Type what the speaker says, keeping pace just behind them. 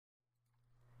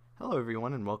Hello,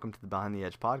 everyone, and welcome to the Behind the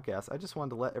Edge podcast. I just wanted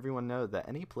to let everyone know that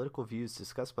any political views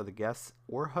discussed by the guests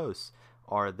or hosts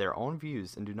are their own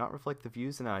views and do not reflect the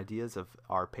views and ideas of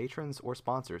our patrons or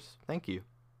sponsors. Thank you.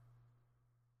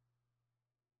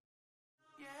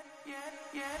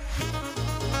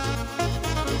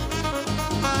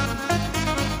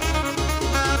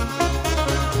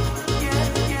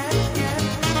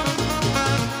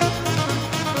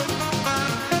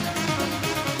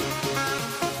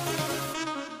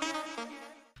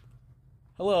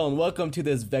 Hello and welcome to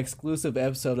this Vex-exclusive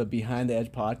episode of Behind the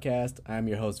Edge podcast. I'm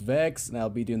your host Vex, and I'll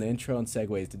be doing the intro and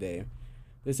segues today.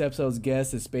 This episode's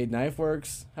guest is Spade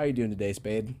Knifeworks. How are you doing today,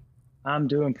 Spade? I'm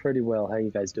doing pretty well. How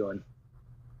you guys doing?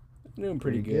 Doing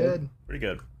pretty good. Pretty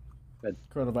good. Good.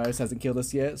 Coronavirus hasn't killed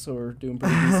us yet, so we're doing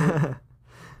pretty decent.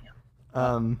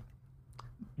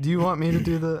 Do you want me to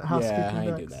do the housekeeping? Yeah, I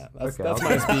ain't Vex? do that. That's Okay,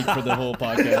 my speak for the whole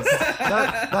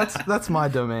podcast. That's my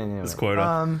domain. Anyway. It's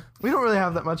quota. We don't really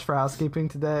have that much for housekeeping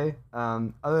today,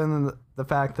 other than the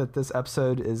fact that this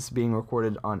episode is being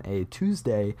recorded on a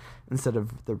Tuesday instead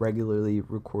of the regularly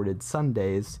recorded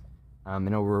Sundays. And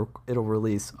it'll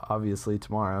release obviously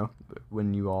tomorrow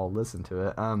when you all listen to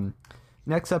it.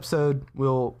 Next episode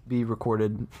will be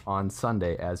recorded on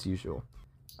Sunday as usual.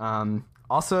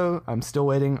 Also, I'm still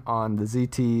waiting on the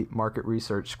ZT market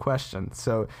research question.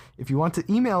 So if you want to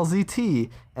email ZT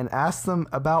and ask them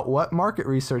about what market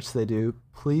research they do,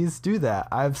 please do that.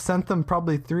 I've sent them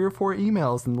probably 3 or 4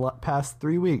 emails in the past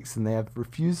 3 weeks, and they have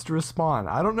refused to respond.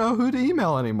 I don't know who to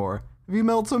email anymore. I've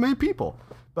emailed so many people.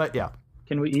 But yeah.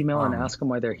 Can we email and ask them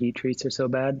why their heat treats are so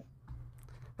bad?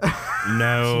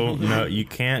 No, you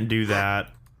can't do that.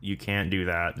 You can't do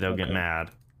that. They'll get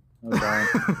mad. Okay.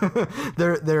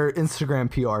 Their Instagram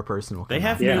PR person will come They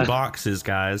have Yeah. new boxes,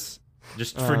 guys.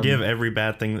 Just forgive every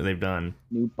bad thing that they've done.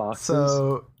 New boxes.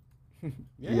 So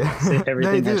yeah, Say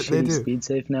everything they has do. They shitty do. speed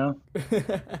safe now.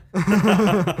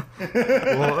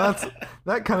 Well,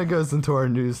 that kind of goes into our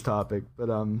news topic, but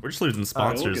We're just losing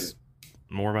sponsors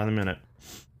more by the minute.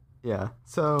 yeah.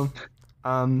 So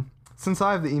since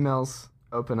I have the emails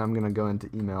open, I'm gonna go into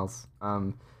emails.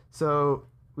 So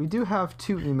we do have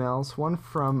 2 emails. One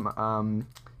from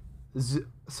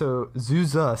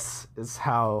Zuzus is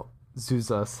how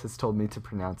Zuzus has told me to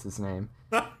pronounce his name.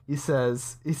 He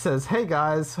says, "Hey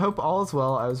guys, hope all is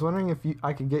well. I was wondering if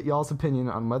I could get y'all's opinion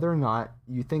on whether or not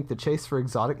you think the chase for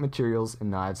exotic materials in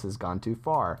knives has gone too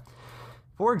far.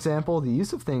 For example, the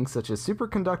use of things such as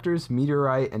superconductors,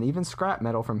 meteorite, and even scrap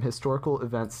metal from historical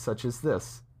events such as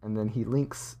this." And then he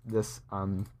links this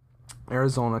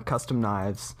Arizona Custom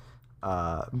Knives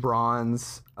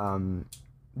bronze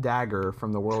dagger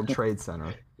from the World Trade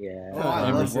Center. Yeah. Oh, I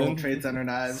love Emerson. World Trade Center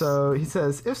knives. So he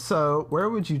says, if so, where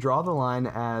would you draw the line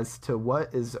as to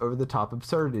what is over-the-top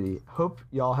absurdity? Hope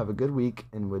y'all have a good week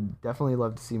and would definitely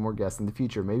love to see more guests in the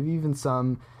future. Maybe even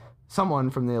someone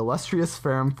from the illustrious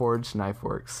Ferrum Forge Knife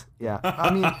Works. Yeah,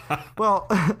 I mean, well,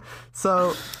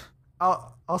 so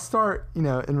I'll start,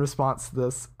 in response to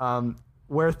this.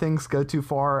 Where things go too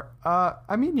far.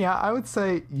 I mean, yeah, I would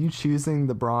say you choosing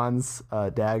the bronze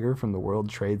dagger from the World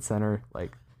Trade Center,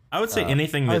 like, I would say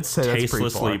anything I'd that's say that's pretty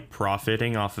tastelessly far.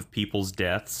 profiting off of people's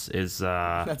deaths is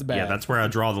That's bad. Yeah, that's where I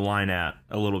draw the line at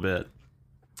a little bit.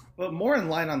 but more in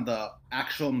line on the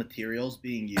actual materials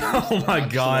being used. Oh my not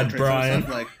just God, the World Trade Center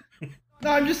Brian. stuff, no,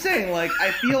 I'm just saying,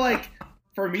 I feel like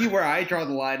for me, where I draw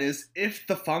the line is if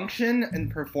the function and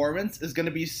performance is going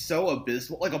to be so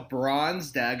abysmal, like a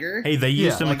bronze dagger. Hey, they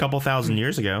used them like- a couple thousand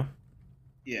years ago.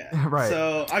 Yeah. Right.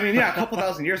 So, I mean, yeah, a couple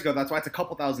thousand years ago, that's why it's a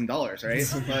couple $1,000s, right?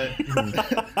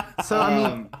 But, So, I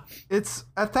mean, it's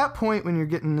at that point when you're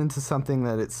getting into something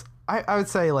that it's, I would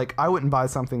say, like, I wouldn't buy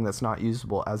something that's not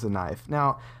usable as a knife.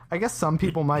 Now, I guess some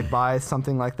people might buy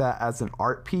something like that as an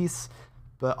art piece,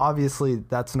 but obviously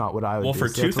that's not what I would Well, do. for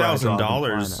So that's where I draw the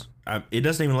line $2,000, it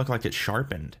doesn't even look like it's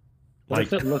sharpened. What Like,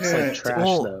 if it looks like trash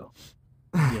well- though?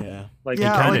 Yeah. Like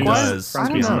Yeah, kinda like, why- does, I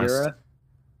from don't the know. honest.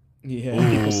 Yeah.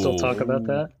 People still talk about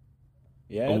that.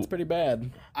 Yeah, it's pretty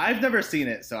bad. I've never seen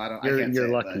it, so I can't You're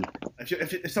say lucky. It, but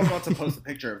if someone wants to post a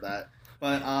picture of that.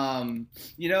 But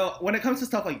when it comes to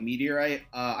stuff like meteorite,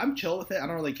 I'm chill with it. I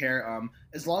don't really care.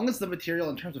 As long as the material,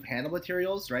 in terms of handle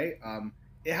materials, right?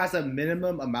 It has a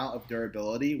minimum amount of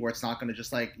durability where it's not going to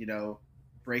just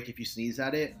break if you sneeze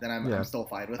at it. Then I'm still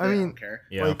fine with it. I mean, don't care.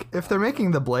 yeah. Like, if they're making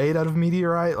the blade out of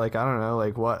meteorite, like, I don't know,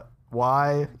 like,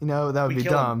 why, that would be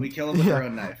dumb. We kill them with our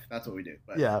own knife. That's what we do.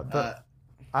 But, Yeah, but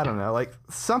I don't know, like,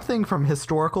 something from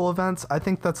historical events, I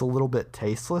think that's a little bit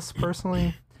tasteless,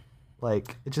 personally.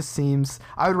 Like, it just seems,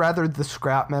 I would rather the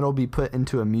scrap metal be put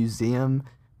into a museum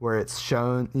where it's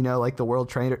shown, like the World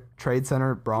Trade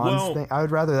Center bronze thing. I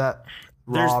would rather that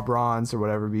raw bronze or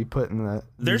whatever be put in the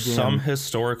There's museum. some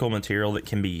historical material that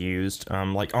can be used.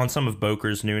 Like on some of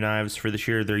Boker's new knives for this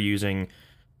year, they're using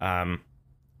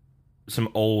some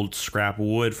old scrap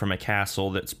wood from a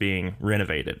castle that's being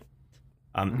renovated.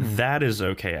 That is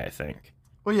okay, I think.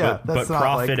 Well, yeah, but that's not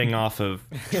profiting off of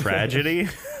tragedy,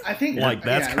 I think like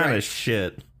that's yeah, kind of right.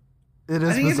 shit. it I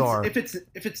is think bizarre. if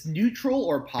it's neutral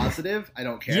or positive, I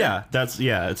don't care. Yeah,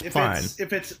 it's If fine.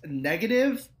 if it's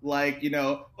negative, like,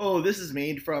 oh, this is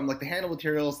made from, like, the handle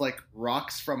materials like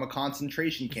rocks from a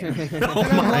concentration camp. Oh And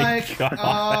I'm my like,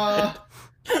 God.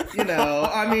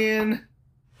 I mean,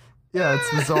 yeah,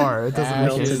 it's bizarre. It doesn't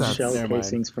make any Melted sense. shell Never mind.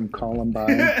 casings from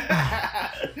Columbine.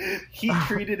 heat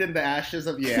treated in the ashes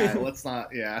of let's not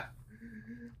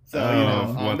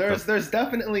So what there's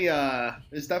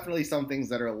definitely some things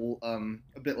that are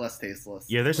a bit less tasteless.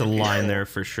 Yeah, there's a line there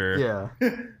for sure. Yeah.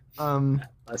 Less In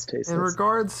tasteless.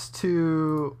 regards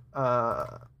to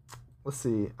let's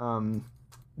see,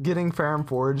 getting Ferrum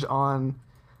Forge on,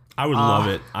 I would love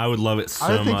it. I would love it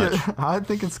so much. I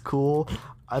think it's cool.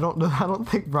 I don't know. I don't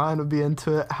think Brian would be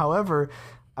into it. However,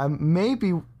 I may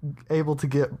be able to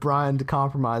get Brian to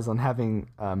compromise on having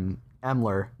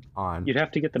Emler on. You'd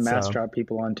have to get the mass So- drop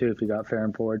people on too if you got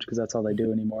Ferrum Forge, because that's all they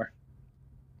do anymore.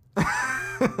 Yo,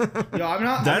 I'm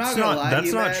not. That's I'm not, gonna lie to that's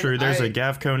you, not man. true. There's a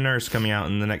Gavco nurse coming out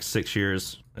in the next 6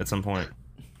 years at some point.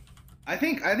 I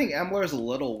think Emler is a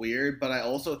little weird, but I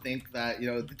also think that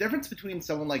the difference between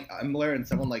someone like Emler and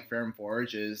someone like Ferrum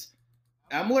Forge is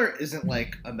Emler isn't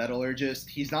like a metallurgist.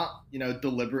 He's not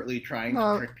deliberately trying to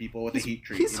No, trick people with a heat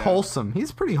treat. He's wholesome. He's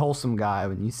a pretty wholesome guy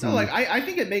when you see. No, like I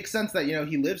think it makes sense that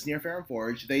he lives near Ferrum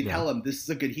Forge. They tell him this is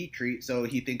a good heat treat, so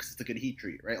he thinks it's a good heat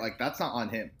treat, right? Like that's not on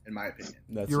him, in my opinion.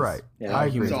 That's You're just right. Yeah, I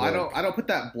agree. So I work. don't put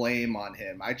that blame on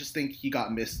him. I just think he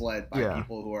got misled by Yeah.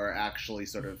 people who are actually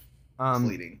sort of Um,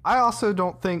 misleading. I also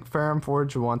don't think Ferrum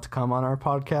Forge would want to come on our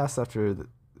podcast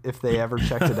if they ever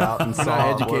checked it out and Not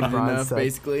saw what educated Brian enough, said.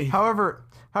 basically. However,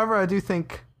 I do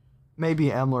think maybe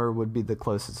Emler would be the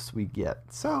closest we get.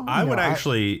 So I would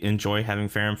actually enjoy having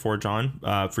Ferrum Forge on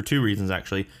for two reasons,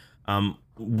 actually.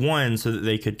 One, so that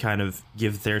they could kind of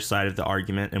give their side of the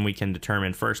argument, and we can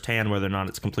determine firsthand whether or not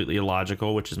it's completely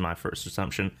illogical, which is my first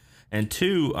assumption. And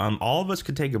two, all of us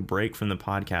could take a break from the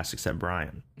podcast except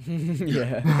Brian.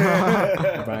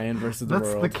 Yeah. Brian versus the That's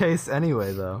world. the case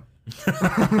anyway, though.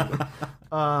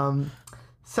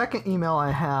 Second email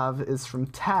I have is from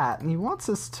Tat, and he wants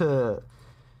us to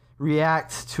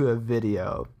react to a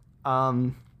video.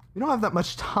 We don't have that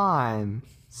much time,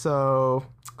 so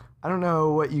I don't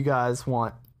know what you guys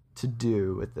want to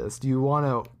do with this. Do you want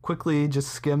to quickly just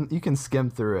skim? You can skim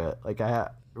through it.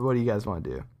 What do you guys want to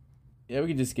do? Yeah, we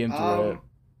could just skim through it.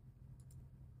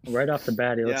 Right off the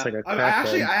bat, he looks like a I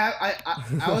actually,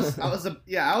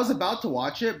 crackhead. I was about to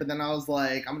watch it, but then I was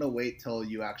like, I'm gonna wait till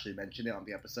you actually mention it on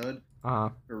the episode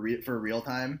for real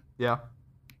time. Yeah.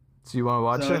 So you want to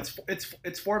watch So it?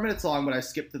 it's 4 minutes long, but I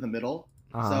skipped to the middle.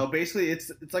 So basically, it's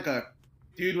like a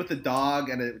dude with a dog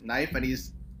and a knife, and He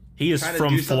is trying to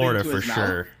from do something Florida to for his mouth.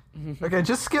 sure. Okay,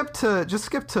 just skip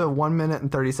to 1 minute and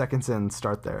 30 seconds in.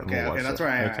 Start there. And Okay, we'll watch that's it.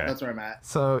 where I am. Okay. That's where I'm at.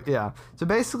 So yeah, so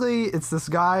basically, it's this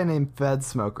guy named Fed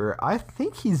Smoker. I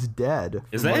think he's dead.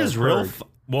 Is from that what his I've real? heard.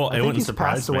 Well, I it think wouldn't he's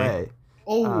surprise passed me. away.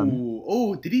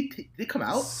 Did he come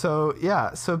out? So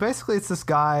yeah, so basically, it's this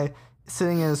guy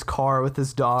sitting in his car with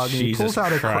his dog, and he Jesus pulls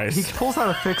out Christ.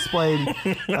 a fixed blade.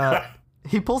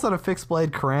 He pulls out a fixed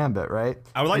blade karambit, right?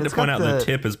 I would like And to it's point got out the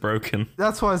tip is broken.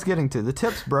 That's what I was getting to. The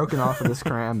tip's broken off of this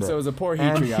karambit. So it was a poor heat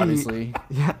And treat, he- obviously.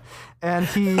 Yeah, and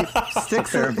he sticks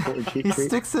it. Ferrum Forge heat He treat.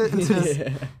 sticks it into his.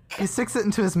 Yeah. He sticks it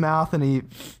into his mouth and he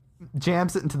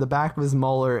jams it into the back of his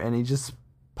molar and he just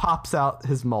pops out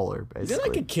his molar, Is basically. that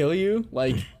like could kill you?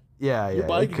 Like yeah, your yeah.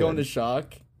 body it could go into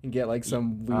shock and get like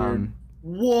some weird.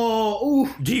 Whoa! Ooh.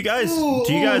 Do you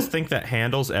guys think that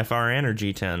handles FRN or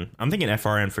G10? I'm thinking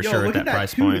FRN for sure at look that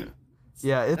price tooth. point.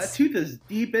 Yeah, That it's tooth is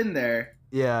deep in there.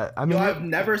 yeah. I mean, I've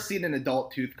never seen an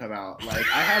adult tooth come out. Like,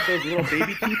 I had those little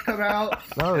baby teeth come out,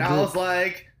 Oh, and I dude. was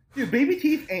like, dude, baby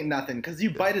teeth ain't nothing, because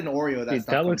you bite an Oreo, Dude,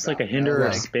 stuff that looks comes like a out, hinder or a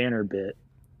Like- spanner bit.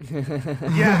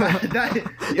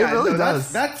 Yeah, really no,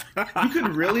 does. That's you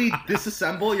could really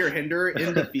disassemble your hinder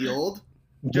in the field.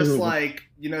 Just Dude. like,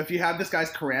 if you have this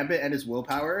guy's karambit and his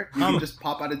willpower, you can just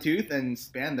pop out a tooth and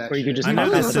span that Or you shit. could just I know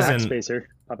pop out this the isn't- backspacer.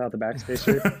 Pop out the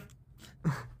backspacer.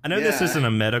 I know this Yeah. isn't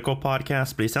a medical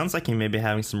podcast, but he sounds like he may be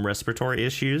having some respiratory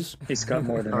issues. He's got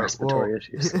more than Well, respiratory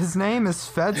issues. his name is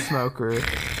Fed Smoker.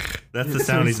 That's the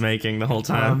sound he's making the whole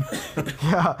time.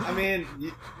 Yeah. I mean,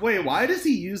 wait, why does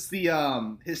he use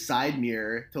the his side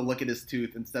mirror to look at his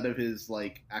tooth instead of his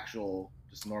like actual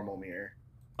just normal mirror?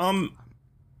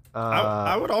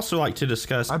 I would also like to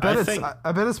discuss. I bet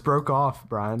it's broke off,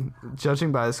 Brian.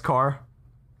 Judging by his car.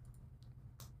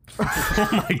 Oh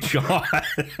my god.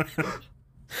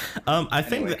 I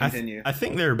think Anyway, continue. I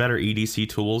think there are better EDC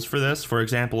tools for this. For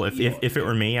example, if it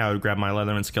were me, I would grab my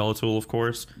Leatherman Skeletal, of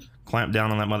course, clamp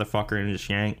down on that motherfucker and just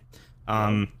yank.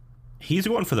 He's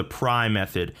going for the pry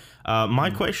method. My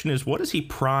question is, what is he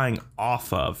prying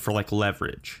off of for like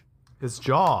leverage? His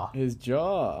jaw. His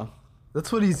jaw.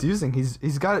 That's what he's using.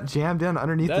 He's got it jammed in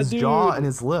underneath That his dude jaw and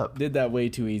his lip. Did that way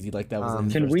too easy. Like that was.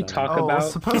 His Can first we time. talk Oh, about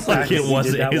supposedly the fact that It he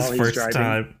wasn't did that his while he's first driving?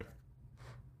 time.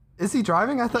 Is he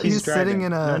driving? I thought he He's was driving. sitting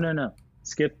in a. No.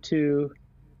 Skip to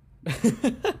like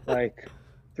Yeah,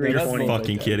 that's 320. full.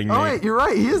 Fucking kidding me. Oh wait, you're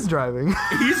right. He is driving.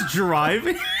 He's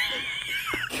driving.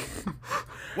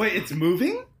 Wait, it's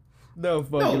moving? No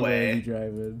fucking way. way.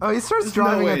 Driving. Oh, he starts There's no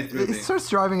driving. way At, it's moving. he starts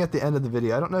driving at the end of the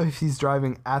video. I don't know if he's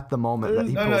driving at the moment that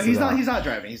he No, pulls he's it not. out. He's not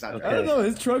driving. He's not I driving. don't know.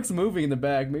 His truck's moving in the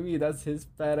back. Maybe that's his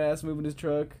fat ass moving his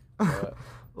truck.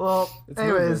 Well, It's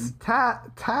anyways, moving.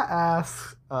 Tat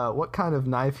asks what kind of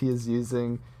knife he is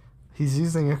using. He's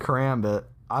using a karambit.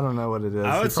 I don't know what it is.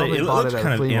 I He would say probably it bought looks at a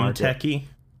kind of flea market. M-techy.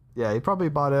 Yeah, he probably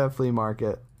bought it at a flea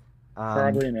market.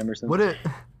 Probably in Emerson. Would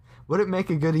it make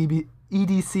a good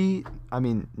EDC? I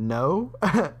mean, no.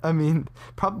 I mean,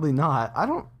 probably not. I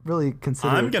don't really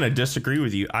consider. I'm going to disagree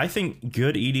with you. I think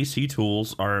good EDC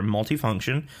tools are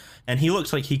multifunction, and he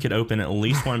looks like he could open at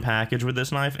least one package with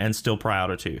this knife and still pry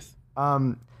out a tooth.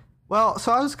 Well,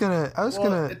 so I was gonna.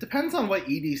 It depends on what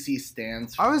EDC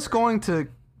stands for. I was going to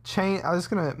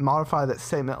modify that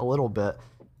statement a little bit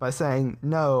by saying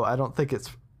no. I don't think it's.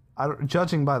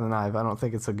 Judging by the knife, I don't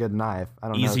think it's a good knife. I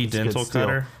don't know. Easy if it's good dental steel.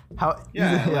 cutter?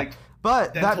 Yeah, like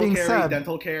But that being said,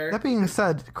 dental care. that being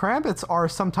said, karambits are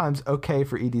sometimes okay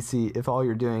for EDC if all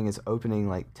you're doing is opening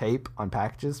like tape on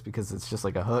packages because it's just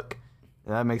like a hook.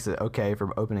 And that makes it okay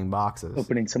for opening boxes.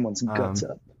 Opening someone's guts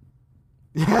up.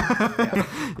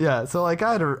 Yeah. So like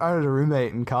I had a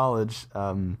roommate in college,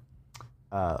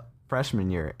 freshman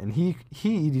year, and he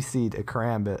EDC'd a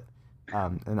karambit,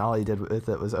 and all he did with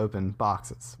it was open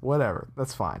boxes. Whatever,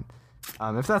 that's fine.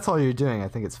 If that's all you're doing, I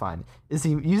think it's fine. Is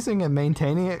he using and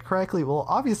maintaining it correctly? Well,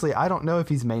 obviously, I don't know if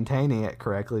he's maintaining it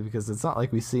correctly because it's not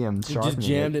like we see him He sharpening just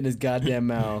jammed it. it in his goddamn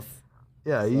mouth.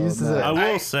 Yeah, he So uses no. it. I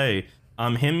will say,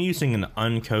 him using an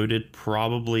uncoated,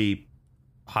 probably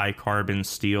high carbon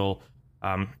steel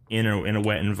in a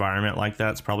wet environment like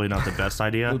that's probably not the best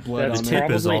idea. With blood That's on tip it.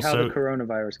 probably is how also- the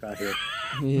coronavirus got here.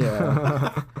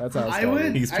 Yeah, that's how it I started.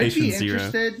 would. He's I'd be patient zero.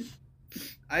 interested.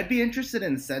 I'd be interested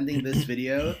in sending this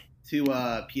video to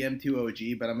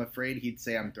PM2OG, but I'm afraid he'd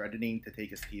say I'm threatening to take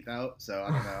his teeth out. So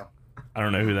I don't know. I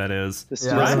don't know who that is. This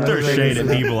Yeah, Brian I throws don't shade think at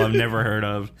it's- people I've never heard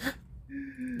of.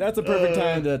 That's a perfect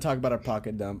time to talk about our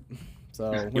pocket dump.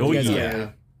 So, what do Oh, you guys yeah.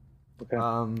 say?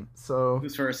 Okay. So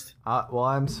Who's first? well,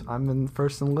 I'm in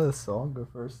first in the list, so I'll go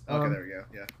first. Okay, there we go.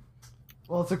 Yeah.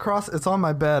 Well, it's on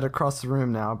my bed across the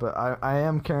room now, but I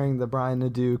am carrying the Brian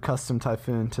Nadeau custom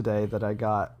Typhoon today that I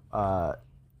got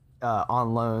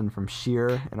on loan from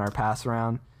Sheer in our pass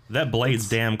round. That blade's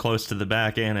damn close to the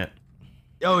back, ain't it?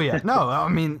 Oh yeah, no, I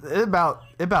mean it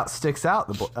about sticks out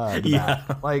the Yeah.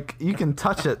 back. Like you can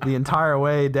touch it the entire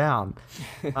way down.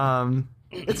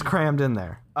 It's crammed in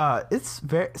there.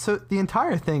 So the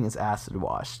entire thing is acid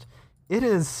washed. It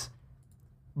is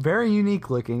very unique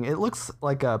looking. It looks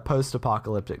like a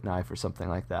post-apocalyptic knife or something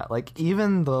like that. Like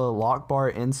even the lock bar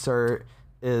insert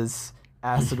is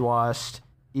acid washed.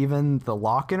 Even the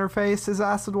lock interface is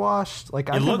acid washed. Like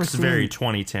It I've never looks seen, very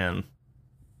 2010.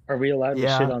 Are we allowed to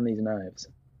Yeah. shit on these knives?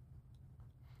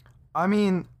 I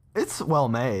mean, it's well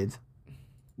made.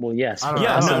 Well, yes. I don't Yeah,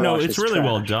 know. acid no, wash it's is really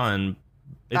well trash. done.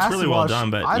 It's Acid really well wash,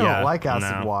 done, but I don't yeah, like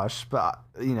acid no. wash, but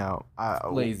you know,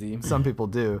 Lazy. Some people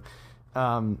do.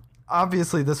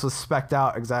 Obviously, this was spec'd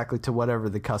out exactly to whatever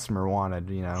the customer wanted.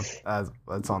 You know, as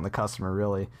it's on the customer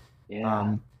really.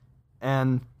 Yeah.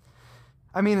 And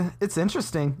I mean, it's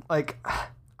interesting. Like,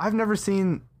 I've never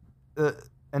seen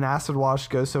an acid wash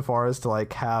go so far as to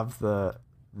like have the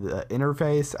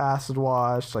interface acid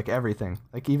washed, like everything,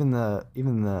 like even the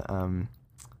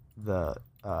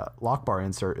lock bar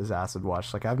insert is acid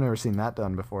washed. Like I've never seen that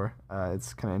done before.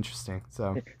 It's kind of interesting.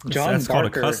 So John That's called a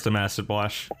Barker, custom acid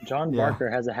wash. John Yeah. Barker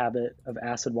has a habit of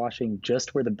acid washing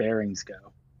just where the bearings go.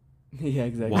 Yeah,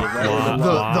 exactly. Why- Right why- where the- the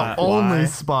why- only why?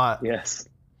 spot. Yes.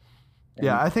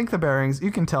 Yeah, I think the bearings.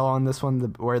 You can tell on this one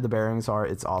where the bearings are.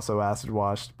 It's also acid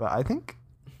washed. But I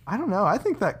don't know. I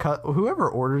think that whoever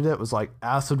ordered it was like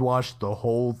acid washed the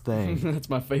whole thing. That's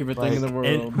my favorite thing in the world.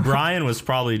 And Brian was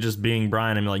probably just being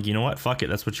Brian and be like, you know what? Fuck it.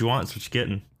 That's what you want. That's what you're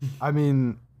getting. I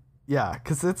mean, yeah,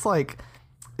 because it's like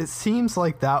it seems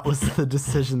like that was the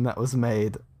decision that was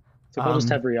made. So we'll just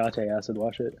have Riate acid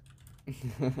wash it.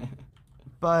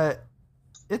 But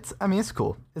it's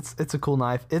cool. It's a cool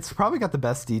knife. It's probably got the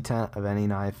best detent of any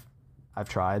knife I've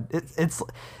tried. It's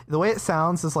the way it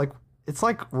sounds is like it's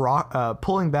like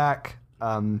pulling back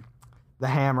the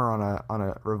hammer on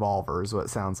a revolver is what it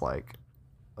sounds like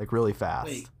really fast.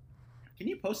 Wait, can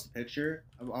you post a picture?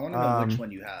 I want to know which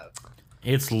one you have.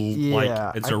 It's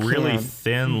Yeah, it's I a really can.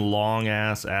 thin, long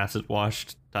ass acid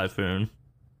washed Typhoon.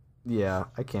 Yeah,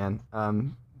 I can.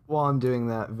 While I'm doing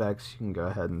that, Vex, you can go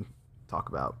ahead and talk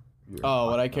about.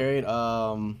 What I carried?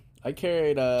 I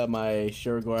carried my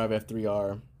Shirogorov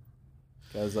F3R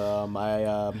because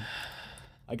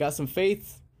I got some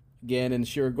faith again in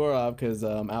Shirogorov because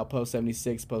Outpost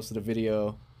 76 posted a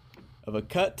video of a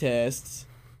cut test,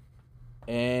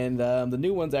 and the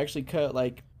new ones actually cut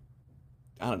like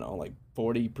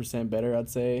 40% better, I'd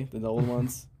say, than the old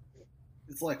ones.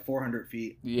 It's like 400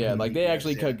 feet. Yeah, like they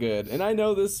actually Yeah. cut good, and I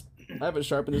know this. I haven't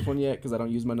sharpened this one yet because I don't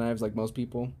use my knives like most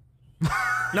people.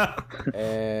 No.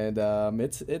 And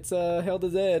it's held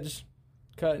its edge.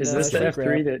 Cut. Is this the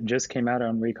F3 that just came out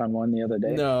on Recon 1 the other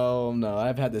day? No.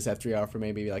 I've had this F3R for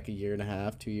maybe like a year and a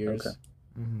half, 2 years. Okay.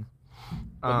 Mhm.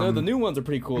 But no, the new ones are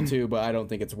pretty cool too, but I don't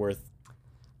think it's worth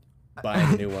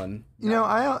buying a new one. You know,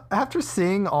 after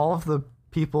seeing all of the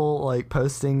people like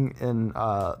posting in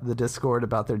the Discord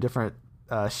about their different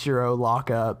Shiro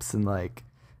lockups and like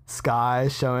Sky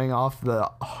showing off the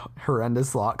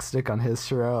horrendous lock stick on his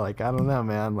Shiro, like I don't know,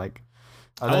 man. Like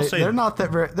they're not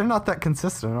that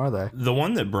consistent, are they? The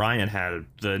one that Brian had,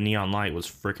 the neon light, was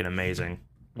freaking amazing.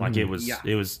 Like it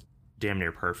was damn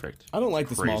near perfect. I don't like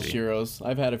the small Crazy. Shiros.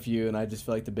 I've had a few, and I just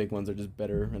feel like the big ones are just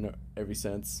better in every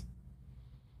sense.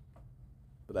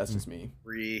 But that's just me.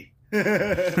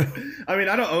 I mean,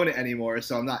 I don't own it anymore,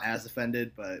 so I'm not as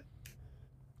offended, but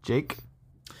Jake,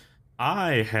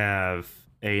 I have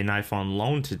a knife on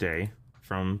loan today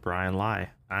from Brian Lai.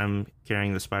 I'm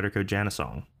carrying the Spyderco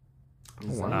Janisong.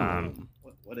 Wow.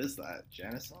 what is that?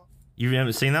 Janisong? You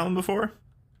haven't seen that one before?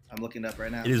 I'm looking up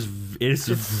right now. It is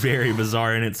very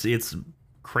bizarre, and it's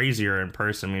crazier in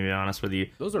person, to be honest with you.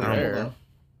 Those are Um, rare.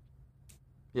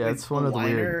 yeah, Wait, it's one of the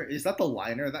liner, weird. Is that the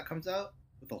liner that comes out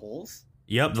with the holes?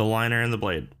 Yep, the liner and the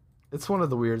blade. It's one of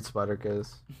the weird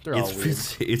Spydercos. They're all weird.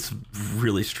 It's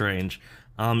really strange.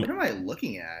 What am I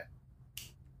looking at?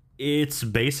 It's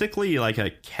basically like a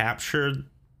captured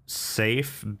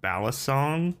safe ballast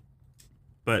song,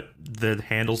 but the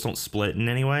handles don't split in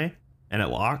any way, and it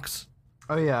locks.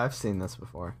 Oh yeah, I've seen this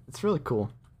before. It's really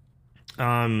cool.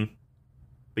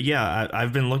 But yeah,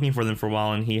 I've been looking for them for a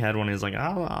while, and he had one. He's like,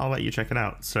 I'll let you check it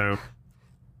out. So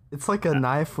It's like a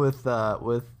knife with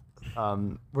where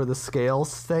the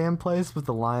scales stay in place, but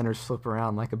the liners flip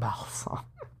around like a balisong.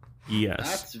 yes,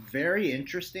 That's very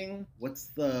interesting. Is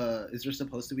there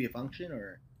supposed to be a function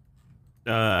or?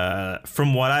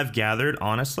 from what I've gathered,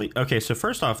 honestly, okay. So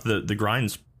first off, the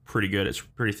grind's pretty good. It's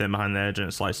pretty thin behind the edge, and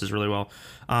it slices really well.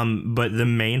 But the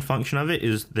main function of it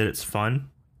is that it's fun.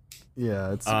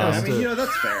 Yeah, it's I supposed mean, to,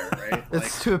 that's fair, right?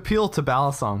 it's to appeal to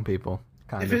balisong people.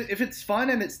 Kind of. If it's fun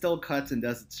and it still cuts and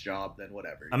does its job, then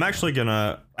whatever. I'm actually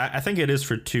gonna. I think it is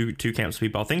for two camps of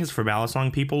people. I think it's for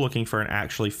balisong people looking for an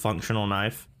actually functional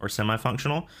knife or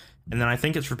semi-functional, and then I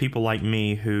think it's for people like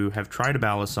me who have tried a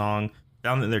balisong,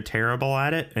 found that they're terrible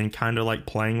at it, and kind of like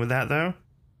playing with that though.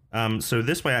 So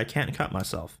this way I can't cut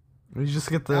myself. You just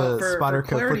get the Now, for Spyderco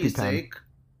flippy clarity's pen. sake,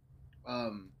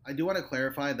 I do want to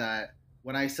clarify that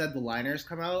when I said the liners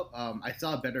come out, I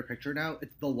saw a better picture now.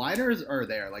 The liners are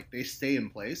there, like they stay in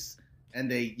place, and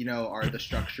they, are the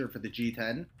structure for the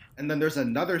G10. And then there's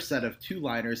another set of 2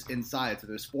 liners inside, so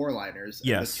there's 4 liners. And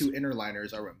Yes. the 2 inner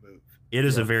liners are removed. It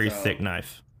is a very So- thick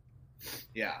knife,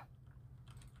 Yeah.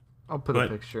 I'll put But- a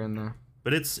picture in there.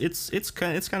 but it's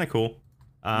kind of cool.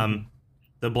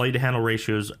 The blade to handle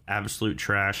ratio is absolute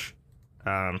trash.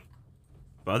 But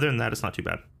other than that, it's not too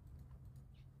bad.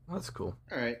 That's cool.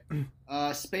 All right.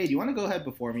 Spade, you want to go ahead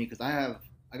before me because I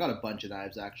got a bunch of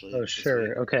knives actually. Oh, this sure.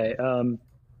 week. Okay.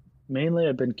 Mainly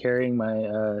I've been carrying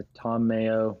my Tom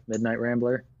Mayo Midnight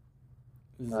Rambler.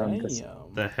 this-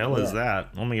 Damn. The hell is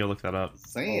that? Let me go look that up.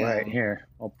 Damn. All right, here.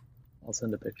 I'll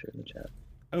send a picture in the chat.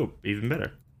 Oh, even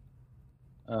better.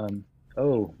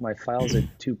 My files are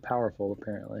too powerful.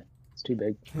 Apparently, it's too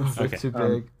big. It's Okay. too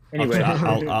Um, big. Anyway,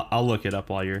 I'll look it up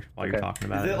while you're Okay. talking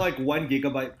about Is it. it like 1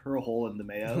 gigabyte per hole in the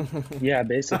Mayo? yeah,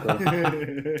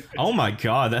 basically, Oh my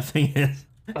god, that thing is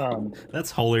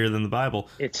that's holier than the Bible.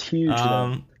 it's huge. though.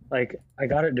 Um, Like I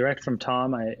got it direct from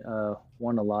Tom. I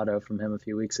won a lotto from him a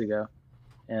few weeks ago,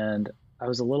 and I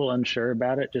was a little unsure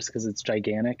about it just because it's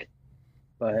gigantic.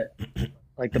 But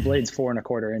Like the blade's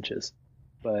 4¼ inches,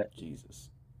 but Jesus.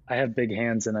 I have big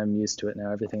hands and I'm used to it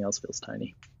now. Everything else feels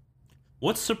tiny.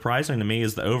 What's surprising to me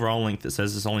is the overall length that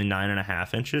says it's only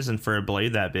 9.5 inches, and for a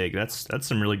blade that big, that's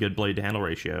some really good blade to handle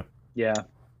ratio. Yeah,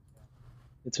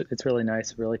 it's really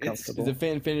nice, really Does comfortable. the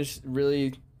fan finish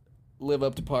really live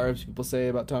up to par, as people say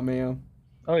about Tom Mayo?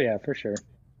 Oh yeah, for sure.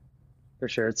 For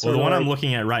sure. It's Well, sort the of one I'm like-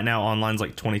 looking at right now online's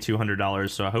like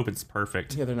 $2,200, so I hope it's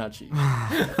perfect. Yeah, they're not cheap.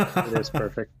 It is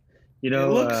perfect. You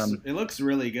know, it looks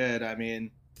really good. I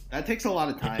mean, that takes a lot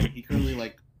of time. He clearly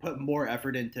like put more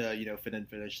effort into fit and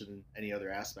finish than any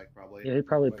other aspect probably. yeah, he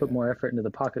probably Oh, put yeah. more effort into the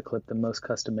pocket clip than most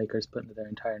custom makers put into their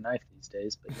entire knife these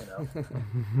days. But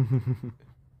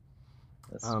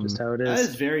that's just how it That is.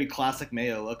 is very classic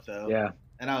Mayo look though. Yeah,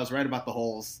 And I was right about the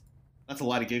holes. That's a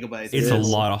lot of gigabytes. It's a is.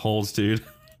 lot of holes, dude.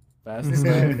 Fast as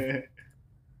stuff.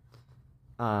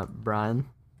 Brian.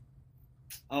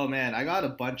 Oh man, I got a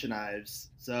bunch of knives.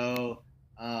 So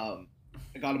I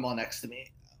got them all next to me.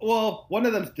 Well, one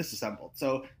of them disassembled.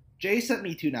 So Jay sent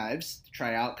me 2 knives to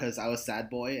try out because I was sad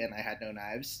boy and I had no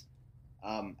knives,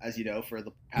 as you know, for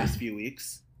the past few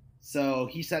weeks. So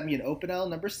he sent me an Opinel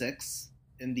number 6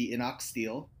 in the inox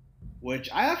steel, which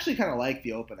I actually kind of like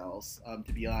the Opinels,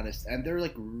 to be honest. And they're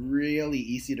like really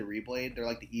easy to reblade. They're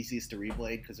like the easiest to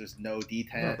reblade because there's no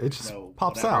detent. Yeah, it just no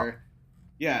pops whatever. out.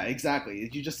 Yeah, exactly.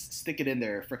 You just stick it in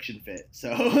there, friction fit.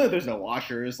 So there's no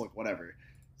washers, like whatever.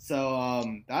 So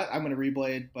that I'm gonna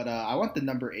reblade, but I want the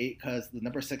number 8 because the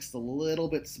number 6 is a little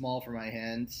bit small for my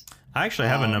hands. I actually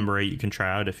have a number 8 you can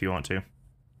try out if you want to.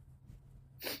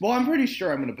 Well, I'm pretty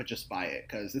sure I'm gonna just buy it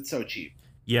because it's so cheap.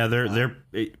 Yeah,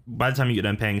 by the time you get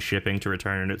done paying shipping to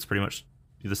return it, it's pretty much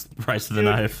the price of the It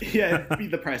would- knife. Yeah, it'd be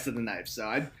the price of the knife. So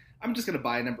I'm just gonna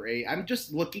buy a number 8. I'm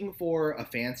just looking for a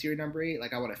fancier number 8.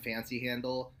 Like I want a fancy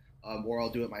handle, or I'll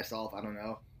do it myself. I don't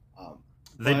know.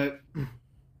 They But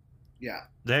yeah.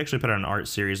 they actually put out an art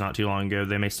series not too long ago.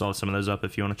 They may still have some of those up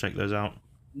if you want to check those out.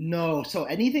 No, so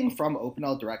anything from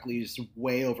Opinel directly is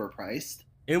way overpriced.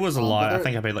 It was a But lot. I they're-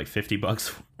 think I paid like $50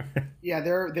 for it. Yeah,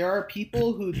 there are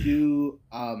people who do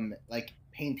like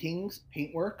paint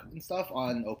work and stuff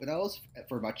on Opinels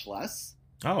for much less,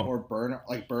 Oh, or burn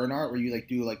art where you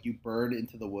you burn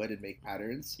into the wood and make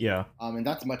patterns. yeah. And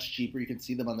that's much cheaper. You can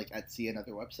see them on like Etsy and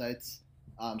other websites.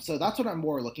 So that's what I'm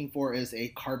more looking for is a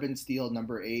carbon steel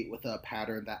number 8 with a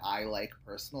pattern that I like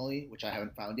personally, which I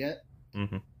haven't found yet.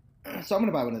 hmm So I'm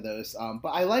gonna buy one of those. But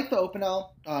I like the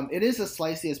Opinel. It is as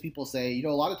slicey as people say. You know,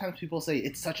 a lot of times people say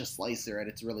it's such a slicer, and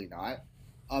it's really not.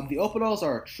 The Opinels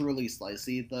are truly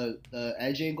slicey. The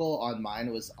edge angle on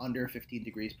mine was under 15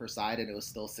 degrees per side, and it was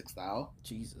still 6 thou.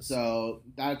 Jesus. So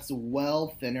that's well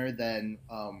thinner than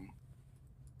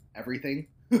everything.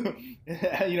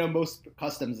 Most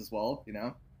customs as well.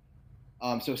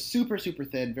 So super super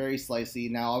thin, very slicey.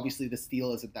 Now obviously the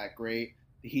steel isn't that great.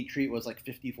 The heat treat was like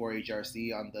 54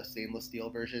 HRC on the stainless steel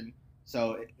version,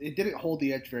 so it didn't hold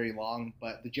the edge very long.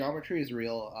 But the geometry is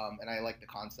real, and I like the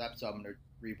concept, so I'm gonna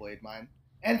reblade mine.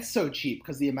 And it's so cheap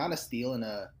because the amount of steel in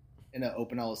a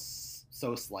Opinel is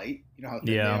so slight. You know how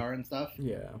thin Yeah. they are and stuff.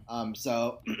 Yeah.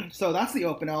 So that's the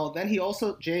Opinel. Then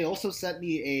Jay also sent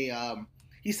me a.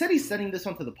 He said he's sending this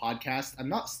one to the podcast. I'm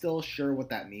not still sure what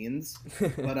that means,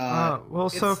 but Well,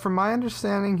 so it's- from my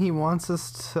understanding, he wants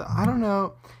us to, I don't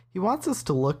know, he wants us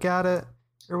to look at it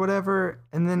or whatever.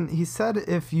 And then he said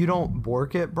if you don't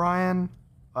bork it, Brian,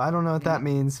 I don't know what that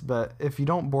means, but if you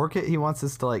don't bork it, he wants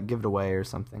us to like give it away or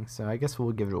something. So I guess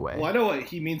we'll give it away. well, I know what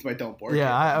he means by don't bork.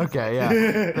 Yeah, it. okay,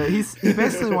 yeah. But he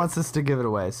basically wants us to give it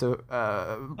away. So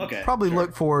Okay, probably sure.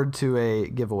 look forward to a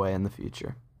giveaway in the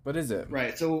future. What is it?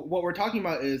 Right. So what we're talking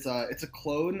about is it's a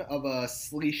clone of a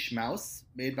Sleesh mouse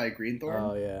made by Greenthorn.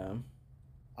 Oh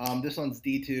yeah. This one's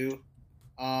D2.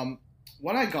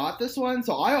 When I got this one,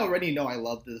 so I already know I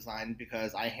love the design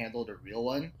because I handled a real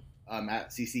one at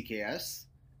CCKS.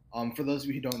 For those of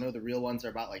you who don't know, the real ones are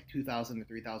about like $2,000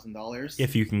 to $3,000.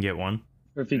 If you can get one.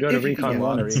 or if you go to If you can Recon get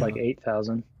One, one. it's like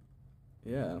 8,000.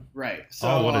 Yeah. Right. So,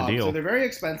 Oh, what a deal. So they're very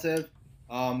expensive.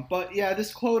 But yeah,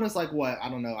 this clone is like what? I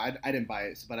don't know. I didn't buy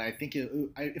it, but I think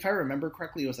if I remember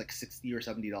correctly, it was like $60 or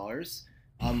 $70.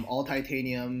 All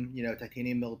titanium,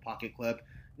 titanium milled pocket clip.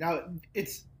 Now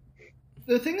it's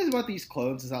the thing is about these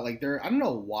clones is that like I don't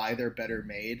know why they're better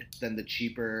made than the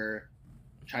cheaper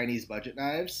Chinese budget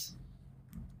knives,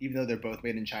 even though they're both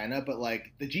made in China. But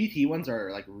like the GT ones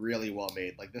are like really well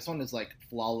made. Like this one is like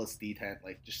flawless detent,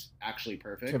 like just actually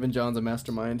perfect. Kevin John's a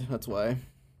mastermind. That's why.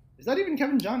 Is that even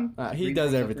Kevin John? He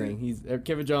does everything. He's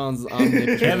Kevin John's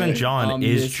omnipresent. Kevin John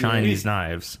is omniscient. Chinese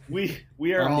knives.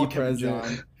 We are all Kevin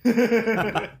Omnipresent.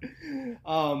 John.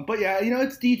 But yeah,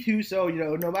 it's D2, so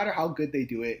no matter how good they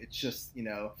do it, it's just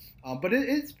but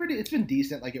it's been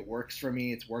decent. Like, it works for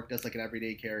me. It's worked as like an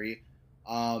everyday carry.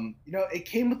 It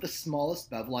came with the smallest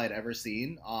bevel I'd ever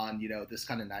seen on this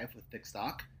kind of knife with thick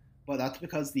stock, but that's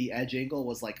because the edge angle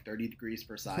was like 30 degrees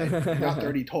per side, not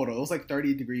 30 total. It was like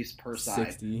 30 degrees per side.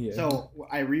 60, yeah. So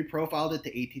I reprofiled it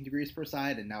to 18 degrees per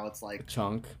side, and now it's like A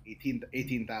chunk.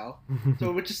 18 thou.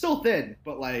 So which is still thin,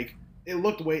 but like it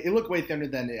looked way thinner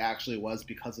than it actually was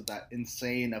because of that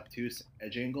insane obtuse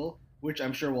edge angle, which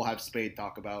I'm sure we'll have Spade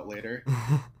talk about later.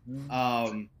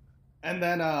 And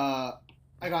then I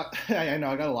got I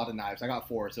got a lot of knives. I got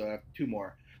 4, so I have 2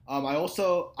 more.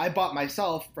 I bought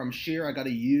myself from Sheer. I got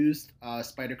a used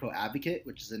Spyderco Advocate,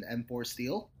 which is an M4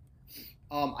 steel.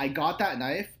 I got that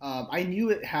knife. I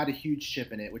knew it had a huge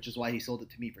chip in it, which is why he sold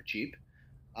it to me for cheap.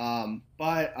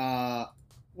 But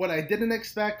what I didn't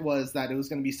expect was that it was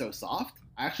going to be so soft.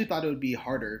 I actually thought it would be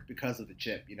harder because of the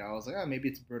chip. I was like, oh, maybe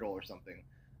it's brittle or something.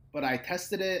 But I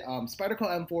tested it.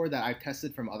 Spyderco M4 that I've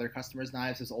tested from other customers'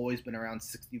 knives has always been around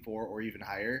 64 or even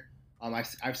higher.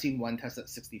 I've seen one test at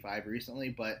 65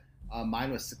 recently, but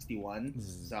mine was 61.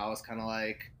 So I was kind of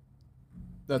like,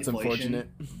 That's inflation,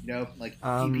 unfortunate. like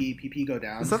PP go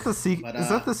down. Is that the is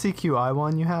that the CQI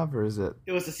one you have, or is it?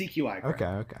 It was the CQI. Correct.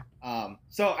 Okay.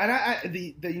 So and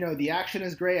the action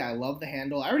is great. I love the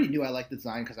handle. I already knew I liked the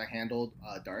design because I handled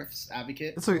Darth's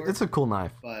Advocate. It's a cool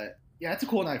knife. But yeah, it's a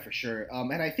cool knife for sure.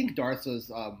 And I think Darth's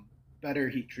was better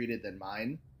heat treated than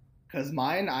mine, because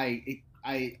mine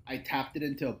I tapped it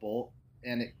into a bolt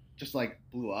and it just like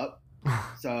blew up.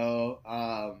 So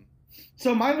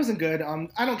mine wasn't good.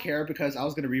 I don't care because I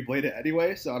was gonna reblade it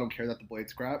anyway, so I don't care that the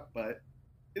blade's crap. But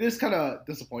it is kind of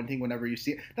disappointing whenever you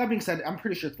see it. That being said, I'm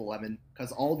pretty sure it's the lemon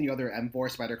because all the other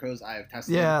M4 Spydercos I have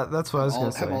tested, yeah, that's what I was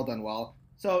gonna say, have all done well.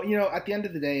 So at the end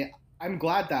of the day, I'm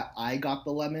glad that I got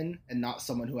the lemon and not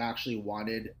someone who actually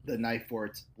wanted the knife for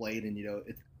its blade and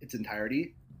its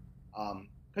entirety.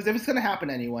 Because if it's gonna happen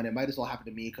to anyone, it might as well happen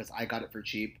to me because I got it for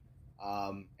cheap.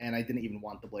 And I didn't even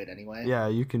want the blade anyway. Yeah,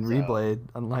 you can reblade,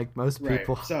 unlike most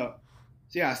people. Right.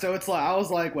 So it's like I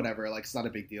was like, whatever, like it's not a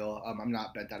big deal. I'm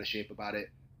not bent out of shape about it.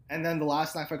 And then the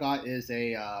last knife I got is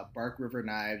a Bark River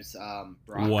Knives.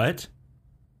 Brock. What?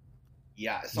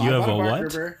 Yeah. So You I have bought a Bark what?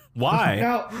 River. Why?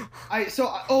 Now I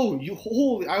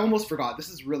almost forgot. This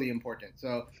is really important.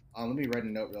 So let me write a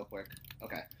note real quick.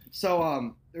 Okay.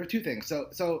 So there are 2 things.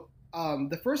 So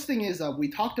the first thing is we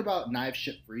talked about knives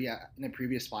ship free in a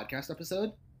previous podcast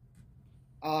episode.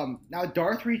 Now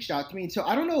Darth reached out to me, so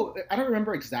I don't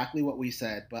remember exactly what we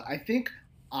said, but I think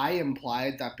I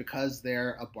implied that because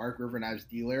they're a Bark River Knives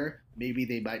dealer, maybe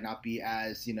they might not be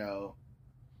as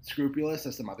scrupulous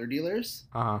as some other dealers.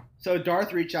 So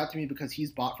Darth reached out to me because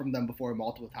he's bought from them before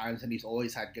multiple times and he's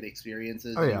always had good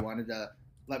experiences. Oh, yeah. And he wanted to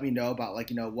let me know about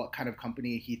what kind of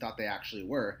company he thought they actually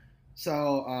were.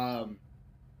 So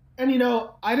and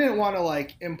I didn't want to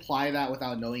imply that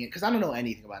without knowing it because I don't know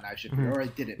anything about knife shipping, or I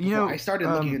didn't. I started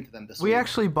looking into them this week. We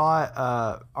actually bought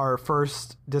our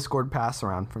first Discord pass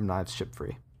around from Knives Ship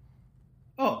Free.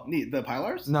 Oh, neat. The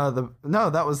Pilars? No,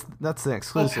 that's the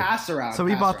exclusive. Oh, pass around. So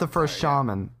we bought the first Sorry,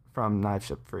 Shaman from Knife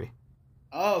Ship Free.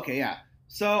 Oh, okay, yeah.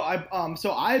 So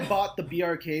I bought the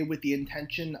BRK with the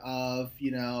intention of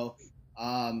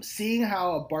seeing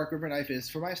how a Bark River knife is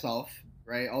for myself,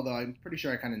 right? Although I'm pretty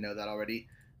sure I kind of know that already.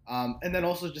 And then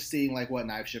also just seeing what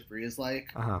Knife Ship Free is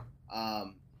like.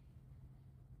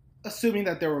 Assuming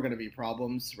that there were going to be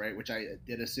problems, right? Which I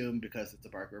did assume because it's a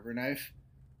Bark River knife.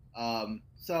 I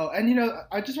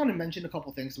just want to mention a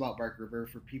couple things about Bark River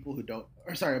for people who don't,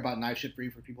 about Knife Ship Free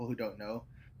for people who don't know.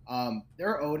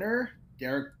 Their owner,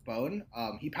 Derek Bone,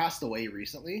 he passed away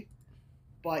recently,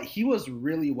 but he was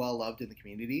really well loved in the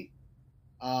community.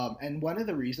 And one of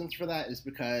the reasons for that is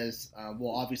because,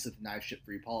 obviously the Knife Ship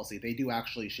Free policy, they do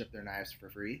actually ship their knives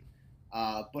for free.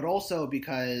 But also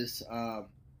because, what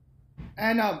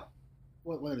did I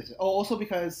say? Oh, also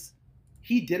because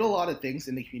he did a lot of things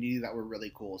in the community that were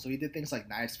really cool. So he did things like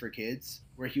knives for kids,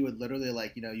 where he would literally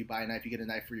you buy a knife, you get a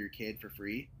knife for your kid for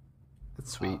free.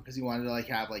 That's sweet. Because he wanted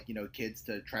to have kids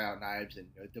to try out knives and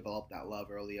develop that love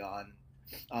early on.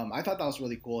 I thought that was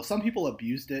really cool. Some people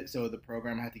abused it, so the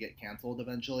program had to get canceled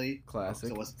eventually. Classic.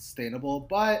 So it wasn't sustainable.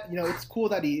 But it's cool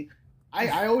that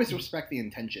I always respect the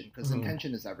intention because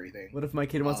intention is everything. What if my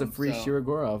kid wants a free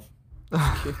Shirogorov? but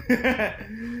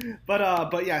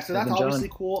yeah, so that's John. obviously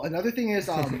cool. Another thing is,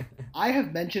 I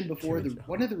have mentioned before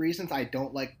one of the reasons I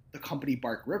don't like the company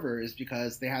Bark River is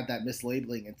because they had that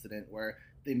mislabeling incident where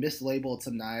they mislabeled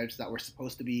some knives that were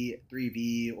supposed to be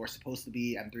 3V or supposed to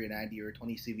be M390 or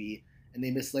 20CV, and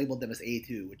they mislabeled them as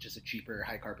A2, which is a cheaper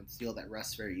high carbon steel that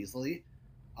rusts very easily.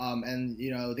 And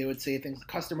they would say things.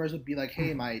 Customers would be like,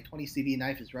 "Hey, my 20 CV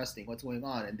knife is rusting. What's going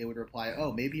on?" And they would reply,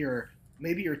 "Oh, maybe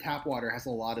your tap water has a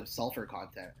lot of sulfur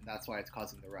content, and that's why it's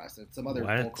causing the rust." And some other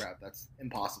bullcrap that's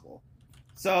impossible.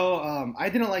 So I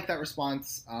didn't like that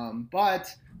response.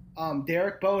 But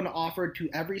Derek Bone offered to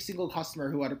every single customer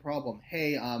who had a problem,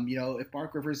 "Hey, if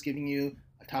Bark River is giving you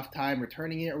a tough time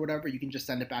returning it or whatever, you can just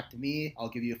send it back to me. I'll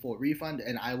give you a full refund,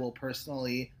 and I will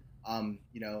personally,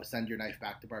 send your knife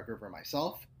back to Bark River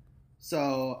myself."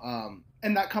 So,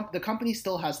 and the company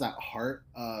still has that heart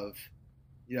of,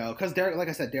 because Derek, like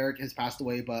I said, Derek has passed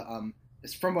away, but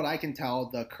it's from what I can tell,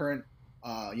 the current,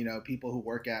 people who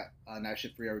work at Knife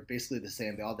Ship Free are basically the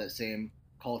same. They all have that same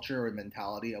culture or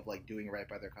mentality of like doing right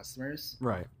by their customers.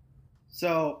 Right.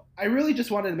 So I really just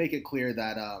wanted to make it clear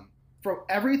that from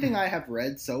everything I have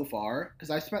read so far,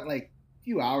 because I spent like a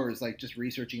few hours like just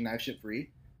researching Knife Ship Free,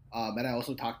 and I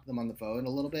also talked to them on the phone a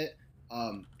little bit.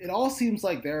 It all seems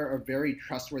like they're a very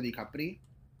trustworthy company.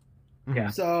 Yeah.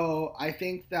 So I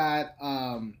think that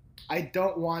I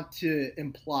don't want to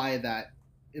imply that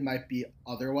it might be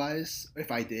otherwise if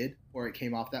I did, or it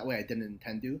came off that way. I didn't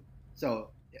intend to. So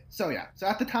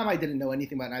at the time I didn't know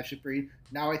anything about Knife Ship Free.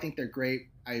 Now I think they're great.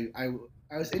 I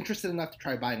was interested enough to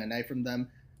try buying a knife from them.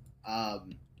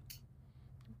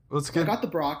 Well, it's good. I got the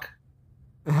Brock.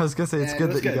 I was gonna say it's And good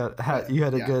it was that good. you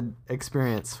had a Yeah. good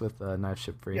experience with Knife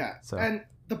Ship Free. Yeah, So and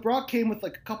the Brock came with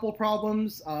like a couple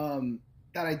problems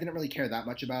that I didn't really care that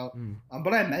much about.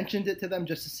 But I mentioned it to them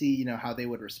just to see, how they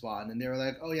would respond, and they were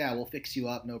like, "Oh yeah, we'll fix you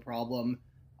up, no problem."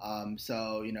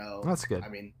 So that's good. I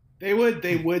mean, they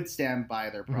would stand by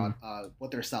their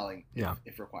what they're selling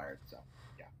if required. So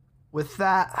yeah. With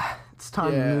that, it's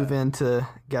time to Yeah. move into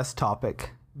guest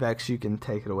topic. Vex, you can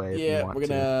take it away if you want we're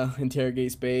gonna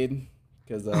interrogate Spade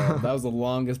because that was the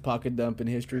longest pocket dump in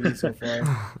history so far.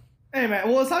 Hey man,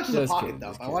 well, it's not just a Just pocket kidding,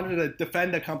 dump. just I kidding. wanted to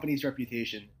defend the company's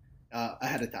reputation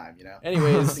ahead of time,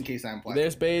 Anyways, just in case I'm You playing. there,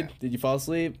 Spade? Did you fall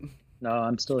asleep? No,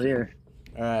 I'm still here.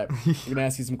 All right, we're gonna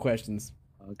ask you some questions.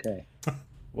 Okay.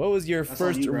 What was your That's all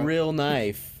first you, bro. real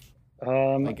knife?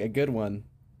 Like a good one.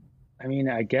 I mean,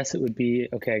 I guess it would be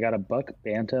okay. I got a Buck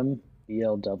Bantam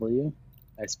BLW.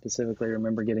 I specifically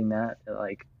remember getting that at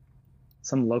like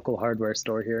some local hardware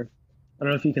store here. I don't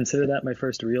know if you consider that my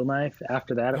first real knife.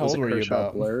 After that, it How was old a were you Kershaw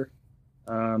about? Blur,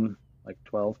 like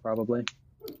 12 probably.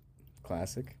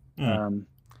 Classic.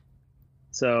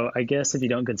 So I guess if you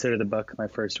don't consider the Buck my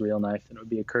first real knife, then it would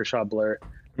be a Kershaw Blur. I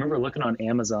remember looking on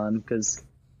Amazon because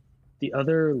the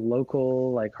other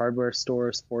local like hardware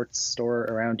store, sports store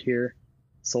around here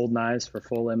sold knives for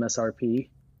full MSRP.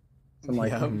 So I'm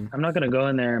like, Yep. I'm not going to go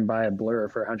in there and buy a Blur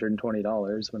for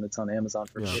 $120 when it's on Amazon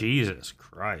for cheap. Jesus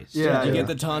Christ. Yeah. Did you get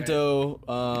the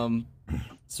Tonto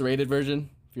serrated version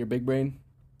for your big brain?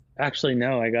 Actually,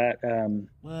 no, I got,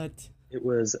 What? it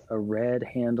was a red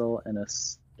handle and a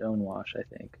stonewash, I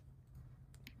think.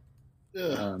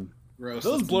 Ugh, gross.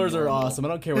 Those That's blurs are normal. awesome. I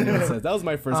don't care what anyone says. That was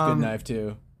my first good knife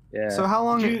too. Yeah. So how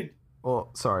long? Dude,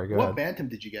 Well, sorry. Go what ahead. Bantam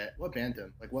did you get? What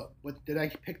Bantam? Like what did I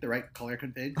pick the right color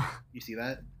config? You see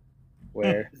that?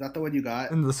 Where? Is that the one you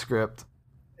got In the script.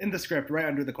 in the script right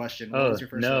under the question? What Oh, was your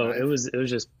first no, knife? it was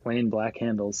just plain black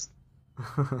handles.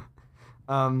 All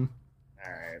right.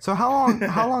 So how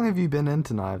long have you been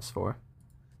into knives for?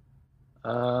 I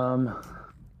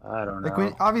don't know.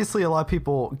 Like, obviously, a lot of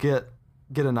people get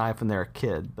a knife when they're a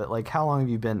kid, but like, how long have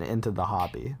you been into the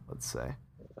hobby? Let's say.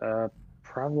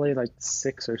 Probably like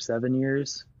 6 or 7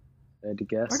 years, I had to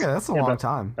guess. Okay, that's a Yeah, long about,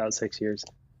 time. About 6 years.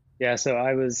 Yeah, so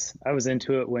I was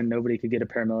into it when nobody could get a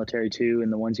paramilitary 2,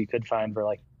 and the ones you could find were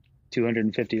like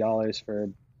 $250 for a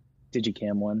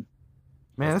Digicam one.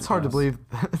 Man, it's hard to believe.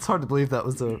 It's hard to believe that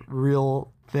was a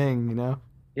real thing.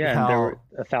 Yeah, How- and there were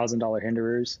 $1,000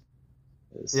 Hinderers.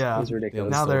 It was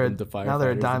ridiculous. Now sold they're them to now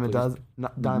they're a firefighters dime a and dozen.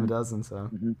 Dime a dozen. So.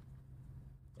 Mhm.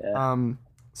 Yeah.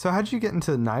 So how'd you get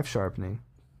into knife sharpening?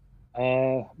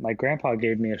 My grandpa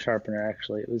gave me a sharpener,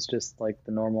 actually. It was just like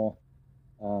the normal,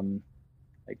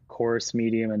 like coarse,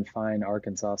 medium, and fine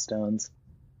Arkansas stones.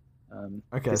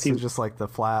 Okay, 'cause so he- just like the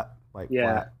flat, like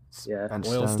Yeah, flat yeah. bench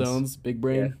Oil stones, big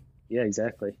brain. Yeah,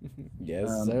 exactly. Yes,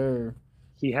 Um, sir.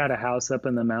 He had a house up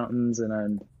in the mountains, and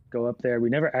I'd go up there. We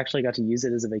never actually got to use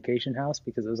it as a vacation house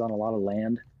because it was on a lot of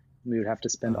land. We would have to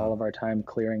spend all of our time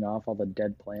clearing off all the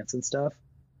dead plants and stuff.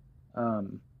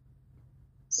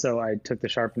 So I took the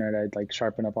sharpener and I'd like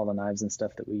sharpen up all the knives and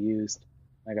stuff that we used.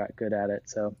 I got good at it,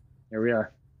 so here we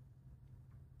are.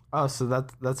 Oh, so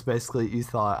that's basically, you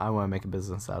thought, I want to make a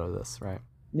business out of this, right?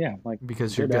 Yeah, like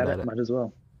Because you're good at it. might as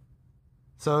well.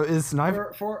 So is knife?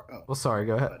 Oh. Well, sorry.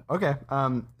 Go ahead. Okay.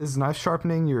 Is knife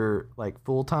sharpening your like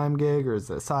full-time gig, or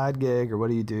is it a side gig, or what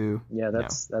do you do? Yeah,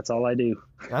 that's all I do.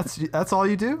 That's all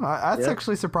you do? That's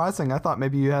actually surprising. I thought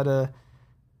maybe you had a.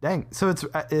 Dang. So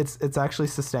it's actually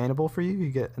sustainable for you.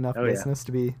 You get enough business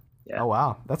to be. Yeah. Oh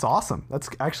wow, that's awesome. That's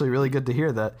actually really good to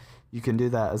hear that you can do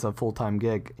that as a full-time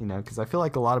gig. You know, because I feel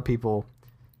like a lot of people,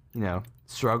 you know,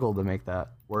 struggle to make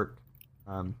that work.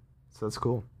 So that's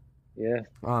cool. Yeah.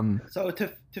 So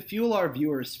to fuel our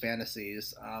viewers'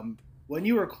 fantasies, when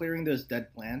you were clearing those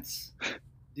dead plants,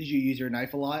 did you use your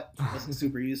knife a lot? Was it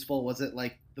super useful? Was it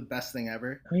like the best thing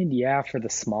ever? I mean, yeah, for the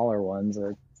smaller ones,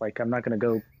 like I'm not gonna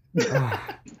go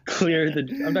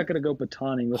I'm not gonna go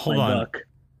batoning with Hold my on. buck.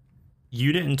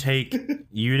 You didn't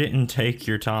take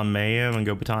your Tom Mayo and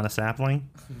go baton a sapling?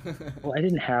 Well, I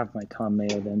didn't have my Tom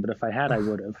Mayo then, but if I had, I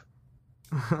would have.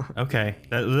 Okay,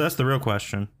 that's the real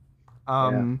question.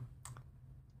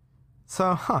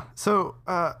 So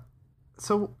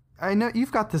I know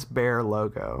you've got this bear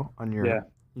logo on your,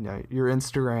 you know, your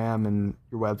Instagram and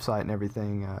your website and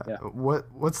everything.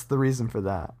 What's the reason for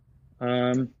that?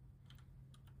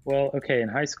 Well, okay, in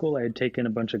high school I had taken a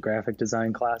bunch of graphic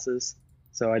design classes,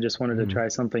 so I just wanted to try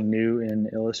something new in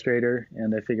Illustrator,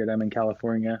 and I figured I'm in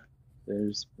California.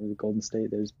 There's Golden State.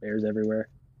 There's bears everywhere.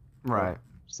 Right.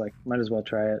 Just like, might as well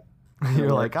try it.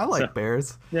 You're like, I like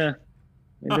bears. Yeah.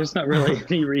 I mean, there's not really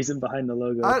any reason behind the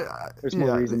logo. There's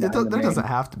more reason behind the there name. doesn't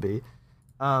have to be.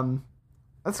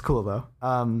 That's cool though.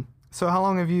 So how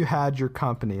long have you had your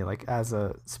company, like as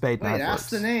a Spade Knife Works? Ask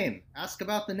the name. Ask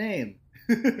about the name.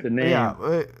 The name.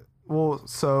 Yeah. Well,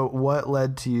 so what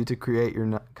led to you to create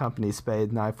your company,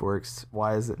 Spade Knife Works?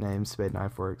 Why is it named Spade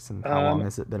Knife Works, and how long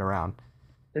has it been around?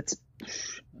 It's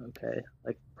okay,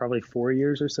 like probably 4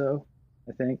 years or so,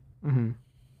 I think.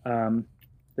 Mm-hmm.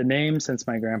 The name, since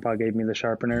my grandpa gave me the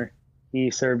sharpener,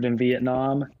 he served in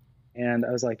Vietnam, and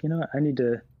I was like, you know what, I need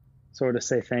to sort of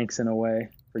say thanks in a way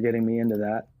for getting me into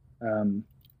that.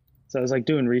 So I was like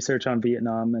doing research on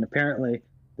Vietnam, and apparently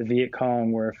the Viet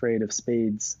Cong were afraid of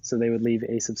spades, so they would leave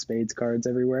Ace of Spades cards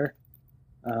everywhere,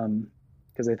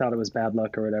 because they thought it was bad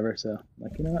luck or whatever. So I'm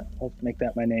like, you know what, I'll make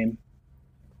that my name.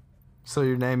 So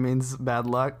your name means bad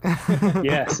luck?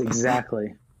 Yes,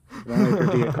 exactly. Only for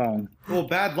Viet Cong. Well,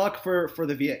 bad luck for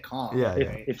the Viet Cong. Yeah.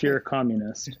 If you're a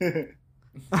communist.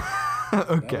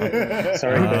 Okay.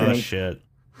 Sorry, Oh Benny. shit.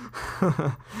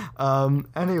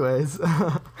 Anyways,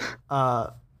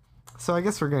 so I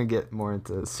guess we're gonna get more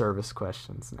into service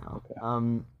questions now. Okay.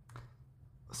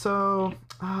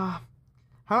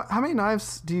 How many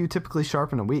knives do you typically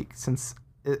sharpen a week? Since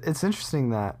it's interesting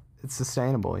that it's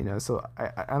sustainable, you know. So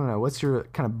I don't know. What's your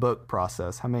kind of book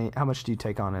process? How much do you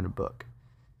take on in a book?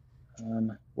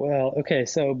 Well, okay.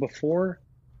 So before,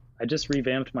 I just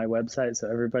revamped my website so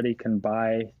everybody can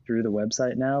buy through the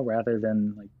website now, rather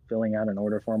than like filling out an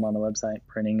order form on the website,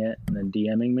 printing it, and then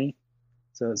DMing me.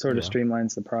 So it sort of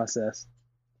streamlines the process.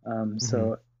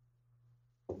 So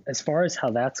as far as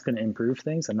how that's going to improve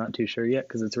things, I'm not too sure yet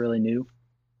because it's really new.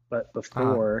 But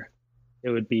before, it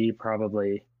would be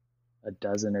probably a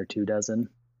dozen or 2 dozen.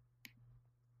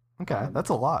 Okay, that's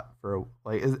a lot for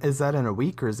like. Is that in a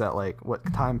week, or is that like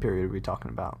what time period are we talking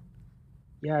about?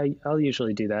 Yeah, I'll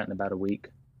usually do that in about a week.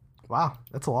 Wow,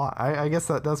 that's a lot. I guess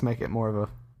that does make it more of a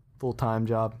full-time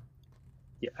job.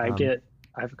 Yeah,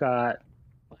 I've got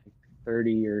like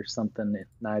 30 or something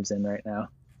knives in right now.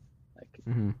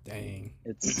 Like, Dang.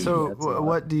 it's So that's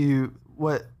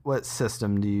what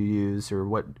system do you use, or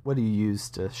what do you use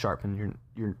to sharpen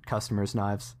your customers'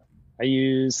 knives? I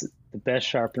use the best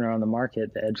sharpener on the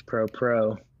market, the Edge Pro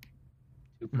Pro.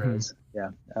 2 pros. Yeah.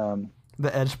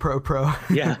 The Edge Pro Pro.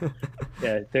 Yeah.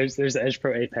 Yeah. There's the Edge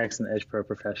Pro Apex and the Edge Pro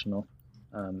Professional.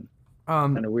 Kind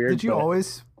of weird. Did you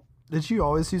always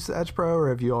use the Edge Pro, or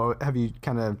have you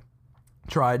kind of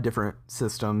tried different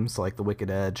systems like the Wicked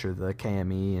Edge or the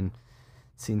KME and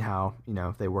seen how, you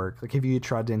know, they work? Like, have you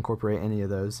tried to incorporate any of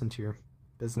those into your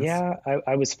business? Yeah,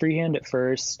 I was freehand at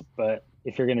first, but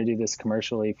if you're going to do this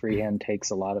commercially, freehand takes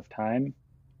a lot of time.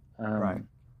 Right.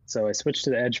 So I switched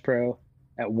to the Edge Pro.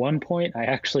 At one point, I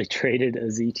actually traded a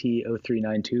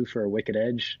ZT-0392 for a Wicked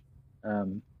Edge.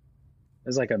 It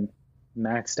was like a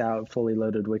maxed out, fully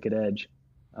loaded Wicked Edge.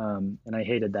 And I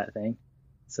hated that thing.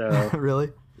 So Really?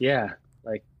 yeah,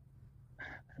 like,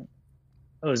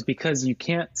 it was because you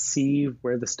can't see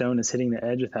where the stone is hitting the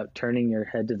edge without turning your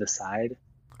head to the side.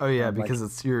 Oh yeah, Like, because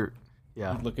it's your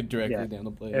Looking directly down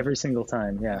the blade. every single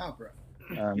time. Yeah. Wow, bro.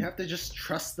 You have to just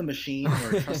trust the machine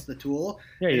or trust the tool.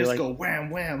 Yeah, and you're just like, go wham,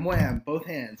 wham, wham, both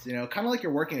hands. You know, kind of like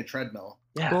you're working a treadmill.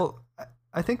 yeah. Well,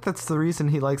 I think that's the reason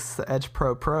he likes the Edge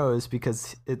Pro Pro is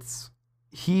because it's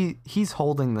he's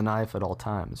holding the knife at all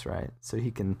times, right? So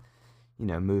he can,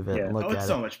 move it, Yeah. and look Oh, at it's it.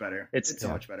 so much better. It's- It's so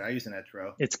much better. I use an Edge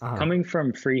Pro. It's Uh-huh. coming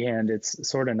from freehand. It's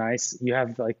sort of nice. You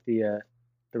have like the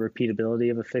repeatability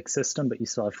of a fixed system, but you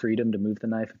still have freedom to move the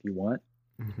knife if you want.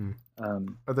 Hmm.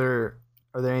 Um, Are there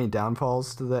any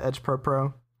downfalls to the Edge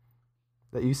Pro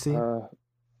that you see?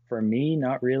 for me,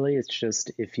 not really. It's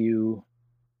just if you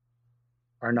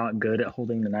are not good at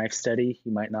holding the knife steady,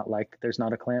 you might not like there's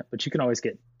not a clamp, but you can always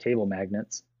get table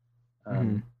magnets.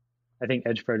 Mhm. I think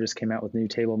Edge Pro just came out with new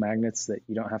table magnets that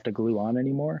you don't have to glue on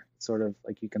anymore. Sort of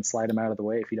like you can slide them out of the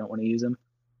way if you don't want to use them.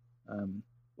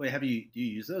 Wait, do you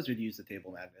use those or do you use the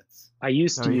table magnets? I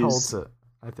used No, to he use holds it,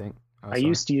 I think. Oh, I sorry.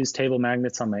 used to use table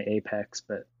magnets on my Apex,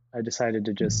 but I decided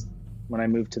to just, when I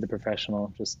moved to the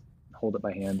professional, just hold it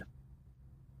by hand.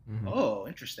 Mhm. Oh,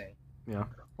 interesting. Yeah.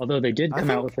 Although they did I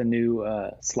come out think- with a new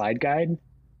slide guide.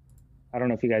 I don't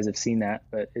know if you guys have seen that,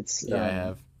 but it's Yeah, I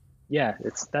have. Yeah,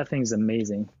 that thing's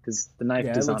amazing because the knife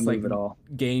Yeah, it does not looks move like- at all.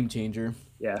 Game changer.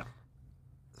 Yeah,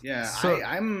 Yeah, So-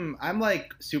 I'm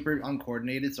like super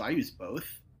uncoordinated, so I use both.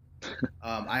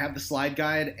 I have the slide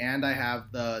guide and I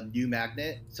have the new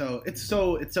magnet, so it's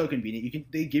so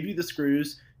convenient. They give you the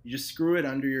screws, you just screw it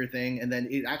under your thing, and then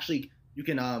it actually you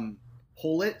can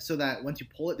pull it so that once you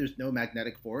pull it, there's no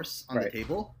magnetic force on Right. the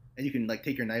table, and you can like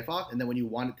take your knife off, and then when you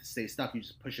want it to stay stuck, you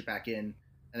just push it back in,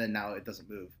 and then now it doesn't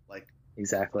move. Like I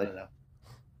exactly. don't know.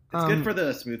 It's good Um, for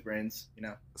the smooth brains, you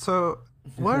know. So,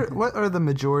 what are the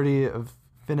majority of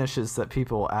finishes that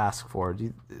people ask for? Do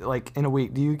you, like in a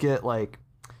week? Do you get like?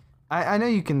 I know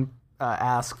you can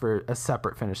ask for a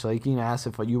separate finish. Like you can ask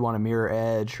if you want a mirror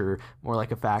edge or more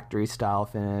like a factory style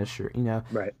finish, or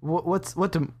Right.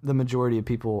 what do the majority of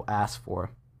people ask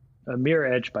for? A mirror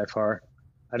edge by far.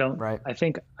 Right. I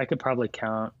think I could probably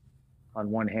count on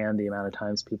one hand the amount of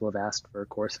times people have asked for a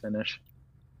course finish.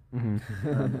 Hmm.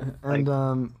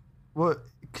 And what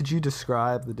could you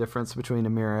describe the difference between a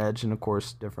mirror edge and a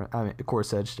course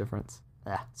edge difference?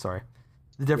 Sorry,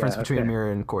 the difference Yeah, between a okay.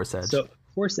 mirror and course edge. So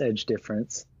course edge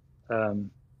difference.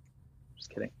 Just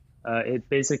kidding. It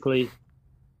basically,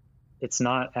 it's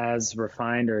not as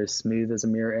refined or as smooth as a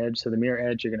mirror edge. So the mirror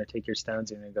edge, you're going to take your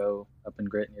stones, you're going to go up in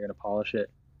grit, and you're going to polish it.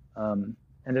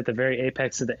 And at the very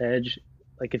apex of the edge,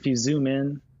 like if you zoom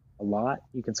in a lot,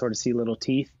 you can sort of see little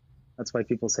teeth. That's why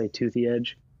people say toothy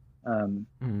edge. Mhm.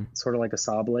 Sort of like a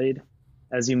saw blade.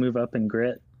 As you move up in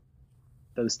grit,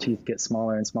 those teeth get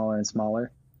smaller and smaller and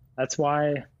smaller. That's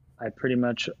why I pretty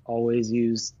much always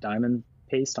use diamond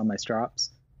paste on my strops,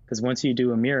 because once you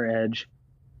do a mirror edge,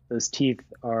 those teeth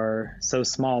are so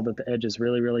small that the edge is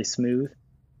really, really smooth.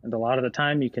 And a lot of the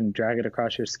time you can drag it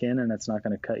across your skin and it's not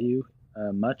going to cut you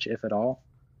much, if at all.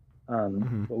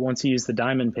 But once you use the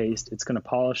diamond paste, it's going to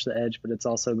polish the edge, but it's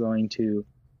also going to,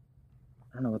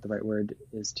 I don't know what the right word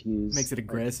is to use. Makes it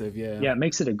aggressive, yeah. Yeah, it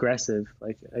makes it aggressive.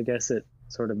 Like, I guess it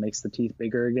sort of makes the teeth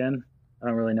bigger again. I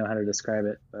don't really know how to describe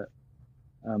it, but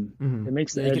Mhm. it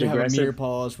makes the Yeah, you edge can have a aggressive. mirror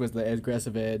polish with the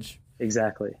aggressive edge.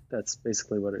 Exactly. That's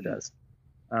basically what it does.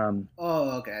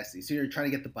 Oh, okay, I see. So you're trying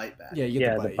to get the bite back. Yeah, you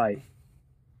get Yeah, the bite.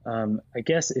 I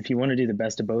guess if you want to do the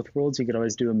best of both worlds, you could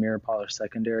always do a mirror polish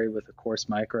secondary with a coarse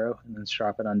micro and then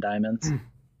strop it on diamonds.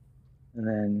 And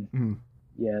then, Mhm.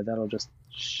 yeah, that'll just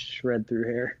shred through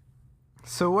hair.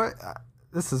 So what?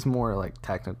 This is more like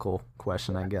technical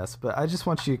question, I guess, but I just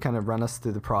want you to kind of run us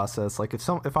through the process. Like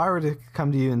if I were to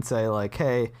come to you and say like,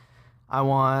 hey, I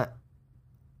want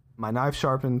my knife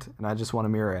sharpened and I just want a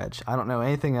mirror edge. I don't know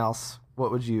anything else.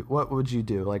 What would you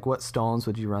do? Like what stones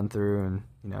would you run through, and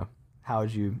how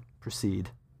would you proceed?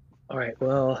 All right.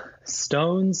 Well,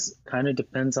 stones kind of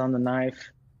depends on the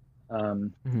knife.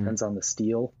 Depends on the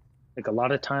steel. Like a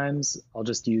lot of times I'll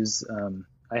just use,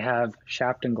 I have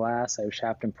Shapton Glass, I have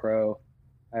Shapton Pro,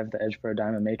 I have the Edge Pro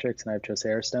Diamond Matrix, and I have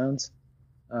Chaucer stones.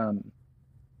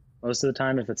 Most of the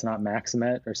time, if it's not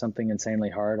Maximet or something insanely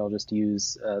hard, I'll just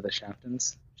use the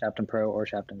Shaptons, Shapton Pro or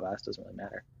Shapton Glass, doesn't really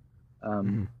matter.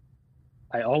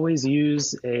 I always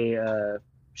use a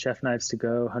Chef Knives to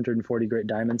Go 140 grit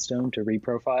diamond stone to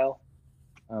reprofile.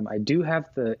 I do have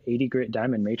the 80 grit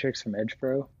diamond matrix from Edge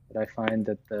Pro, but I find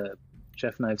that the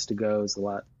Chef Knives to Go is a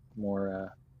lot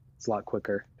more, it's a lot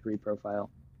quicker to reprofile.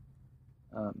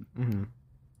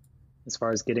 As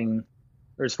far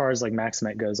as like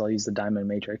Maximet goes, I'll use the diamond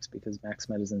matrix because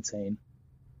Maximet is insane.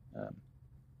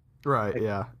 Right.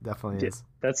 Yeah, definitely is.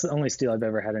 That's the only steel I've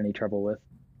ever had any trouble with.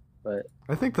 But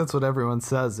I think that's what everyone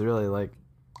says. Really, like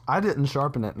I didn't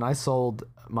sharpen it, and I sold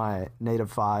my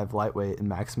Native 5 lightweight in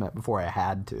Maximet before I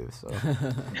had to. So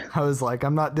I was like,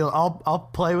 I'm not dealing. I'll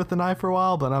play with the knife for a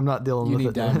while, but I'm not dealing You with need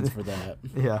it. diamonds for that.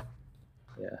 Yeah.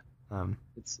 yeah, Um.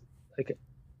 it's like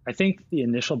I think the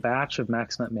initial batch of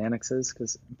Maximut Manixes,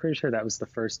 because I'm pretty sure that was the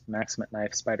first Maximut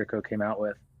knife Spyderco came out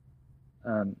with.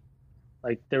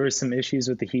 Like there was some issues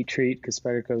with the heat treat because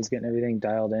Spyderco was getting everything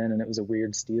dialed in, and it was a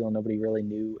weird steel. Nobody really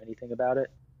knew anything about it.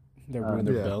 They're ruining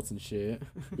their Yeah. belts and shit.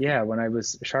 Yeah, when I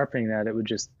was sharpening that, it would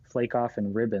just flake off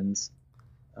in ribbons.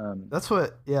 That's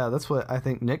what I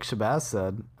think Nick Shabazz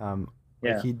said. Yeah.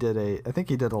 Like I think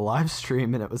he did a live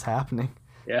stream and it was happening.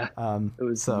 Yeah, it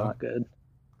was so not good.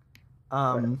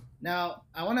 Now,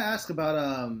 I want to ask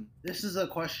about this is a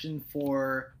question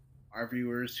for our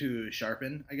viewers who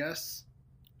sharpen, I guess.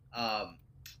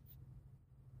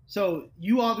 So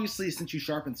you obviously, since you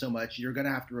sharpen so much, you're gonna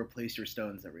have to replace your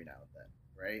stones every now and then,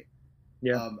 right?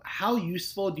 Yeah. How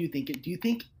useful do you think it? Do you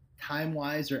think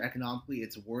time-wise or economically,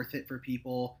 it's worth it for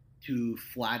people to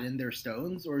flatten their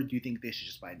stones, or do you think they should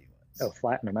just buy new ones? Oh,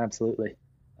 flatten them, absolutely.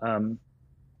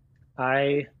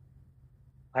 I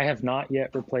have not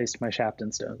yet replaced my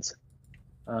Shapton stones,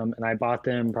 and I bought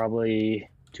them probably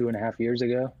 2.5 years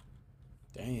ago.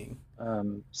 Dang.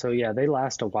 So yeah, they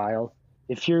last a while.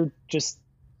 If you're just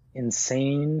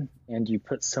insane and you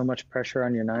put so much pressure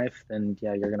on your knife, then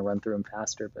yeah, you're gonna run through them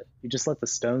faster. But you just let the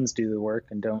stones do the work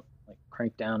and don't like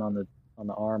crank down on the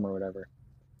arm or whatever.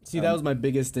 See, that was my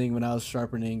biggest thing when I was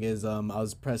sharpening is I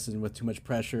was pressing with too much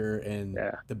pressure and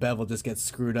Yeah. the bevel just gets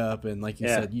screwed up. And like you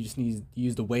Yeah. said, you just need to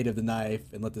use the weight of the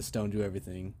knife and let the stone do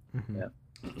everything. Yeah.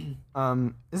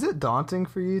 Is it daunting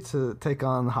for you to take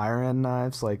on higher end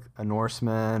knives like a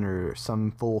Norseman or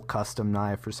some full custom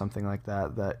knife or something like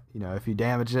that? That if you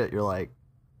damage it, you're like,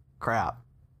 crap.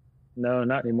 No,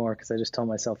 not anymore, because I just tell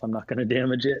myself I'm not gonna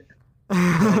damage it.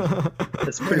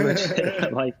 That's pretty much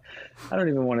it. Like, I don't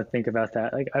even want to think about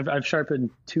that. Like, I've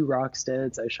sharpened 2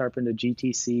 Rocksteads, I sharpened a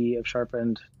GTC, I've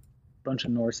sharpened a bunch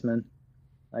of Norsemen.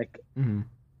 Like,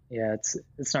 yeah,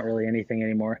 it's not really anything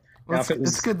anymore. Well, Now, if it was,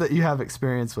 it's good that you have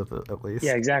experience with it at least.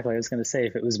 yeah, exactly. I was gonna say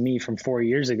if it was me from 4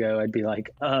 years ago, I'd be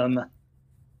like, I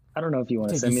don't know if you want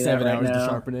to Take send you me that 7 right hours to now.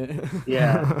 sharpen it.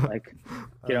 Yeah, like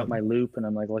get out my loop and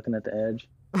I'm like looking at the edge.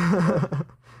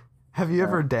 Have you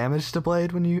ever damaged a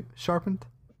blade when you sharpened?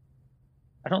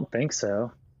 I don't think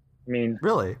so. I mean,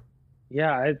 Really?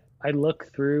 yeah, I look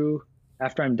through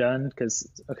after I'm done because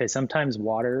sometimes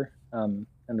water and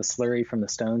the slurry from the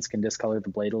stones can discolor the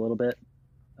blade a little bit.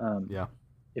 Yeah.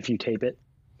 If you tape it.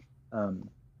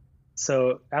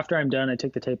 So after I'm done, I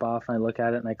take the tape off and I look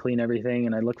at it and I clean everything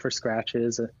and I look for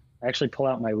scratches. I actually pull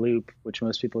out my loop, which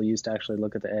most people use to actually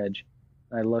look at the edge.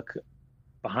 And I look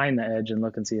behind the edge and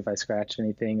look and see if I scratched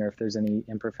anything or if there's any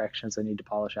imperfections I need to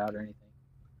polish out or anything.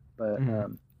 But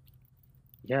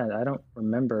yeah, I don't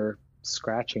remember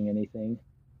scratching anything.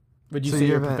 Would you So say you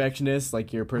you're a haven't- perfectionist,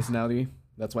 like your personality?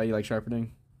 That's why you like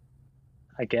sharpening?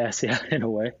 I guess, yeah, in a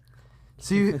way.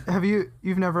 So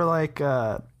you've never like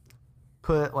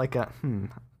put like a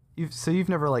you've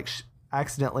never like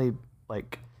accidentally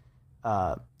like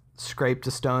scraped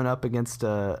a stone up against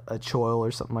a choil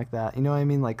or something like that. You know what I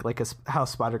mean? Like how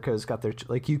Spyderco's got their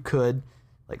like you could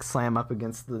like slam up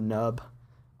against the nub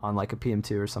on like a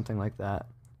PM2 or something like that.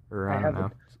 Or I don't know.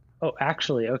 haven't. Oh,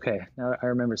 actually, okay. Now I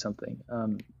remember something.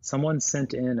 Someone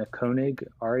sent in a Koenig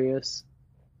Arius,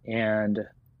 and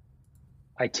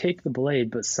I taped the blade,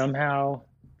 but somehow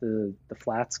the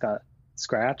flats got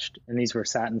scratched, and these were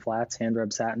satin flats, hand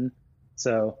rubbed satin.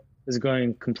 So it was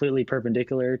going completely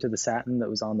perpendicular to the satin that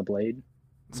was on the blade.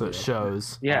 So it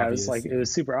shows. Yeah, Obvious. it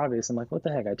was super obvious. I'm like, what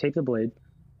the heck? I taped the blade.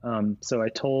 So I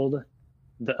told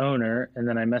the owner, and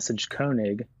then I messaged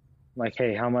Koenig, like,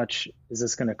 hey, how much is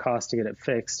this going to cost to get it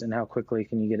fixed, and how quickly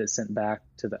can you get it sent back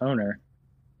to the owner?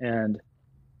 And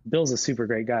Bill's a super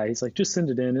great guy. He's like, just send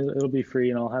it in. It'll be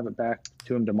free, and I'll have it back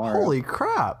to him tomorrow. Holy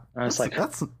crap! I was like,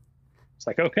 that's it's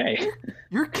like, okay.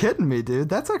 you're kidding me, dude.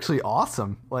 That's actually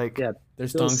awesome. Like, Yeah, Their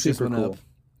Bill's stongs just super went cool. up.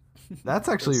 that's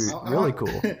actually I really want-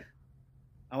 cool.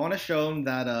 I want to show him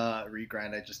that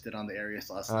regrind I just did on the Arius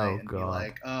last night and be God.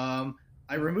 like,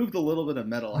 I removed a little bit of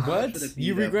metal. How much would What? it be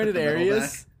You to put regrinded the metal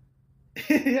Arius? back?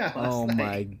 Yeah. last Oh night.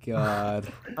 my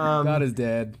god. Um, God is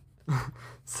dead.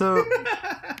 So,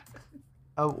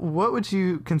 what would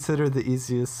you consider the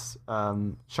easiest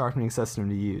sharpening system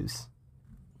to use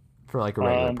for like a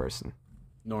regular person?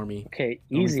 Normie. Okay,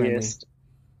 Only friendly. easiest,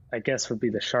 I guess, would be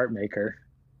the Sharp Maker.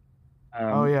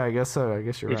 Oh yeah, I guess so. I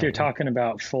guess you're If right. you're talking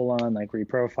about full on like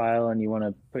reprofile and you want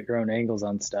to put your own angles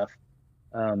on stuff,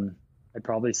 I'd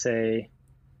probably say,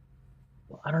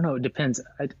 well, I don't know, it depends.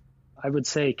 I would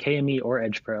say KME or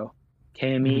Edge Pro.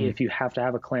 KME if you have to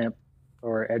have a clamp,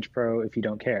 or Edge Pro if you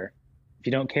don't care. If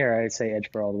you don't care, I'd say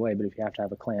Edge Pro all the way, but if you have to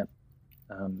have a clamp,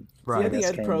 Right. See, I think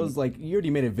that's Edge Pro's KME. like, you already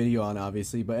made a video on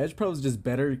obviously, but Edge Pro's just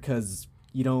better because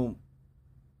you don't,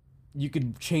 you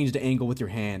could change the angle with your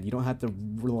hand. You don't have to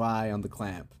rely on the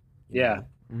clamp. you Yeah.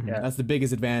 know? Mhm. Yeah. That's the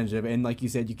biggest advantage of it. And like you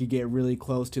said, you could get really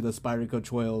close to the Spyderco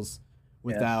choils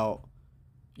without,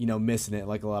 missing it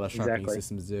like a lot of sharpening Exactly.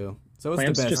 systems do. So it's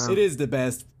Clamps the best. just- It is the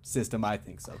best system, I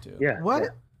think so too. Yeah. What yeah.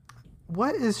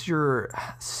 what is your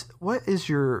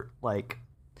like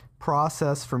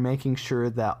process for making sure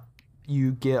that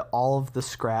you get all of the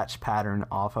scratch pattern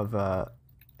off of a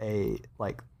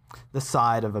like the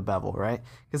side of a bevel, right?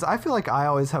 Because I feel like I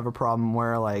always have a problem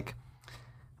where like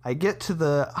I get to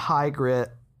the high grit,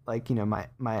 like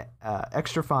my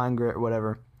extra fine grit or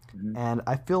whatever, Mhm. and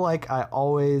I feel like I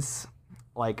always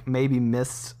like maybe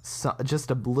miss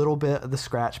just a little bit of the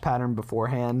scratch pattern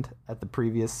beforehand at the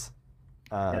previous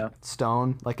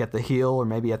stone, like at the heel or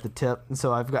maybe at the tip. And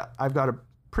so I've got a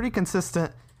pretty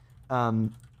consistent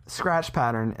scratch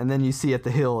pattern, and then you see at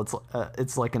the heel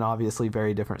it's like an obviously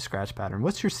very different scratch pattern.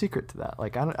 What's your secret to that?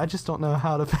 Like I just don't know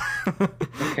how to.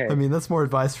 Okay. I mean, that's more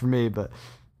advice for me, but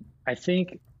I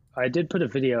think I did put a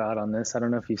video out on this. I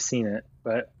don't know if you've seen it,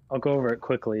 but I'll go over it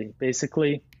quickly.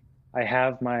 Basically, I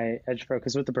have my Edge Pro,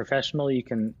 because with the Professional, you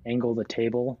can angle the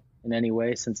table in any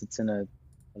way since it's in a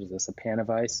pan of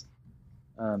ice.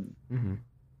 mhm.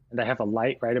 And I have a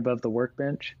light right above the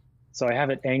workbench. So I have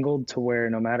it angled to where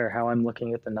no matter how I'm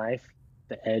looking at the knife,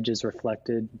 the edge is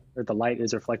reflected, or the light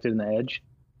is reflected in the edge.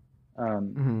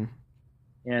 Mhm.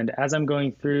 And as I'm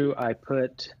going through,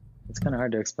 it's kind of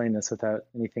hard to explain this without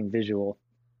anything visual,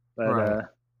 but Right.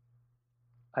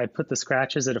 I put the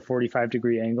scratches at a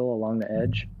 45-degree angle along the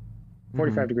edge,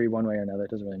 45 Mhm. degree one way or another,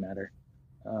 it doesn't really matter.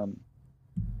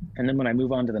 And then when I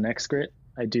move on to the next grit,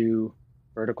 I do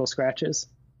vertical scratches.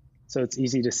 So it's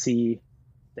easy to see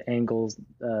the angles,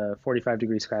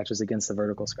 45-degree scratches against the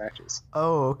vertical scratches.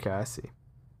 Oh, okay, I see.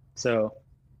 So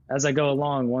as I go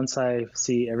along, once I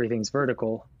see everything's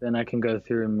vertical, then I can go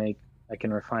through and I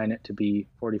can refine it to be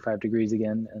 45 degrees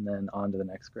again, and then on to the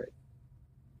next grit.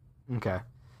 Okay.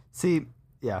 See,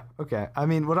 yeah, okay. I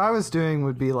mean, what I was doing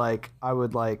would be like I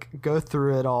would like go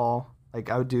through it all. Like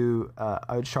I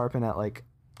would sharpen at like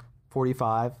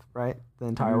 45, right? The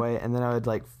entire Mhm. way, and then I would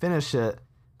like finish it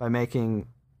by making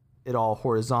it all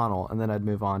horizontal, and then I'd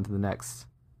move on to the next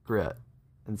grit.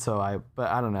 And so but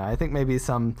I don't know. I think maybe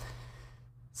some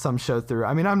show through.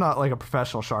 I mean, I'm not like a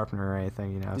professional sharpener or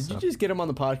anything, Did so. you just get him on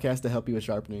the podcast to help you with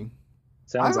sharpening?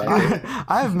 Sounds like it.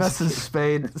 I have messaged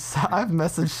Spade. I've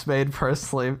messaged Spade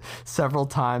personally several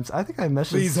times. I think I messaged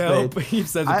Please Spade. help. He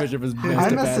sends a I- picture of his I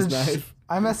master pass knife.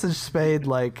 messaged Spade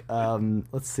like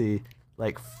let's see,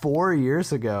 like 4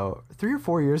 years ago, 3 or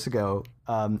 4 years ago,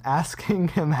 asking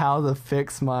him how to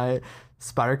fix my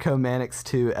Spyderco Manix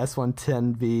 2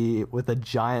 S110V with a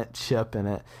giant chip in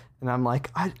it. And I'm like,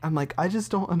 I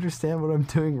just don't understand what I'm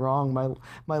doing wrong.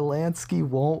 My Lansky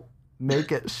won't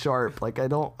make it sharp. Like I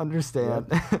don't understand.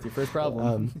 It's your first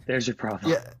problem. There's your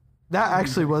problem. Yeah, that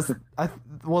actually was.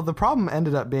 Well, the problem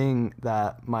ended up being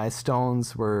that my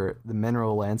stones were the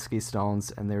mineral Lansky stones,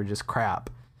 and they were just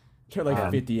crap. You're like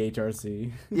 50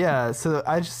 HRC. Yeah, so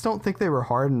I just don't think they were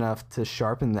hard enough to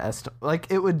sharpen the S.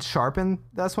 Like it would sharpen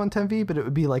the S110V, but it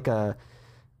would be like a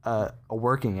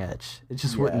working edge. It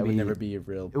just wouldn't it would be. never be a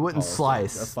real. it wouldn't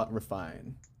polished slice. or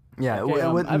refine. Yeah, Okay, it I have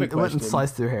a wouldn't. It wouldn't question.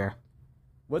 slice through hair.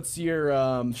 What's your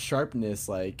sharpness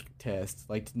like test?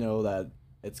 Like to know that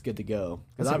it's good to go?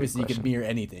 That's Because a good obviously you can question. mirror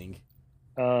anything.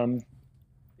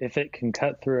 If it can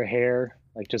cut through a hair,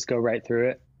 like just go right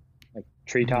through it, like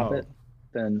treetop No. it,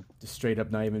 then Just straight up,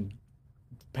 not even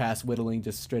past whittling,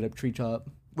 just straight up tree chop.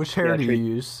 Which hair Yeah, do you tree-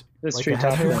 use? this Like a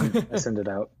treetop, head hair? then I send it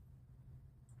out.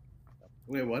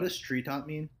 Wait, what does treetop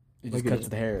mean? It just Like cuts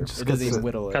the hair. it just It doesn't cuts even it-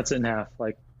 whittle it. Cuts it in half,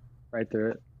 like right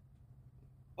through it.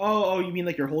 Oh, you mean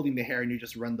like you're holding the hair and you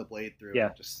just run the blade through? Yeah,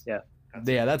 and just yeah. cuts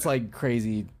Yeah, it. that's like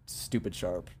crazy, stupid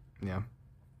sharp. Yeah.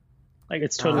 Like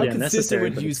it's How totally consistent unnecessary.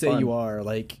 would but you it's say fun. you are?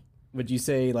 Like, would you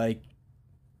say like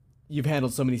you've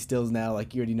handled so many stills now,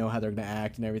 like you already know how they're gonna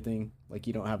act and everything? Like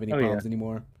you don't have any Oh, yeah. problems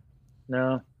anymore?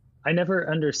 No, I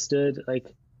never understood. Like,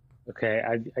 okay,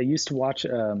 I used to watch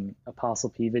Apostle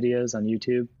P videos on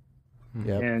YouTube,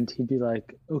 Yeah. and he'd be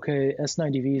like, "Okay,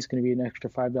 S90V is going to be an extra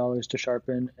 $5 to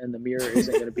sharpen, and the mirror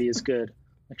isn't going to be as good."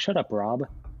 Like, shut up, Rob.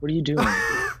 What are you doing? Like,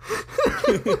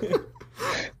 Good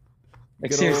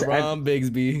old seriously, Ron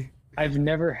Bigsby. I've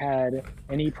never had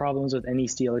any problems with any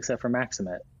steel except for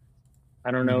Maximet.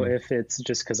 I don't know if it's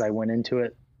just because I went into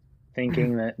it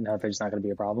thinking that no, there's not going to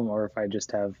be a problem, or if I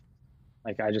just have,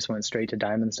 like, I just went straight to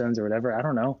diamond stones or whatever. I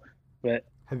don't know, but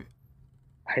Have-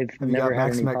 I've Have you never got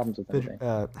had any problems with anything.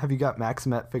 Have you got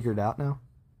Maximet figured out now?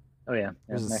 Oh yeah,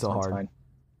 Or is it Maximet's still hard? fine.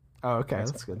 Oh, okay,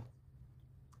 That's that's good.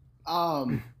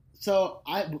 So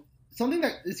something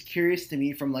that is curious to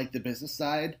me from like the business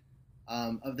side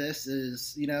of this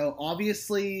is,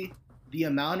 obviously the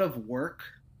amount of work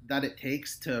that it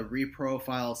takes to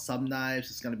reprofile some knives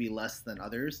is going to be less than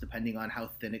others, depending on how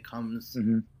thin it comes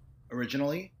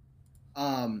originally.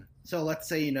 So let's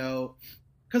say,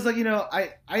 because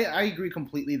I agree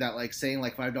completely that like saying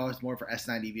like $5 more for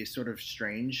S9DV is sort of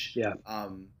strange. Yeah.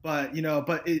 But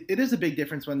it is a big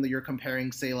difference when you're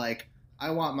comparing, say, like I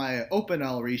want my open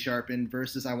L resharpened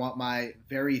versus I want my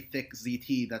very thick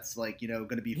ZT that's like going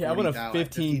to be 40 I want a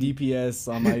 15 DPS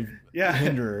on my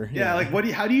hinderer. Yeah, like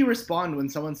how do you respond when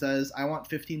someone says I want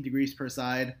 15 degrees per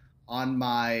side on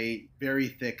my very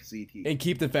thick ZT and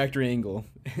keep the factory angle,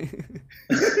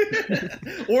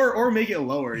 or make it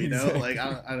lower? Exactly. Like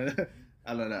I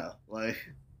don't know, like.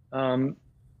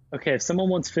 Okay, if someone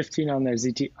wants 15 on their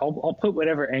ZT, I'll put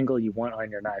whatever angle you want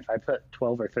on your knife. I put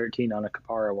 12 or 13 on a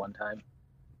Kapara one time.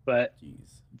 But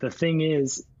the thing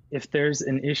is, if there's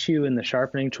an issue in the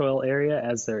sharpening choil area,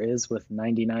 as there is with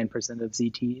 99% of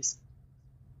ZTs,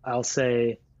 I'll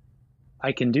say,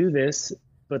 I can do this,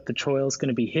 but the choil is going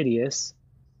to be hideous,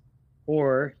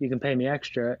 or you can pay me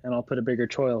extra and I'll put a bigger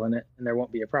choil in it and there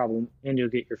won't be a problem, and you'll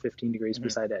get your 15 degrees per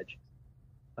side edge.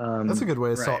 That's a good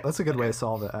way to solve. Right. That's a good way to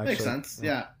solve it. Actually, Makes sense.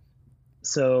 Yeah.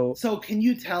 So can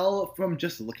you tell from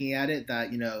just looking at it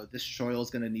that this choil is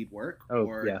going to need work?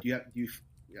 Or yeah.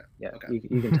 Yeah. Okay.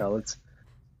 You can tell. It's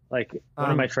like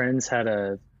one of my friends had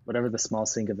a whatever the small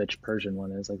Sinkovich Persian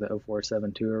one is, like the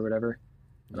 0472 or whatever.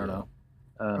 I don't know.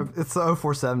 It's the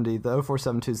 0470. The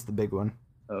 0472 is the big one.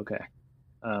 Okay.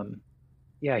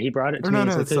 Yeah, he brought it to or me.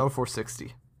 No, it's the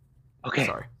 0460. Okay.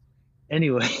 Sorry.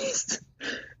 Anyways,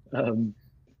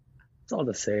 it's all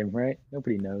the same, right?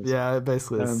 Nobody knows. Yeah, it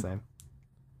basically is the same.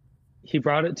 He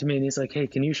brought it to me and he's like, "Hey,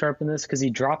 can you sharpen this?" Because he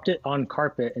dropped it on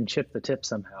carpet and chipped the tip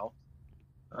somehow.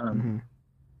 And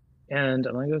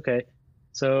I'm like, okay.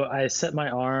 So I set my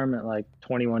arm at like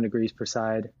 21 degrees per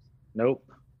side. Nope.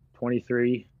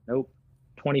 23. Nope.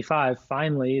 25.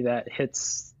 Finally, that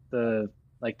hits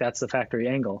that's the factory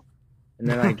angle. And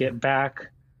then I get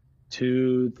back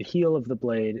to the heel of the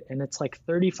blade and it's like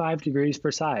 35 degrees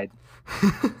per side.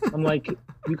 I'm like,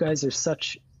 you guys are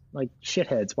such like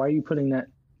shitheads. Why are you putting that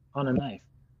on a knife?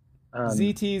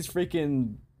 ZT's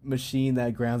freaking machine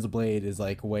that grounds the blade is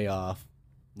like way off.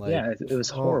 Like, yeah, it was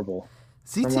horrible.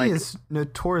 ZT is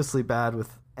notoriously bad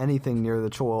with anything near the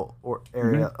choil or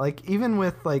area. Like even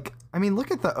with look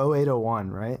at the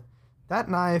 0801, right? That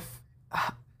knife,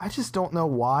 I just don't know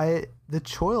why the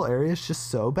choil area is just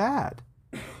so bad.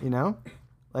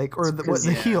 Like or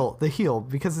the heel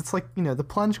because it's like the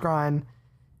plunge grind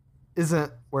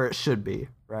isn't where it should be,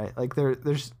 right? Like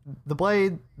there's the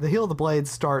blade, the heel of the blade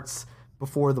starts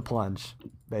before the plunge,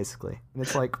 basically, and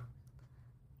it's like.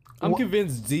 I'm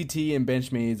convinced ZT and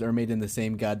Benchmades are made in the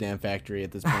same goddamn factory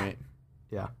at this point.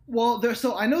 Yeah. Well,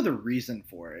 so I know the reason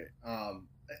for it.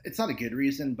 It's not a good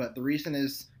reason, but the reason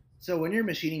is so when you're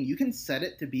machining, you can set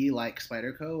it to be like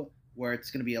Spyderco, where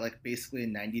it's going to be like basically a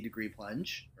 90-degree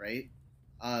plunge, right?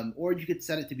 Or you could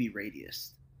set it to be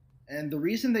radius. And the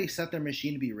reason they set their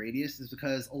machine to be radius is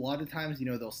because a lot of times,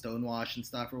 they'll stonewash and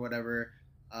stuff or whatever.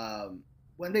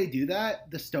 When they do that,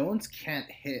 the stones can't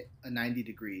hit a 90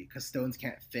 degree because stones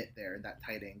can't fit there in that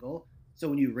tight angle. So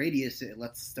when you radius it, it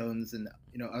lets stones and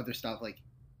other stuff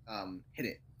hit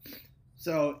it.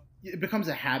 So it becomes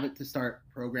a habit to start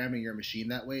programming your machine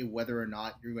that way, whether or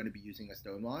not you're going to be using a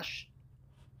stonewash.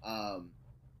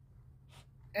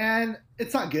 And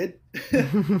it's not good,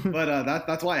 but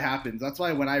that's why it happens. That's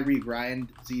why when I regrind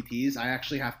ZTs, I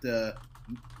actually have to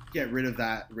get rid of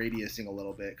that radiusing a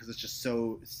little bit because it's just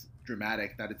so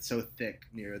dramatic that it's so thick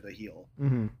near the heel.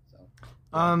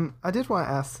 So, I did want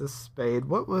to ask this, Spade.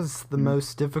 What was the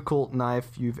most difficult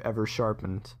knife you've ever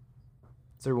sharpened?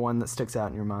 Is there one that sticks out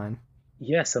in your mind?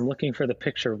 Yes, I'm looking for the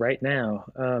picture right now.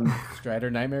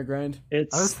 Strider Nightmare Grind? I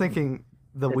was thinking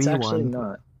the Wii one. It's actually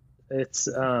not. It's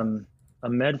a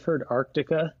Medford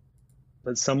Arctica,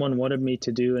 but someone wanted me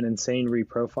to do an insane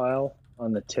reprofile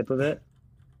on the tip of it.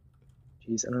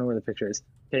 Jeez, I don't know where the picture is.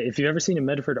 Okay, if you've ever seen a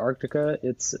Medford Arctica,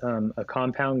 it's a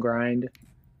compound grind.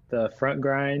 The front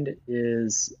grind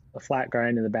is a flat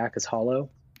grind and the back is hollow.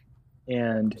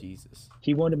 And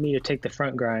he wanted me to take the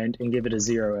front grind and give it a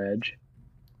 0 edge.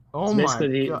 Oh so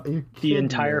basically my God, the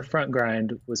entire front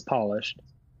grind was polished,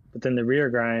 but then the rear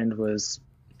grind was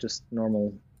just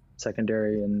normal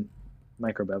secondary and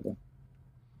micro bevel.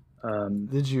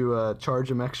 Did you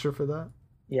charge him extra for that?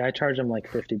 Yeah, I charged him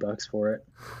like $50 for it.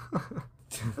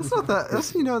 It's not that.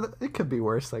 It's, you know, it could be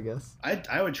worse, I guess.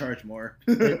 I would charge more.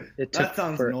 It took That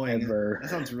sounds annoying. forever. That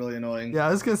sounds really annoying. Yeah,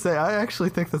 I was gonna say I actually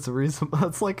think that's a reasonable.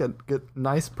 That's like a good,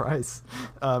 nice price.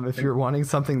 If you're wanting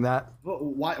something that. But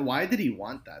why did he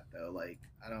want that though? Like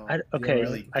I don't. Okay,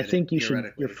 really I get it think you should.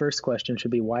 theoretically. Your first question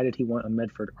should be, why did he want a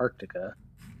Medford Arctica?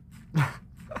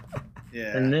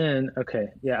 Yeah. And then, okay,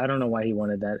 yeah, I don't know why he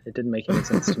wanted that. It didn't make any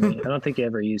sense to me. I don't think he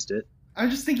ever used it. I'm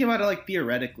just thinking about it like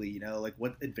theoretically, you know, like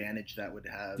what advantage that would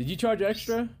have. Did you charge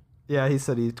extra? Yeah, he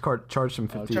said he charged him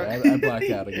Oh, 50 I blacked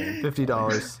out again.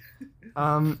 $50.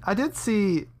 I did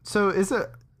see. So is it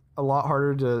a lot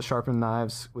harder to sharpen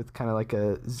knives with kind of like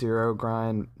a zero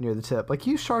grind near the tip? Like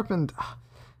you sharpened.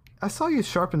 I saw you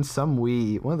sharpen some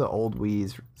Wii, one of the old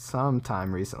Wiis,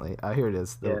 sometime recently. Here it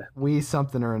is, the Wii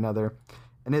something or another,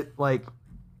 and it like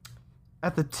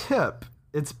at the tip,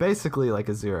 it's basically like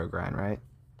a zero grind, right?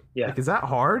 Yeah. Like, is that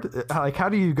hard? Like, how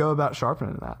do you go about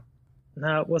sharpening that?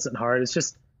 No, it wasn't hard. It's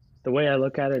just the way I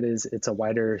look at it is it's a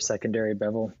wider secondary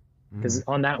bevel. Because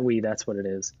on that Wii, that's what it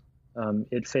is.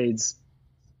 It fades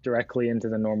directly into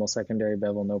the normal secondary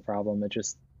bevel, no problem. It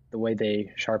just, the way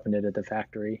they sharpened it at the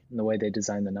factory and the way they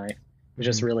designed the knife, it's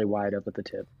just really wide up at the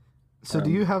tip. So do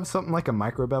you have something like a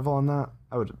micro bevel on that?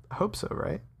 I would hope so,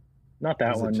 right? Not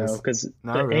that one, no, because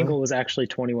the really? angle was actually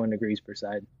 21 degrees per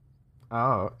side.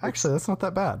 Oh, actually, that's not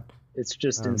that bad. It's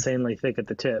just insanely thick at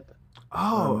the tip.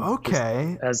 Oh,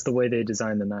 okay. As the way they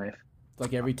designed the knife. It's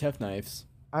like every Tef knives.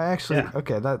 I actually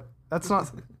okay. That's not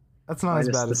as Minus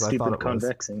bad the as I thought stupid it was.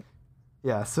 convexing.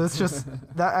 Yeah, so it's just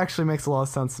that actually makes a lot of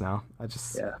sense now. I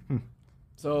just Yeah.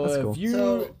 So That's if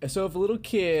cool. so if a little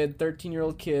kid,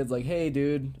 13-year-old kid's like, hey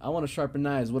dude, I want to sharpen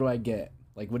knives, what do I get?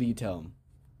 Like, what do you tell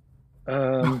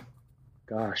him?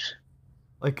 Gosh.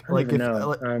 like I don't even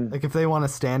know. like if they want a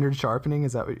standard sharpening,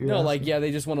 is that what you're? No, asking? like yeah,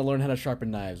 they just want to learn how to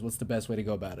sharpen knives. What's the best way to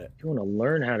go about it? If you want to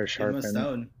learn how to Give him a sharpen,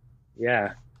 stone.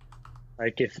 yeah.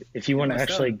 Like if you want to Give 'em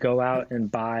a actually stone. go out and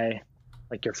buy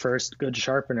like your first good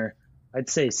sharpener, I'd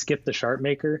say skip the sharp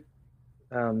maker.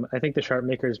 I think the sharp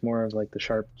maker is more of like the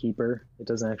sharp keeper. It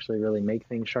doesn't actually really make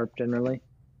things sharp generally.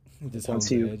 Just Once hones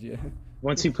the you- edge, yeah.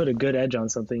 Once you put a good edge on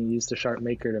something, you use the sharp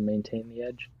maker to maintain the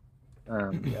edge.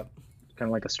 Yep. Kind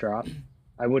of like a strop.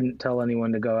 I wouldn't tell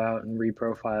anyone to go out and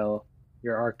reprofile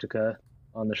your Arctica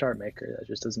on the sharp maker. That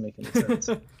just doesn't make any sense.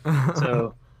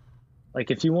 So, like,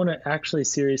 if you want to actually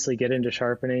seriously get into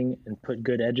sharpening and put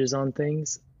good edges on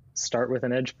things, start with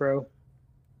an Edge Pro.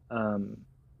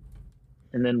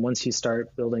 And then once you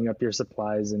start building up your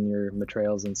supplies and your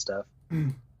materials and stuff,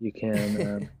 you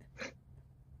can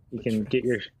get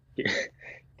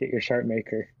your sharp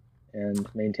maker and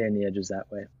maintain the edges that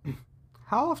way.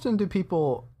 How often do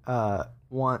people how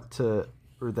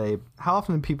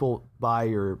often do people buy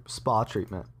your spa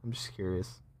treatment? I'm just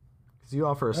curious. Because you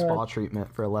offer a spa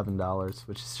treatment for $11,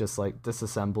 which is just like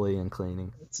disassembly and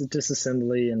cleaning. It's a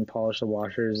disassembly and polish the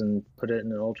washers and put it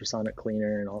in an ultrasonic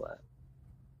cleaner and all that.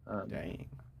 Dang.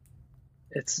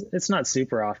 It's not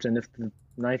super often. If the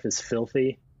knife is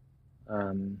filthy,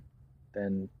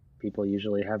 then people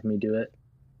usually have me do it.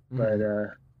 But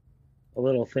a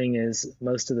little thing is,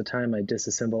 most of the time I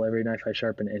disassemble every knife I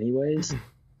sharpen anyways,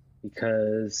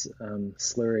 because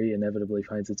slurry inevitably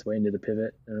finds its way into the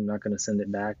pivot, and I'm not going to send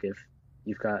it back if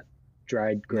you've got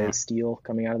dried gray steel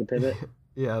coming out of the pivot.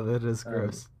 Yeah, that is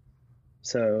gross.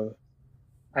 So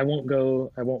I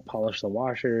won't polish the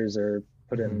washers or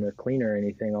put it in the cleaner or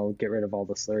anything. I'll get rid of all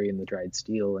the slurry and the dried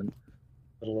steel and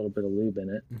put a little bit of lube in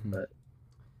it. But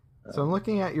So I'm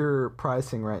looking at your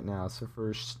pricing right now. So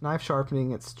for knife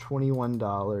sharpening, it's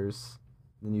 $21.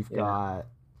 Then you've got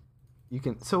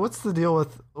so what's the deal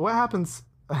with what happens?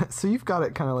 So you've got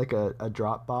it kind of like a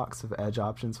drop box of edge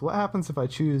options. What happens if I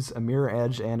choose a mirror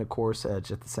edge and a coarse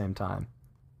edge at the same time?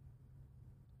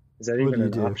 is that What even do you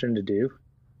an do? option to do?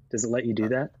 Does it let you do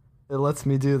that? It lets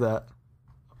me do that.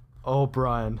 Oh,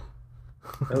 Brian.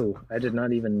 Oh, I did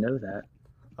not even know that.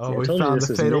 Oh, I we told you found this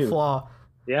the was fatal new. flaw.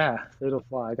 Yeah, fatal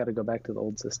flaw. I got to go back to the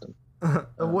old system.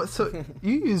 What? So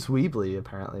you use Weebly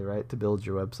apparently, right, to build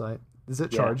your website? Does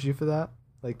it Yeah. charge you for that?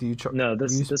 Like, do you charge? No,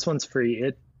 this one's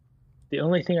free. The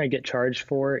only thing I get charged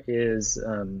for is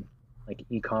like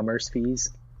e-commerce fees,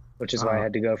 which is why I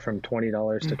had to go from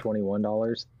 $20 to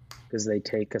 $21 because they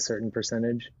take a certain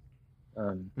percentage.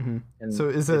 And So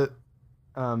is it?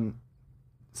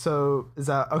 So is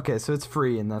that okay? So it's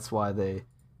free, and that's why they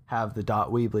have the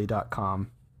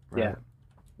 .weebly.com. Right? Yeah.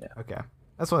 Yeah. Okay,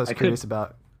 that's what I was I could- curious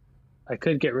about. I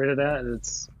could get rid of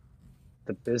that.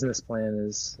 The business plan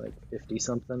is like 50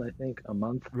 something, I think, a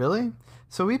month. Really?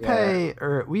 So we pay,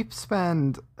 or we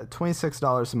spend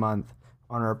 $26 a month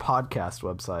on our podcast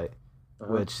website,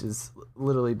 which is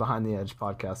literally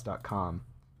behindtheedgepodcast.com.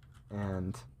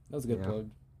 And That was a good Yeah. plug.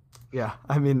 yeah,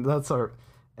 I mean that's our,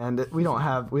 and we don't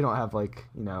have like,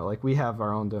 you know, like we have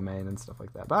our own domain and stuff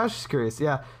like that. But I was just curious.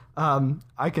 Yeah,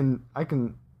 I can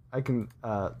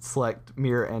select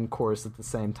mirror and course at the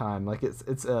same time. Like it's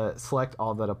select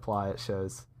all that apply. It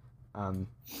shows. All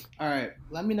right,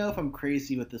 let me know if I'm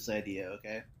crazy with this idea,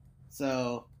 okay?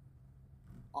 So,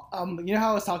 you know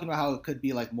how I was talking about how it could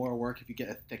be like more work if you get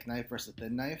a thick knife versus a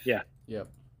thin knife? Yeah. Yep.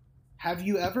 Have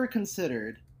you ever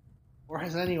considered, or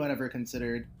has anyone ever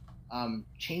considered,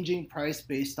 changing price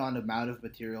based on amount of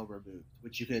material removed,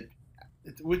 which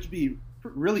would be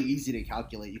really easy to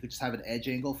calculate. You could just have an edge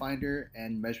angle finder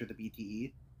and measure the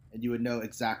BTE, and you would know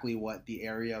exactly what the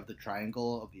area of the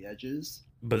triangle of the edge is.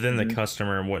 But then the Mhm.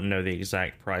 customer wouldn't know the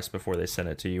exact price before they sent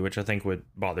it to you, which I think would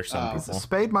bother some Oh. people.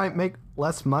 Spade might make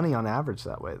less money on average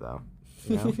that way, though.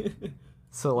 You know?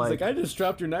 So He's like, like, I just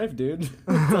dropped your knife, dude.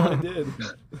 That's all I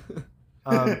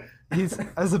did. he's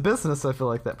as a business, I feel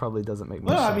like that probably doesn't make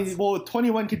much Well, sense. I mean, well,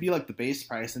 21 could be like the base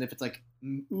price, and if it's like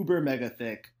uber mega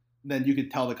thick, then you could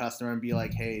tell the customer and be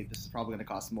like, hey, this is probably going to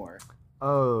cost more.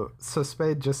 Oh, so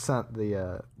Spade just sent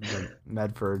the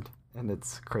Medford, and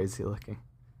it's crazy looking.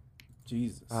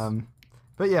 Jesus.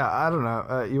 But yeah, I don't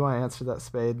know. You want to answer that,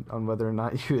 Spade, on whether or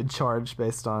not you would charge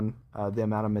based on the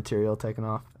amount of material taken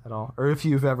off at all, or if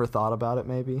you've ever thought about it,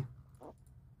 maybe.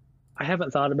 I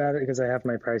haven't thought about it because I have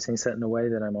my pricing set in a way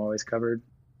that I'm always covered,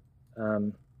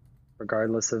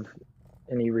 regardless of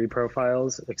any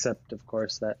reprofiles, except of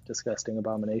course that disgusting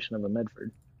abomination of a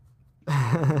Medford.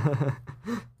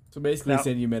 So basically, Now-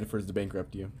 saying you Medford's to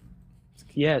bankrupt you.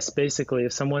 Yes, basically,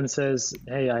 if someone says,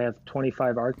 "Hey, I have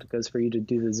 25 Arcticas for you to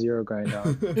do the zero grind on,"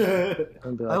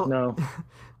 I'd be like, "No."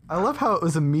 I love how it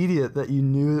was immediate that you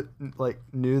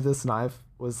knew this knife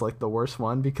was like the worst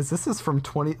one, because this is from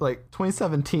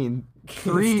 2017,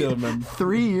 Still remember.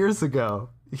 3 years ago.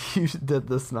 You did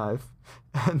this knife,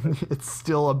 and it's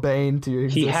still a bane to your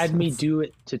He existence. had me do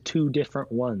it to 2 different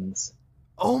ones.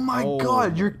 Oh my Oh.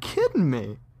 god, you're kidding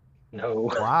me! No,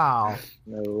 Wow.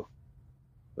 no.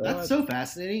 But That's so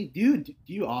fascinating. Do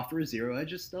you offer zero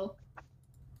edges still?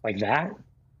 like that?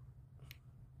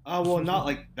 Well, not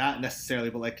like that necessarily,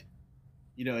 but like,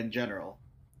 you know, in general.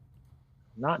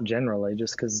 Not generally,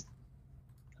 just because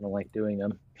I don't like doing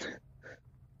them.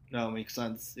 No, it makes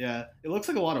sense. Yeah, it looks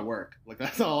like a lot of work. Like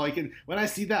that's all I can. When I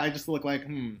see that, I just look like,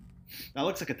 that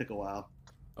looks like it took a while.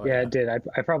 Oh, Yeah, it did.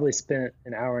 I probably spent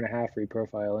an hour and a half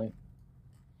reprofiling.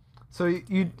 So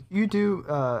you do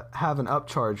have an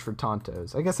upcharge for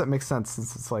Tontos. I guess that makes sense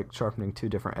since it's like sharpening 2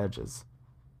 different edges.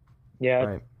 Yeah,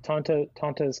 Right.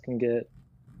 Tontos can get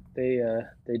they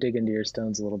dig into your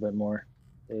stones a little bit more.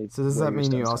 So does weigh that your mean you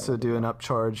stones down also a do little an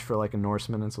upcharge for like a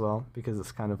Norseman as well? Because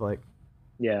it's kind of like bit.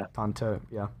 Yeah, Tonto,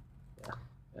 yeah.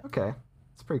 Yeah. Okay,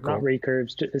 it's pretty cool. not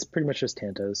recurves. It's pretty much just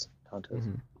Tontos.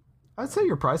 Mhm. I'd say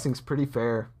your pricing's pretty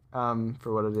fair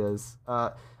for what it is.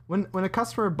 When a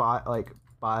customer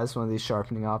buys one of these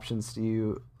sharpening options, do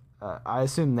you? I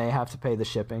assume they have to pay the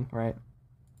shipping, right?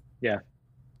 Yeah.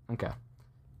 Okay.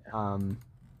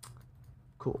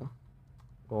 Cool.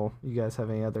 Well, you guys have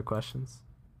any other questions?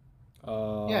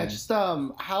 Yeah, just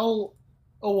how.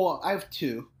 Oh well, I have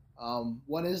 2.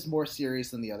 One is more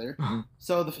serious than the other.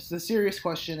 So the serious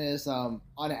question is, on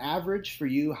average for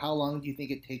you, how long do you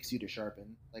think it takes you to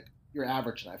sharpen, like your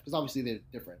average knife? Because obviously they're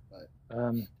different, but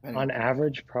depending On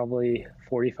average, probably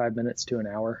 45 minutes to an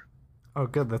hour. Oh,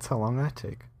 good. That's how long I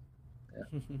take.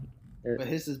 But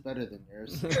his is better than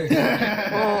yours.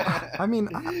 Well, I mean,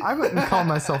 I wouldn't call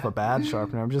myself a bad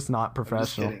sharpener. I'm just not I'm just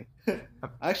professional. kidding.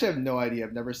 I actually have no idea.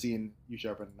 I've never seen you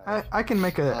sharpen a knife. I can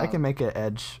make an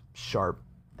edge sharp,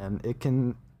 and it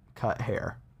can cut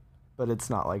hair, but it's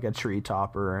not like a tree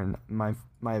topper. And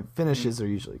my finishes are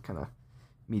usually kind of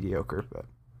mediocre. But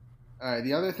All right.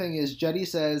 The other thing is, Jetty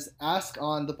says, "Ask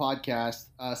on the podcast,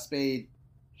 Spade,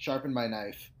 sharpen my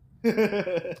knife."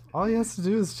 all he has to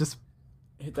do is just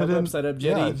Hit put that in- website up,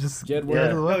 Jetty. yeah, just Get go word.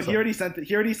 to the No, he website. already sent it.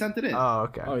 He already sent it in. Oh,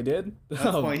 okay. Oh, he did? That's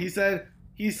the Oh. point. He said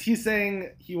he's saying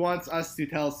he wants us to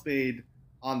tell Spade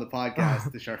on the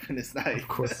podcast to sharpen his knife. Of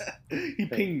course. He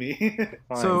pinged me.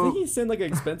 Fine. So- Did he send like an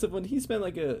expensive one? He spent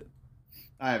like a.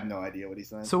 I have no idea what he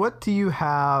sent. So what do you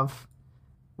have?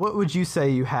 What would you say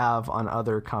you have on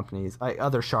other companies,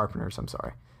 other sharpeners? I'm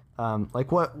sorry.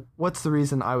 Like what's the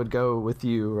reason I would go with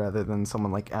you rather than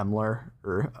someone like Emler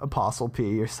or Apostle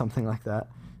P or something like that?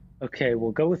 Okay,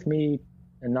 well, go with me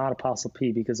and not Apostle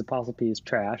P because Apostle P is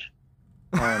trash.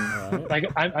 Alright. Like,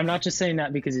 I'm not just saying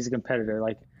that because he's a competitor.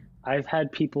 Like, I've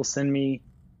had people send me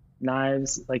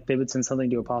knives. Like, they would send something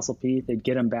to Apostle P, they'd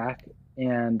get them back,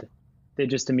 and they'd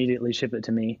just immediately ship it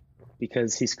to me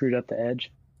because he screwed up the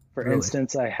edge. For Really?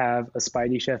 instance, I have a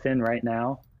Spidey Chef in right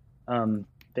now.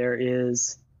 There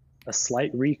is a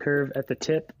slight recurve at the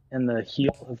tip, and the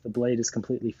heel of the blade is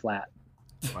completely flat.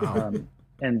 Wow.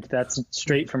 And that's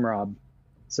straight from Rob.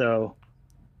 So,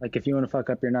 like, if you want to fuck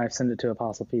up your knife, send it to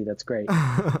Apostle P. That's great.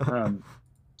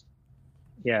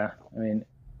 Yeah, I mean,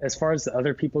 as far as the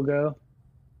other people go,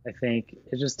 I think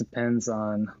it just depends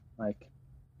on like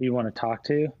who you want to talk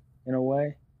to in a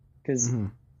way, because Mhm.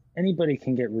 anybody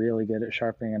can get really good at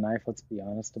sharpening a knife. Let's be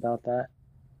honest about that.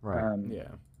 Right. Yeah.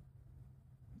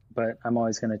 But I'm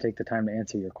always going to take the time to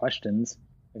answer your questions.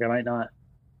 Like, I might not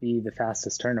be the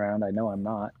fastest turnaround. I know I'm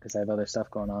not, because I have other stuff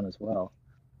going on as well.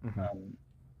 Mhm.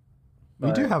 But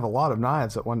You do have a lot of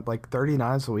knives at one, like 30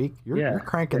 knives a week. You're Yeah,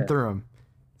 cranking yeah. through them.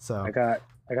 So, I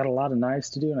got a lot of knives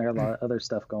to do, and I got a lot of other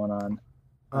stuff going on.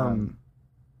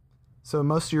 so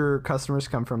most of your customers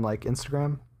come from like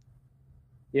Instagram,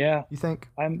 Yeah, you think?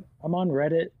 I'm on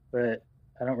Reddit, but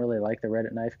I don't really like the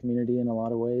Reddit knife community in a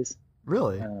lot of ways.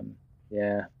 Really?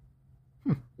 Yeah.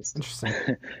 Hmm, Just- Interesting.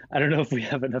 I don't know if we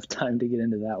have enough time to get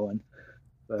into that one.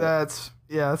 But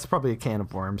That's probably a can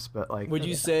of worms, but like, Would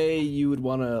you say you would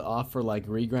want to offer like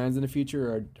regrinds in the future,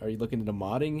 or are you looking into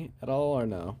modding at all, or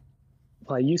no?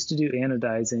 well, I used to do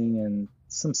anodizing and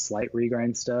some slight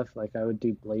regrind stuff. Like, I would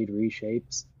do blade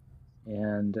reshapes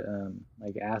and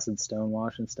like acid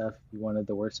stonewash and stuff. If you wanted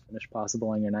the worst finish possible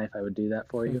on your knife, I would do that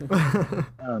for you.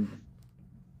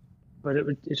 But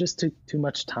it just took too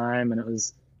much time, and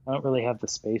I don't really have the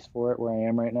space for it where I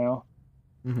am right now.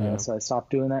 Mhm. So I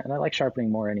stopped doing that, and I like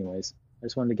sharpening more anyways. I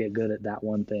just wanted to get good at that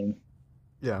one thing.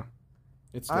 yeah,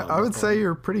 It's I would say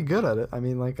you're pretty good at it. I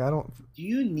mean, like, I don't. Do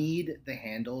you need the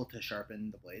handle to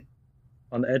sharpen the blade?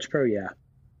 On the Edge Pro, yeah.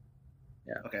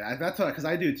 Okay, that's what, because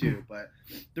I do too. But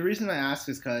the reason I ask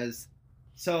is because,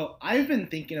 so I've been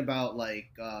thinking about like,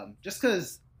 just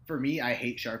because for me, I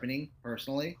hate sharpening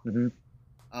personally. hmm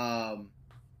And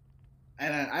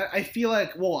I feel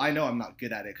like, well, I know I'm not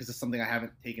good at it because it's something I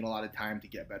haven't taken a lot of time to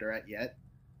get better at yet.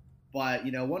 But,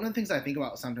 you know, one of the things I think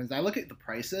about sometimes, I look at the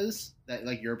prices, that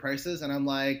like your prices, and I'm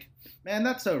like, man,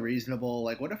 that's so reasonable.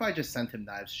 Like, what if I just sent him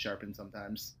knives to sharpen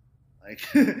sometimes? Like,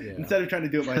 instead of trying to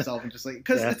do it myself and just like,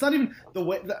 because it's not even the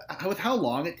way, with how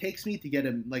long it takes me to get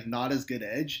a, like, not as good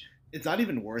edge, it's not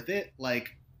even worth it.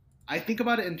 Like, I think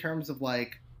about it in terms of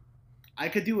like, I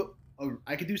could do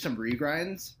some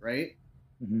regrinds, right?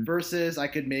 hmm Versus I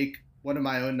could make one of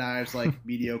my own knives like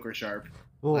mediocre sharp.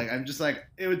 Well, Like, I'm just like,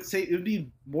 it would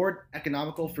be more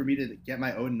economical for me to get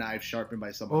my own knife sharpened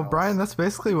by someone well, else. Brian, that's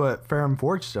basically what Ferrum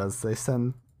Forge does. They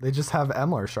just have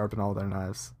Emler sharpen all their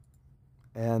knives,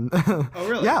 and Oh,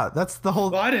 really? yeah, that's the whole.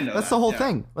 Well, I didn't know That's that, the whole yeah.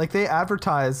 thing. Like, they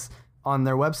advertise on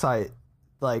their website,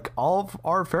 like, all of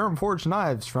our Ferrum Forge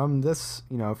knives from this,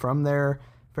 from their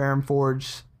Ferrum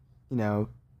Forge,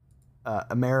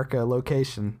 America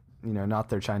location. Not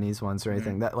their Chinese ones or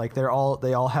anything. That, like, they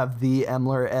all have the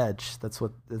Emler edge.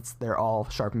 They're all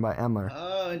sharpened by Emler.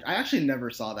 I actually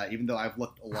never saw that, even though I've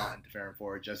looked a lot into Ferrum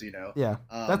Forge, as you know. Yeah,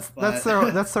 but-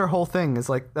 that's their whole thing. Is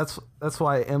like that's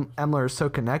why Emler is so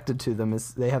connected to them.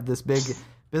 Is they have this big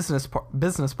business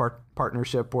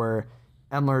partnership where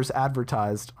Emler's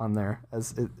advertised on there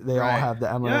they all Right. have the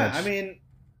Emler Yeah, edge. I mean,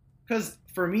 because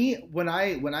for me, when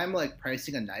I'm like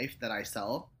pricing a knife that I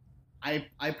sell,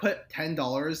 I put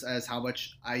 $10 as how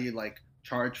much I like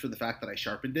charge for the fact that I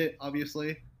sharpened it,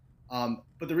 obviously.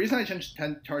 But the reason I charge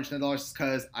 $10 is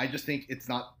because I just think it's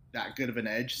not that good of an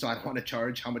edge, so I don't want to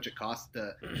charge how much it costs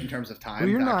in terms of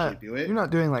time Well, to actually do it. You're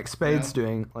not doing like Spade's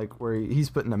doing, like where he's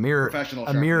putting a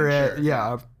Professional mirror sharpening, edge, sure,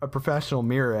 yeah, a professional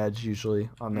mirror edge usually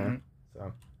on there. Mhm.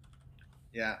 So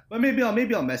Yeah, but maybe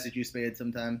I'll message you, Spade,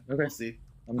 sometime. Okay. We'll see.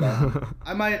 I'm down.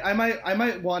 I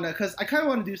might want to, because I kind of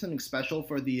want to do something special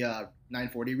for the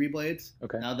 940 reblades.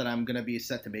 Okay. Now that I'm gonna be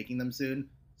set to making them soon,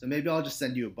 so maybe I'll just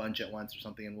send you a bunch at once or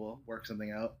something, and we'll work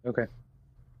something out. Okay.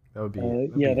 that would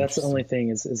be Yeah, that's the only thing,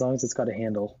 is as long as it's got a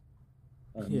handle.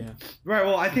 Yeah. Right.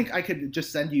 Well, I think I could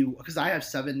just send you, because I have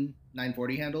 7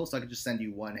 940 handles, so I could just send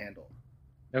you one handle,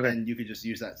 Okay. and you could just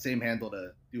use that same handle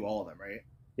to do all of them, right?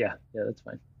 Yeah, that's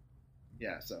fine.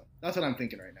 Yeah. So that's what I'm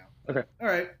thinking right now. Okay. All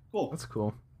right. Cool. That's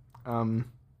cool.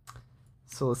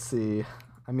 So let's see.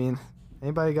 I mean,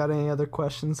 anybody got any other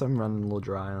questions? I'm running a little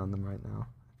dry on them right now.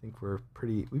 I think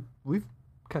we've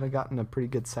kind of gotten a pretty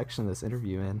good section of this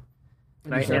interview in.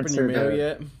 Can Have I you sharpened your answer mail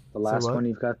yet? The last what? one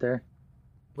you've got there.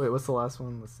 Wait, what's the last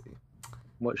one? Let's see.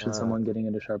 What should someone getting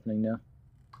into sharpening know?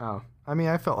 Oh, I mean,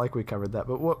 I felt like we covered that,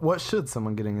 but what should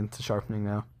someone getting into sharpening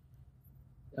know?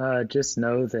 Just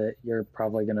know that you're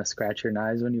probably going to scratch your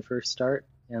knives when you first start,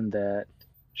 and that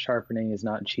sharpening is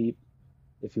not cheap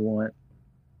if you want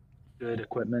good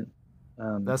equipment.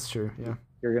 That's true. Yeah.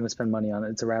 You're going to spend money on it.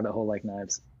 It's a rabbit hole like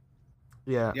knives.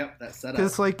 Yeah. Yep, that setup.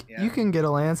 Because like Yeah. you can get a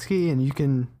Lansky and you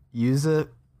can use it,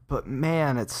 but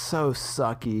man, it's so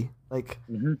sucky. Like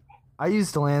Hmm. I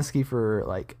used a Lansky for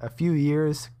like a few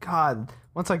years. God,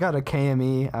 once I got a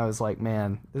KME, I was like,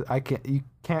 man, you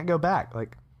can't go back.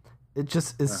 Like it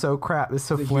just is so crap. It's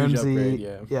so It's a huge flimsy.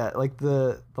 upgrade, yeah. Like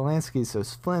the Lansky is so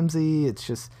flimsy. It's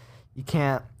just you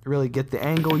can't really get the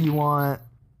angle you want.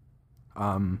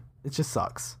 It just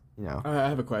sucks. You know. I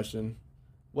have a question.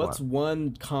 What's What?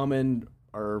 one common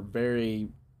or very,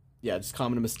 just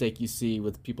common mistake you see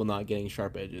with people not getting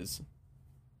sharp edges?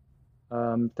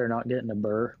 They're not getting a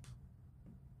burr.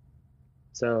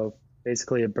 So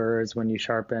basically, a burr is when you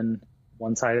sharpen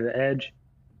one side of the edge,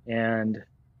 and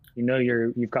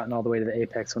you've gotten all the way to the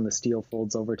apex when the steel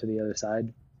folds over to the other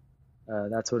side.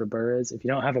 That's what a burr is. If you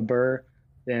don't have a burr,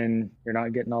 then you're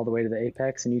not getting all the way to the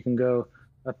apex, and you can go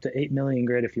up to 8 million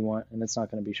grit if you want, and it's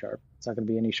not going to be sharp. It's not going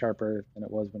to be any sharper than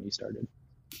it was when you started.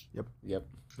 Yep.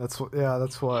 That's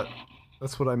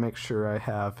what I make sure I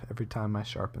have every time I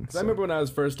sharpen. 'Cause I remember when I was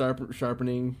first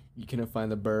sharpening, you couldn't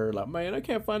find the burr. Like, man, I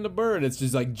can't find the burr, and it's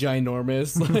just like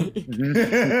ginormous. Like, you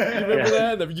remember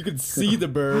that? And you could see the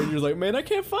burr, and you're like, man, I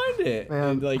can't find it. Man.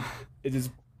 And like, it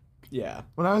just, yeah.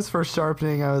 When I was first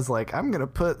sharpening, I was like, I'm gonna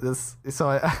put this. So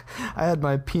I had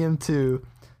my PM2,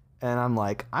 and I'm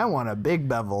like, I want a big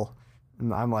bevel.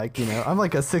 And I'm like, I'm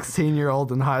like a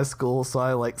 16-year-old in high school, so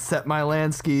I like set my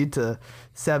Lansky to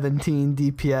 17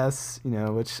 DPS,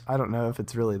 which I don't know if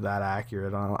it's really that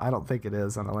accurate. I don't think it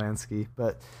is on a Lansky,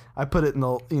 but I put it in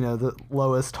the the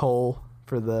lowest hole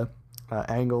for the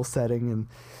angle setting, and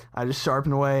I just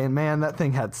sharpened away. And man, that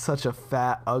thing had such a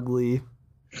fat, ugly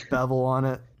bevel on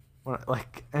it.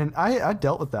 And I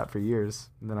dealt with that for years,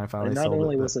 and then I finally And not sold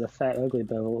only it. was it a fat, ugly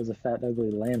bevel, it was a fat,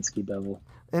 ugly Lansky bevel.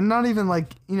 And not even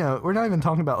like, we're not even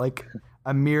talking about like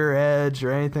a mirror edge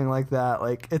or anything like that.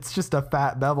 Like it's just a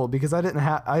fat bevel because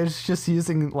I was just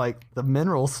using like the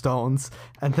mineral stones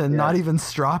and then not even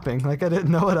stropping. Like I didn't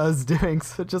know what I was doing,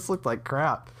 so it just looked like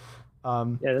crap. Yeah,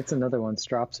 that's another one.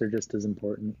 Strops are just as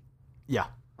important. Yeah,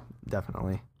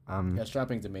 definitely. Yeah,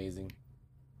 stropping's amazing.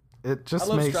 It just I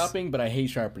love makes stropping, but I hate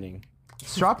sharpening.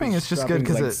 stropping is just good Stropping's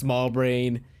because like small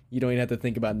brain. You don't even have to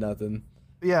think about nothing.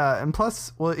 Yeah, and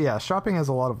plus, stropping has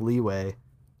a lot of leeway,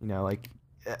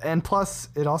 and plus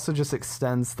it also just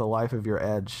extends the life of your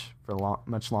edge for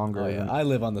much longer. Oh yeah, I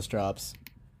live on the strops.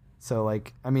 So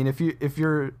like, I mean, if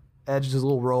your edge is a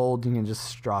little rolled, you can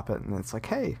just drop it, and it's like,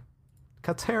 hey,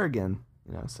 cuts hair again,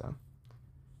 So,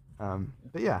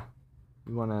 but yeah,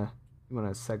 you wanna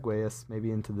segue us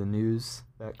maybe into the news,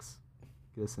 Vex?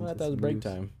 Get us Well, I into thought it was some break news.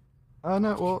 time. Oh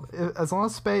no, well, as long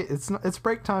as Spade, it's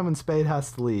break time when Spade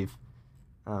has to leave.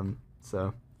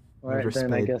 So. All right, Never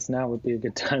then I Spade. guess now would be a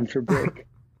good time for break.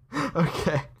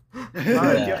 Okay. You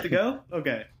have to go?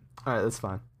 Okay. All right, that's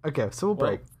fine. Okay, so we'll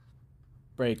break.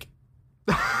 Break.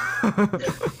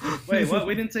 Wait, what?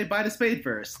 We didn't say bye to Spade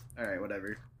first. All right,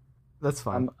 whatever. That's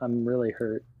fine. I'm really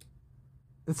hurt.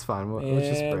 It's fine. Let's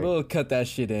just And break. we'll cut that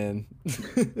shit in.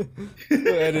 We'll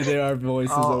edit our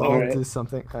voices I'll over. Alright. do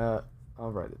something. I'll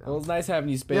write it down. Well, it's nice having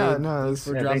you, Spade. Yeah, no, Thanks it's-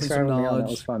 for Yeah, dropping thanks for some having me on. That knowledge.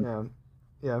 was fun.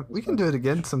 Yeah, we can do it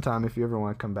again sometime if you ever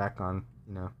want to come back on.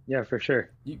 Yeah, for sure.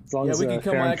 As long as we can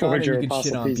come Farron back on and Forge or you can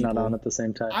shit Apostle on P's not people. on at the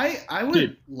same time. I would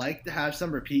Dude. like to have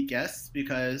some repeat guests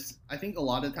because I think a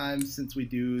lot of times since we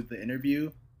do the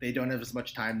interview, they don't have as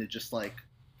much time to just like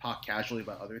talk casually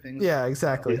about other things. Yeah,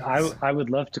 exactly. Dude, I would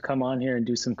love to come on here and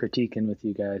do some critiquing with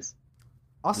you guys.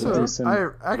 Also, We'll do some- I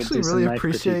We'll actually do some really knife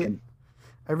appreciate. critiquing.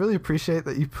 I really appreciate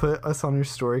that you put us on your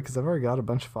story because I've already got a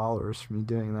bunch of followers from you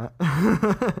doing that.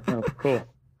 Oh, cool.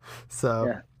 So,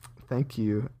 Yeah. thank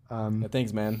you. Yeah,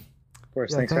 thanks, man. Of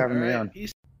course. Yeah, Thanks for thank- having All me right, on.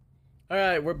 peace. All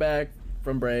right, we're back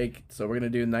from break, so we're gonna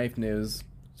do knife news.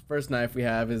 First knife we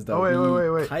have is the Oh, wait,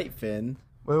 wait. kite fin.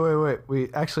 Wait.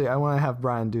 I want to have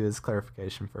Brian do his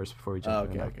clarification first before we jump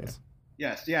Oh, into okay. this.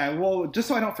 Yes, yeah. Well, just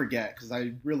so I don't forget, because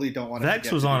I really don't want to.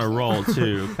 Vex was on a roll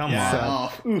too. Come Yeah. on.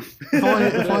 Oh, oof. If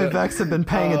only Vex had been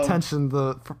paying Um, attention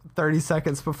the 30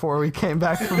 seconds before we came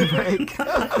back from break.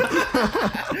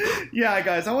 Yeah,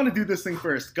 guys, I want to do this thing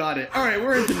first. Got it. All right,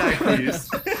 we're into knife news.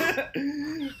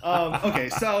 Okay,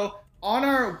 so on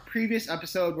our previous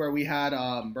episode where we had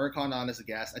Murkon on as a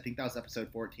guest, I think that was episode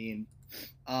 14.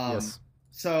 Yes.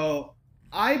 So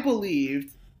I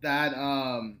believed that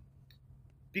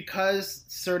because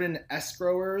certain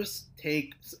escrowers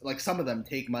take, like some of them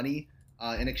take money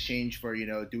in exchange for,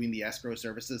 doing the escrow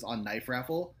services on Knife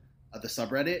Raffle, the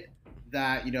subreddit,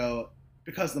 that,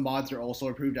 because the mods are also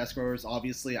approved escrowers,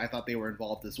 obviously I thought they were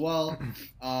involved as well.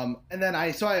 And then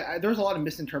there was a lot of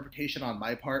misinterpretation on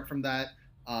my part from that.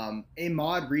 a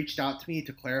mod reached out to me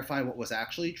to clarify what was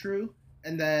actually true.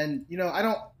 And then, I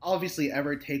don't obviously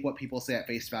ever take what people say at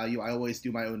face value. I always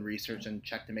do my own research and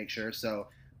check to make sure. So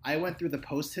I went through the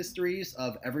post histories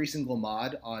of every single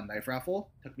mod on Knife Raffle.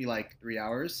 Took me like 3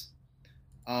 hours.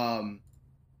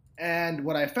 And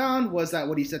what I found was that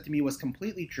what he said to me was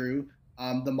completely true.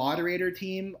 The moderator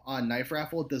team on Knife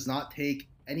Raffle does not take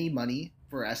any money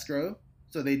for escrow.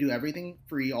 So they do everything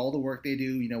free, all the work they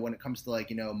do, when it comes to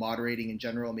moderating in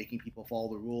general, making people follow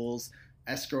the rules,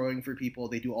 escrowing for people,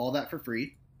 they do all that for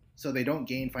free. So they don't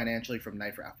gain financially from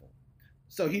Knife Raffle.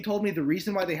 So he told me the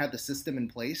reason why they had the system in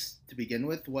place to begin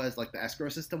with was the escrow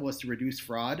system was to reduce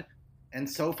fraud. And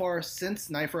so far, since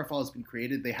Knife Raffle has been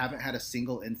created, they haven't had a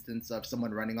single instance of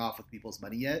someone running off with people's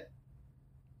money yet.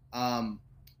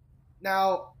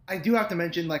 Now, I do have to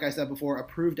mention, like I said before,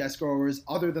 approved escrowers,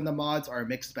 other than the mods, are a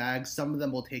mixed bag. Some of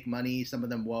them will take money, some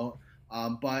of them won't.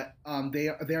 But they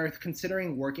are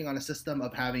considering working on a system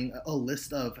of having a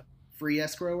list of free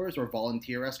escrowers or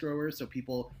volunteer escrowers, so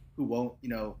people who won't,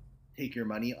 take your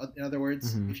money, in other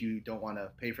words, if you don't want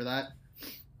to pay for that.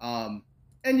 And,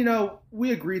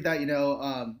 we agreed that,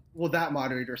 that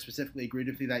moderator specifically agreed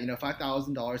with me that,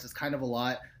 $5,000 is kind of a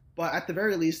lot. But at the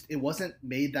very least, it wasn't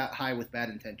made that high with bad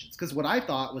intentions. Because what I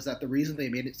thought was that the reason they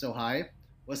made it so high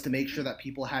was to make sure that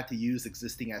people had to use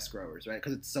existing escrowers, right?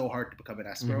 Because it's so hard to become an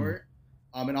escrower.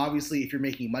 And obviously, if you're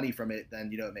making money from it, then,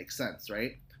 it makes sense,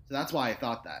 right? So that's why I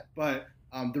thought that. But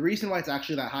the reason why it's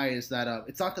actually that high is that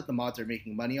it's not that the mods are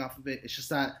making money off of it. It's just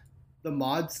that a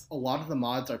lot of the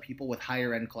mods are people with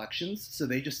higher end collections. So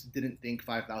they just didn't think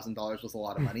 $5,000 was a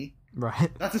lot of money. Right.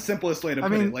 That's the simplest way to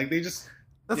put it. Like, they just...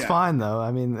 That's fine though.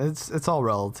 I mean, it's all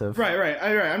relative. Right.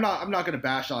 I'm not going to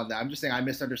bash on that. I'm just saying I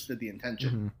misunderstood the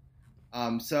intention.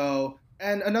 So,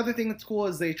 and another thing that's cool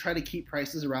is they try to keep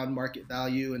prices around market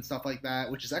value and stuff like that,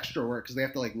 which is extra work because they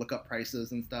have to look up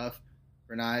prices and stuff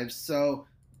for knives. So,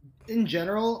 in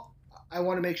general, I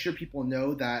want to make sure people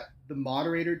know that the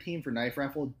moderator team for Knife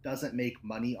Raffle doesn't make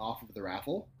money off of the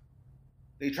raffle.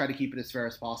 They try to keep it as fair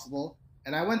as possible.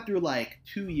 And I went through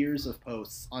 2 years of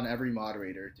posts on every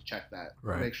moderator to check that,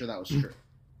 to make sure that was true.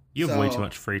 You have way too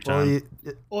much free time.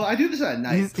 Well, I do this at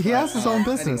night. He has his own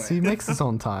business. Anyway. He makes his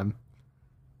own time.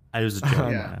 I was a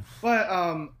joke. Yeah.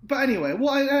 But anyway, well,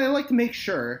 I like to make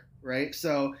sure, right?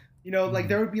 So,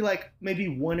 there would be maybe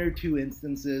 1 or 2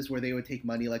 instances where they would take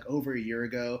money over a year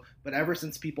ago. But ever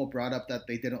since people brought up that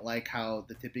they didn't like how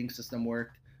the tipping system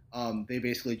worked, they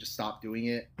basically just stopped doing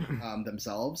it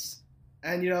themselves.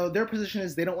 And, their position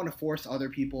is they don't want to force other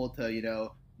people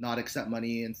to, not accept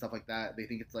money and stuff like that. They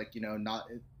think it's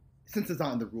since it's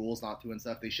not in the rules not to and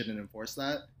stuff, they shouldn't enforce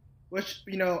that. Which,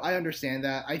 I understand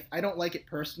that. I don't like it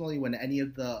personally when any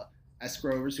of the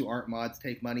escrowers who aren't mods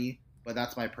take money, but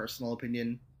that's my personal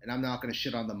opinion. And I'm not going to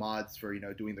shit on the mods for,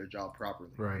 doing their job properly.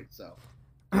 Right. So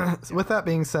with that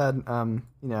being said,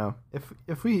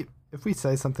 if we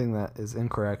say something that is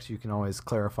incorrect, you can always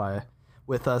clarify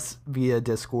with us via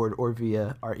Discord or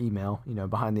via our email,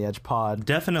 Behind the Edge Pod.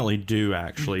 Definitely do,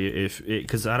 actually,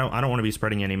 because I don't want to be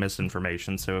spreading any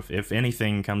misinformation. So if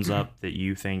anything comes up that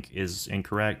you think is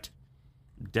incorrect,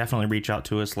 definitely reach out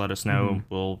to us. Let us know.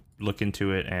 We'll look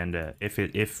into it, and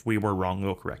if we were wrong,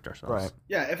 we'll correct ourselves. Right.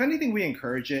 Yeah. If anything, we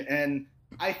encourage it, and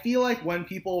I feel like when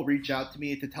people reach out to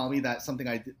me to tell me that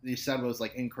something they said was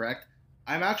incorrect,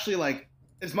 I'm actually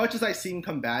as much as I seem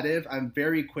combative, I'm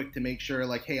very quick to make sure,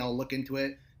 hey, I'll look into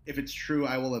it. If it's true,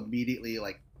 I will immediately,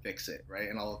 fix it, right?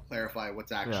 And I'll clarify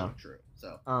what's actually true.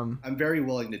 So I'm very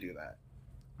willing to do that.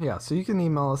 Yeah, so you can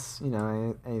email us,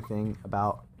 anything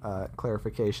about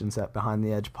clarifications at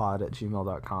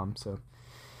behindtheedgepod@gmail.com. So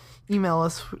email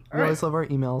us. We always love our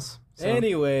emails. So.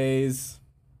 Anyways.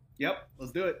 Yep,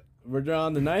 let's do it. We're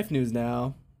on the knife news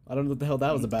now. I don't know what the hell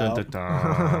that was about. Dun, dun,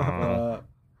 dun.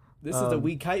 This is the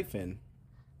wee kite fin.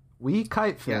 Wee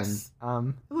kite fin. Yes.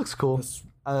 It looks cool.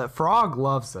 Frog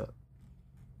loves it.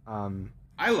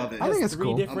 I love it. I think it's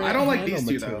cool. I don't like these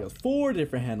two though. 4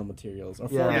 different handle materials. Or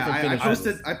 4 Yeah.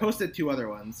 different I posted 2 other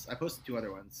ones.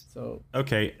 So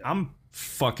okay, I'm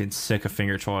fucking sick of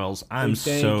finger choils. I'm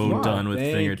thank so you. done with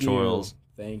Thank finger you. choils.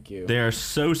 Thank you. They are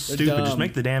so stupid. dumb. Just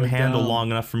make the damn They're handle dumb.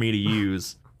 long enough for me to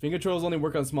use. Finger trolls only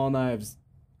work on small knives.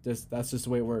 That's just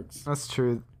the way it works. That's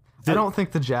true. I don't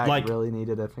think the Jag like- really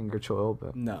needed a finger choil,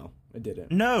 but No, it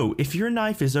didn't. No, if your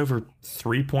knife is over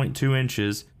 3.2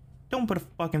 inches, don't put a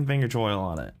fucking finger choil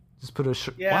on it. just put a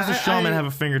Yeah, Why does a shaman have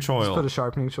a finger just put choil? a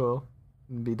sharpening choil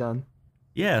and be done.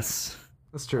 Yes.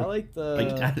 That's true. I like the.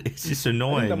 It's just I think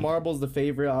annoying. the marble's the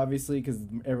favorite, obviously, because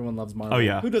everyone loves marble. Oh,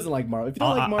 yeah. Who doesn't like marble? If you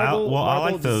don't like marble, I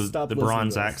marble, like just stop the listening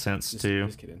bronze to us. accents Just too.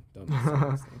 kidding. Don't listen to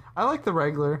us. I like the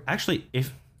regular. Actually,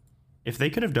 if If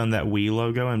they could have done that Wii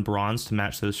logo in bronze to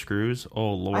match those screws,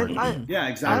 oh lord. Yeah,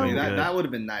 exactly. Good. That would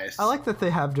have been nice. I like that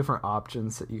they have different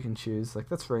options that you can choose. Like,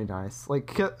 that's very nice. Like,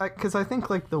 because I think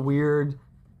like the weird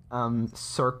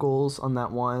circles on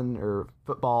that one, or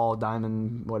football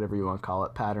diamond, whatever you want to call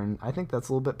it, pattern, I think that's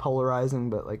a little bit polarizing,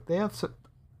 but like they have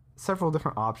several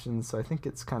different options, so I think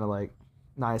it's kind of like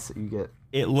nice that you get.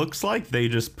 It looks like they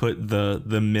just put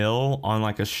the mill on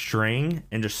like a string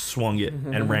and just swung it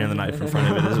and ran the knife in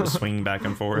front of it as it was swinging back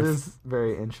and It forth. is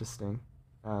very interesting.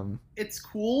 It's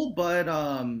cool, but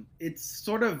it's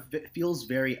sort of feels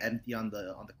very empty on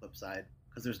the clip side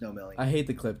because there's no milling. I hate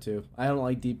the clip too. I don't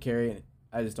like deep carry.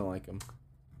 I just don't like them.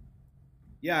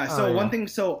 Yeah. So yeah. one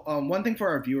thing for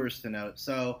our viewers to note.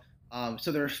 So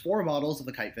there's 4 models of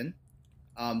the kite fin.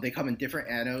 They come in different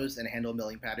anodes and handle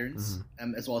milling patterns,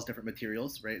 as well as different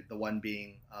materials. Right. The one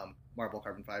being marble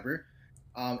carbon fiber.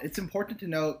 It's important to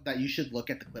note that you should look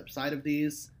at the clip side of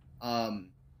these.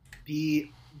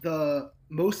 The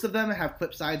most of them have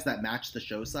clip sides that match the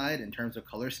show side in terms of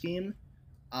color scheme.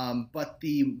 But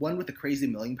the one with the crazy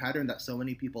milling pattern that so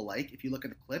many people like, if you look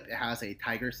at the clip, it has a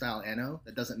tiger style ano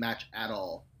that doesn't match at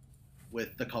all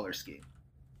with the color scheme.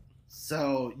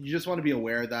 So you just want to be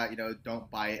aware that,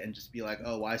 don't buy it and just be like,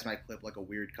 oh, why is my clip like a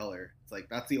weird color? It's like,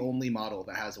 that's the only model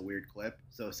that has a weird clip.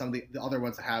 So some of the other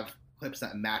ones have clips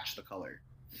that match the color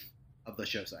of the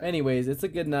show side. Anyways, it's a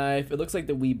good knife. It looks like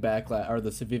the Wii Backlash, or the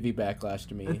Civivi Backlash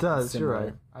to me. It does. Similar. You're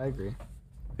right. I agree.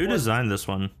 Who designed this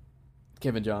one?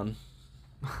 Kevin John.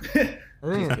 I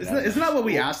think Isn't that what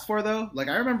we asked for, though? Like,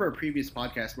 I remember a previous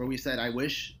podcast where we said, I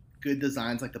wish good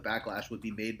designs like the Backlash would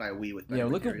be made by Wii with better Yeah,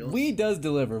 look at materials. Wii does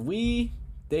deliver.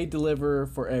 They deliver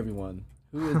for everyone.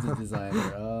 Who is the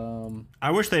designer? I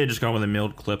wish they had just gone with a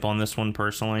milled clip on this one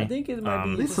personally. I think it might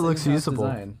be. at least just it looks in-house usable.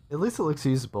 design. At least it looks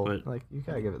usable. But- Like, you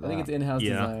gotta give it that. I think it's in-house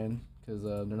Yeah. design because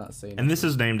they're not saying. And this anything.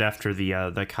 is named after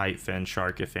the kite fin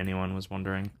shark, if anyone was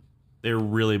wondering. They're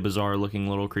really bizarre looking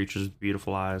little creatures with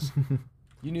beautiful eyes.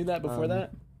 You knew that before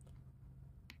that?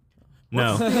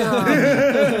 No.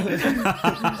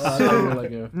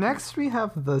 So, next we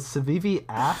have the Civivi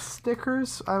ass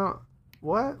stickers.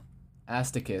 What?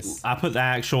 Asticus. I put the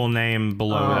actual name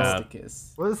below Oh. that.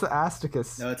 Asticus. What is the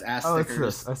asticus? No, it's ass Oh, it's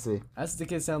stickers. this. I see.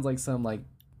 Asticus sounds like some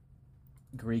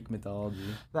Greek mythology.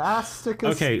 The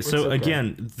asticus. Okay, looks so okay.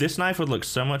 again, this knife would look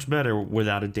so much better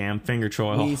without a damn finger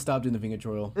choil. We stopped doing the finger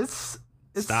twirl. It's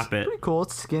Stop it. pretty cool.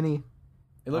 It's skinny.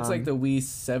 It looks like the Wii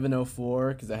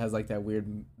 704 because it has like that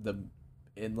weird the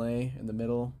inlay in the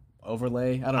middle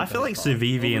overlay. I don't know. I if feel like that's called.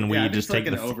 Civivi and Yeah, Wii just like take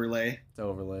an the. overlay. It's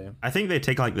overlay. I think they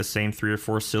take like the same 3 or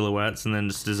 4 silhouettes and then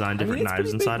just design different it's knives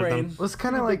pretty inside big of brain. them. Well, it's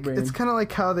kind of Pretty like big brain. it's kind of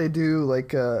like how they do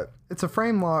like it's a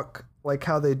frame lock like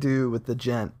how they do with the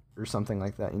Gent or something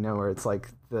like that. Where it's like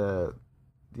the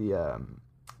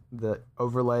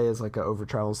overlay is like a over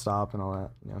travel stop and all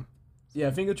that. Yeah,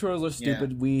 finger twirls are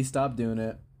stupid. We stopped doing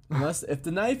it. Unless if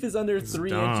the knife is under It's 3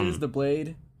 dumb. inches, the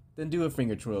blade, then do a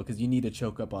finger twirl because you need to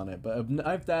choke up on it. But a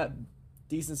knife that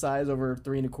decent size over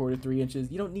 3 1/4, 3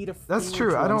 inches, you don't need a. That's finger true.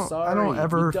 twirl. I I'm don't sorry.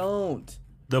 ever- You don't.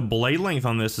 The blade length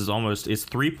on this is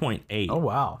 3.8. Oh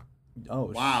wow.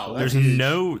 Oh Wow, shit.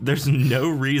 There's no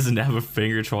reason to have a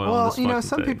finger choil on Well, this fucking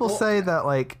some thing. people say that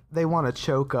like they want to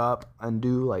choke up and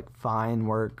do like fine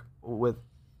work with.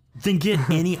 Then get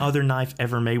any other knife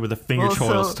ever made with a finger Well,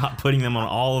 choil. so- Stop putting them on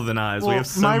all of the knives. we Well, have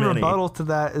so my many. rebuttal to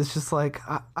that is just like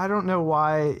I don't know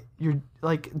why you're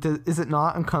like. Is it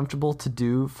not uncomfortable to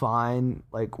do fine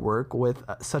like work with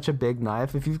such a big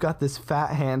knife? If you've got this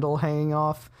fat handle hanging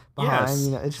off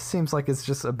behind, Yes. it just seems like it's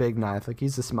just a big knife. Like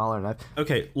use a smaller knife.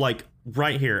 Okay, like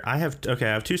right here, I have 2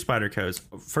 Spydercos.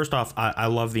 First off, I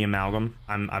love the amalgam.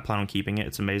 I plan on keeping it.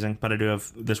 It's amazing. But I do have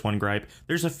this one gripe.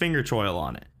 There's a finger choil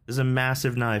on it. There's a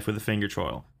massive knife with a finger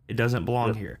choil. It doesn't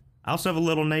belong here. I also have a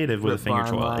little native with a Rip finger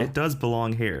Von choil. Lai. It does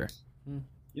belong here.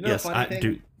 You know Yes, the funny thing?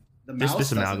 do. The This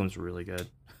mouse amalgam's really good.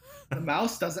 the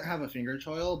mouse doesn't have a finger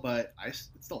choil, but it's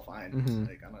still fine. Mhm.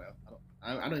 Like, I don't know.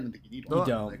 I don't even think you need You one.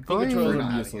 don't. Like, Finger only- twirls for are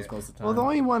not having useless it. most of the time. Well, the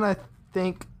only one I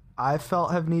think I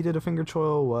felt have needed a finger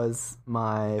choil was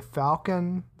my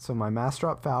Falcon, so my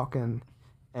Mastrop Falcon,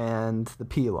 and the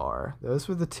Pilar. Those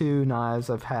were the 2 knives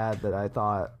I've had that I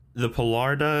thought. The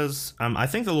Polar does. I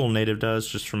think the little native does,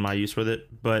 just from my use with it.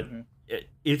 But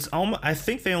it's almost. I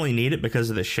think they only need it because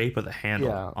of the shape of the handle.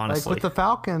 Yeah, honestly, like with the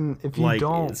Falcon, if you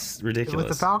don't, it's ridiculous. with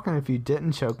the Falcon, if you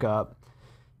didn't choke up,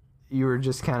 you were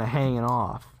just kind of hanging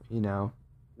off,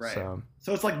 Right. So,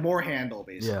 So it's like more handle,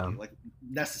 basically, Yeah. like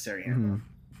necessary handle.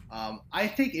 mhm. I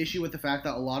take issue with the fact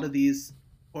that a lot of these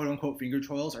quote unquote finger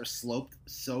choils are sloped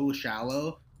so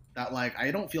shallow that like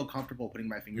I don't feel comfortable putting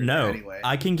my finger No, there anyway.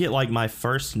 I can get like my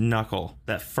first knuckle,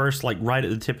 that first like right at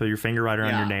the tip of your finger, right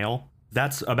around Yeah. your nail.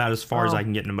 That's about as far as Oh. I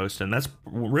can get into most of them. That's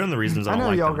one of the reasons I I don't know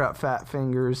like y'all them. got fat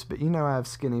fingers, but you know I have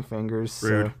skinny fingers.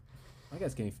 Rude. I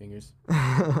got skinny fingers.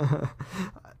 So,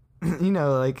 you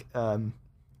know, like,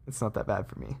 it's not that bad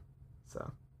for me.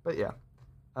 So, but yeah.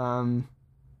 I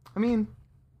mean,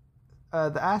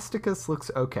 the Asticus looks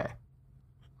okay.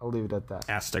 I'll leave it at that.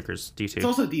 Ass stickers, it's D2.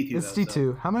 also D2. It's though, D2.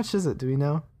 so- How much is it? Do we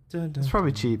know? It's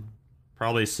probably cheap.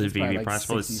 Probably It's Civivi probably like price,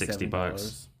 probably $60,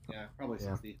 $60. Yeah, probably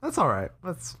Yeah. 60. That's all right.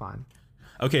 That's fine.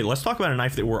 Okay, let's talk about a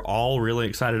knife that we're all really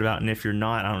excited about, and if you're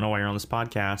not, I don't know why you're on this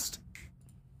podcast.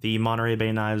 The Monterey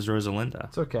Bay Knives Rosalinda.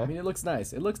 It's okay. I mean, it looks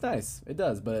nice. It looks nice. It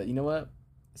does, but you know what?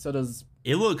 So does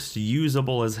It looks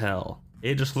usable as hell.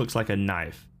 It just looks like a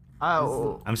knife.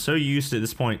 Oh, I'm so used to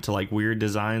this point to like weird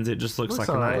designs. It just looks Looks like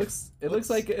a alright. knife. it looks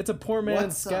like it's a poor man's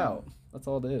what's, scout. That's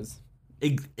all it is.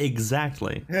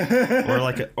 Exactly. or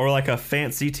like a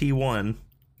fancy T1.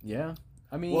 Yeah.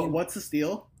 I mean, What's the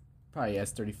steel? probably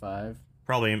S35.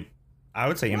 Probably, I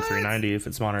would say What? M390 if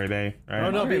it's Monterey Bay, right?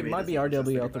 Oh no, Monterey it Bay might be doesn't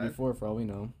exist, RWL34 for all we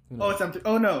know. Who Oh, knows? it's M3.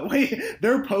 Oh no, wait.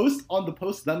 Their post on the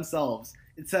post themselves.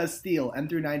 It says steel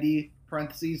M390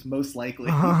 parentheses most likely.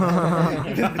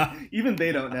 Even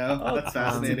they don't know. Oh, That's It's a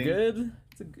fascinating. good.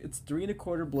 It's 3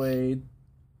 1/4 blade.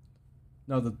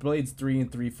 No, the blade's 3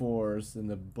 3/4, and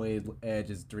the blade edge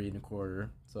is 3 1/4.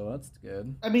 So that's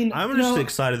good. I mean, I'm you just know,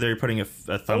 excited they're putting a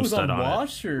thumb Those stud on on it.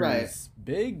 washers. Right.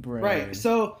 Big brain. Right.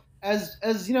 So as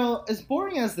you know, as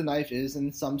boring as the knife is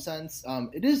in some sense,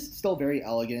 it is still very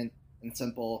elegant and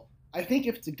simple. I think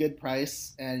if it's a good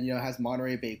price and has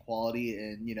Monterey Bay quality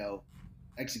and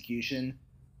execution,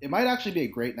 it might actually be a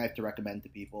great knife to recommend to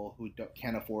people who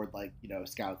can't afford like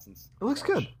scouts and. it looks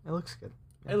good. It looks good.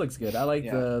 It looks good. I like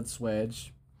Yeah. the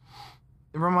swedge.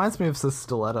 It reminds me of the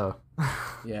stiletto.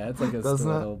 Yeah, it's like a Doesn't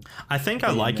it? stiletto. I think I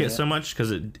Yeah, like yeah. it so much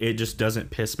because it just doesn't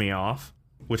piss me off,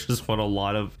 which is what a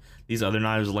lot of these other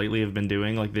knives lately have been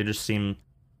doing. Like they just seem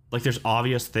like there's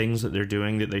obvious things that they're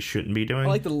doing that they shouldn't be doing. I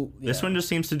like the This one just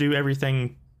seems to do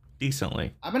everything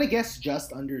decently. I'm gonna guess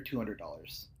just under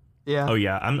 $200. Yeah. Oh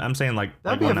yeah, I'm saying like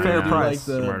That'd like be a fair 199, price.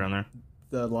 Like somewhere down there.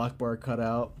 the lock bar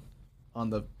cutout on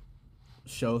the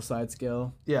show side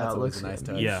scale. Yeah, that's it always looks a nice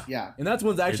good. touch. Yeah, Yeah. And that's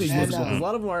one's actually It's- usable. 'Cause And, a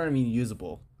lot of them aren't even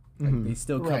usable. Like, Mhm. they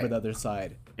still cover Right. the other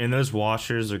side. and those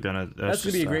washers are gonna. That's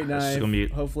gonna be a great that's knife. Gonna be,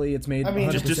 Hopefully, it's made. I mean,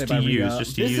 100% just by to use, Regal.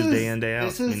 just to use day in day out.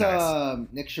 This Be is nice.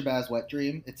 Nick Shabazz Wet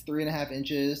Dream. It's 3.5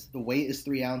 inches. The weight is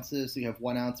 3 ounces, so you have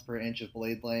 1 ounce per inch of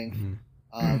blade length.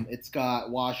 Mhm. It's got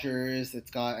washers.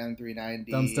 It's got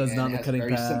M390. Thumb studs and on it the has cutting a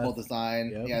very path. simple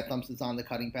design. Yep. Yeah, thumb studs on the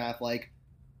cutting path. Like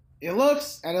it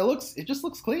just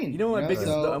looks clean. You know my biggest,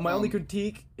 So, my only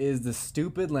critique is the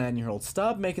stupid lanyard hold.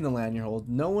 Stop making the lanyard hold.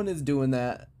 No one is doing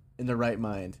that in their right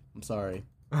mind. I'm sorry.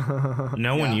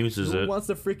 No one yeah. uses Who it. wants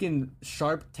the freaking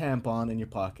sharp tampon in your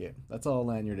pocket? That's all a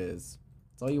lanyard is.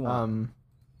 That's all you want.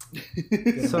 Get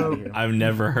 'em so- outta here. I've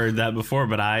never heard that before,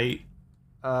 but I.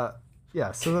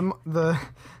 Yeah. So the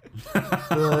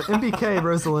MBK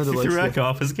Rosalinda looks threw good. Echo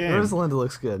off his game. Rosalinda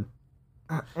looks good.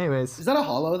 Anyways, Is that a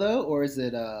hollow though, or is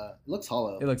it? It looks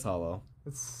hollow. It looks hollow.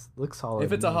 looks solid.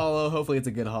 If it's to a me. hollow, hopefully it's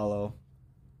a good hollow.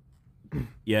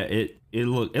 Yeah, it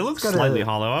looks got slightly a-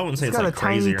 hollow. I wouldn't say It's it's got like a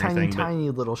tiny, crazy or tiny, anything, but tiny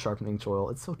little sharpening tool.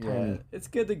 It's so Yeah, tiny. it's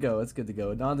good to go. It's good to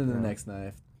go. On to the Yeah. next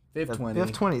knife. The 520.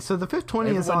 520. So the 520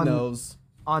 is Everyone on knows.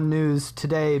 on news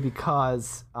today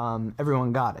because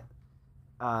everyone got it.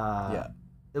 Yeah.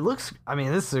 It looks. I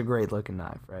mean, this is a great looking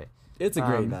knife, right? It's a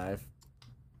great um, knife.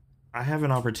 I have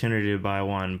an opportunity to buy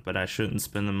one, but I shouldn't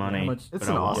spend the money. How much- It's but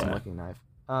an I will. awesome looking knife.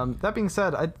 That being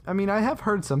said, I mean, I have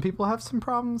heard some people have some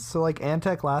problems. So like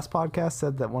Antec last podcast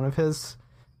said that one of his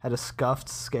had a scuffed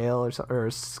scale or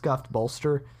a scuffed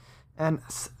bolster, and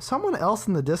someone else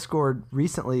in the Discord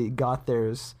recently got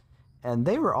theirs, and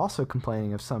they were also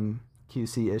complaining of some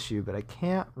QC issue, but I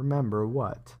can't remember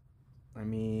what. I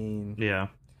mean, Yeah.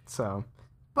 So,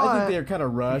 I think but they're kind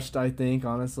of rushed. I think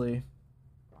honestly.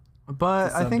 But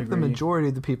to I some think the degree. majority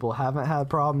of the people haven't had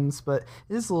problems. But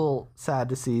it is a little sad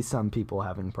to see some people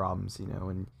having problems,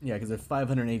 and Yeah, because they're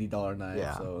 $580 knives.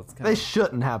 Yeah. So it's kind they of.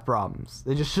 shouldn't have problems.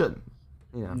 They just shouldn't.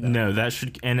 No, that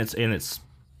should and it's.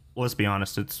 Let's be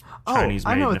honest, it's Oh, Chinese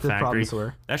I made know in a what the factory. problems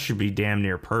were. That should be damn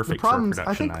near The perfect problems, for a I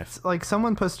production think, knife. like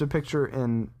someone posted a picture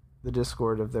in the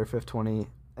Discord of their 520,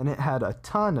 and it had a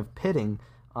ton of pitting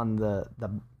on the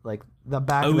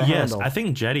back Oh of the yes, handle. I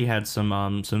think Jetty had some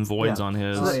voids Yeah. on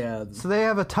his. Oh yeah. So they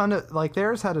have a ton of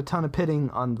theirs had a ton of pitting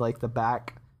on like the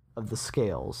back of the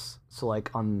scales. So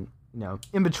like on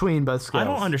in between both scales. I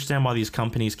don't understand why these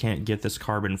companies can't get this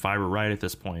carbon fiber right at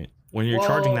this point. When you're Well-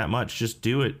 charging that much, just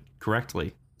do it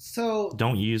correctly. So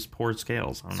Don't use poured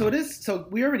scales. I don't So know. it is. So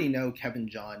we already know Kevin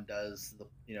John does the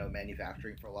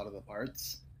manufacturing for a lot of the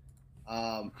parts.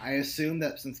 I assume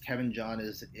that since Kevin John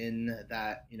is in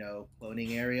that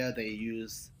cloning area, they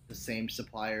use the same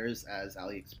suppliers as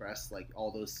AliExpress, like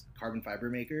all those carbon fiber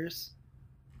makers.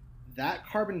 That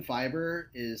carbon fiber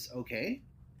is okay,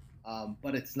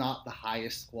 but it's not the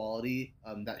highest quality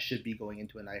that should be going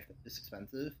into a knife this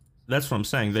expensive. That's what I'm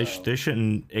saying. They So- they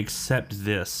shouldn't accept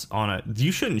this on a.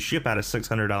 You shouldn't ship out a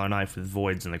 $600 knife with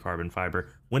voids in the carbon fiber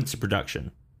when it's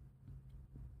production.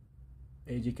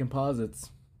 AG Composites.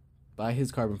 Buy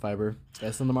his carbon fiber.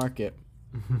 Best on the market.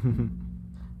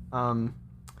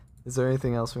 Is there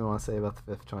anything else we want to say about the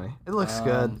 520? It looks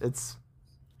good. It's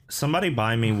Somebody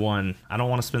buy me one. I don't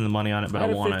want to spend the money on it, but I I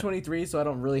have a want it. 523, so I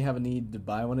don't really have a need to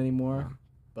buy one anymore.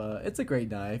 But it's a great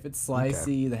knife. It's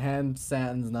slicey. The hand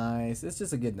satin's nice. It's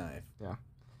just a good knife.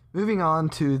 moving on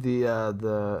to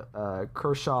the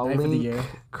Kershaw Knife of the Link, year.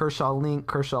 Kershaw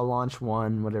Launch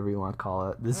 1, whatever you want to call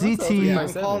it. The That's also ZT, Yeah,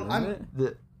 357, I'm- isn't it?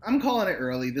 the I'm calling it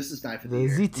early. This is knife of the the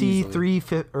year. ZT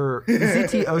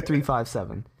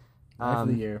 0357. Knife of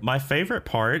the year. My favorite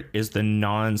part is the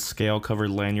non-scale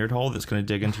covered lanyard hole that's going to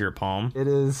dig into your palm. It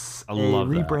is I a love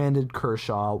that. rebranded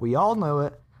Kershaw. We all know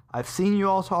it. I've seen you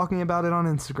all talking about it on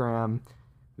Instagram.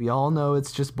 We all know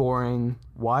it's just boring.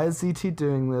 Why is ZT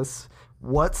doing this?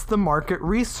 What's the market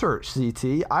research,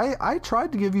 ZT? I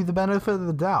tried to give you the benefit of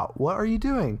the doubt. What are you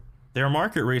doing? Their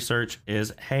market research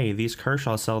is, hey, these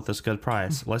Kershaws sell at this good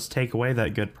price. Let's take away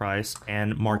that good price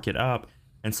and mark it up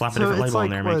and slap a So different it's label in like-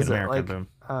 there and what make it is it, American. like, Boom.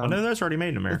 Oh, no, those are already made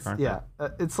in America, aren't Yeah,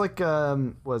 it's like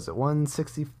was it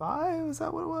 165? Is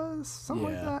that what it was? Something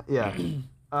Yeah. like that.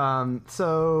 Yeah.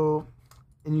 So,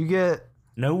 and you get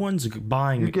they? No one's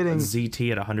buying You're getting-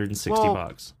 ZT at 160 Well,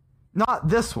 bucks. not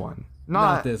this one.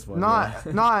 Not this one, Not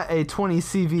yeah. not a 20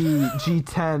 CV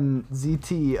G10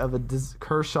 ZT of a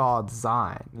Kershaw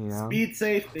design. You know. Speed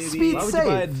safe, baby.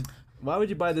 Speed- Why would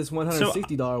you buy this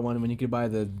 $160 one when you could buy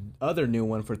the other new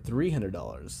one for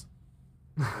 $300?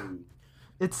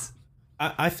 It's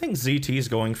I think ZT is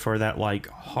going for that like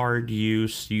hard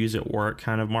use at work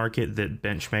kind of market that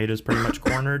Benchmade is pretty much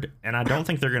cornered, and I don't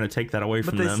think they're going to take that away but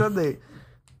from they them. said they.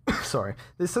 Sorry,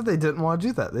 they said they didn't want to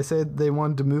do that. They said they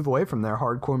wanted to move away from their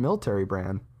hardcore military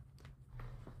brand.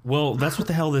 Well, that's what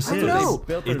the hell this I is. know.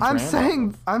 built their I'm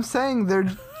brand saying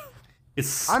they're.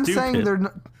 It's I'm stupid. saying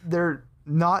they're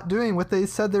not doing what they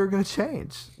said they were going to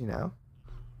change. You know.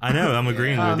 I know. I'm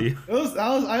agreeing with you.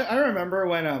 I remember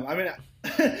when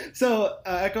so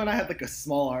Echo and I had like a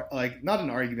small not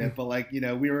an argument, but like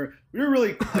we were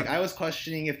really like I was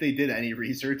questioning if they did any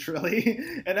research really,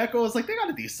 and Echo was like they got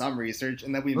to do some research,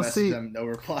 and then we Well, messaged see, them, no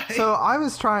reply. So I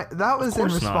was trying. That was in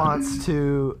course not. response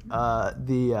to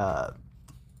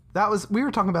we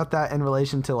were talking about that in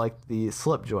relation to like the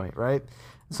slip joint, right?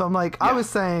 So I'm like, I Yeah. was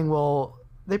saying, well,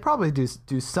 they probably do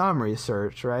some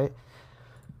research, right?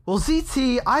 Well,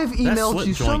 ZT, I've That emailed slip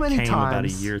you so joint many came times. about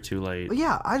a year too late. But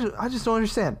yeah, I just don't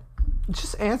understand.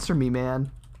 Just answer me,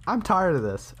 man. I'm tired of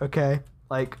this. Okay,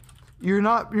 like you're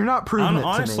not proving it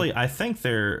Honestly, to me. I think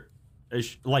they're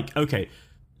like okay.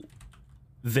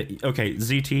 Okay,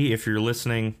 ZT, if you're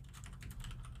listening,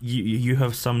 you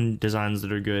have some designs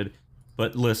that are good,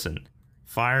 but listen,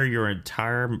 fire your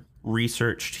entire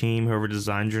research team, whoever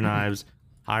designed your knives,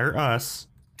 hire us.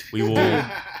 We will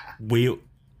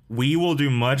we will do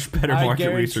much better I market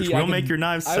guarantee research. I We'll could- make your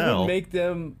knives I sell. would make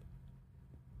them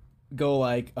go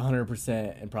like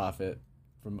 100% in profit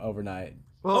from overnight.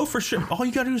 Oh, for sure. All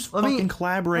you gotta do is Let me- fucking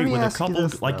collaborate let me with a ask you couple.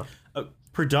 this, Like though.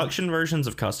 production versions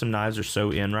of custom knives are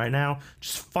so in right now.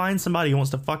 Just find somebody who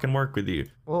wants to fucking work with you.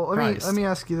 Well, Christ. let me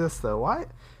ask you this though.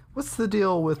 What's the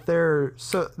deal with their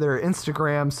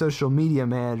Instagram social media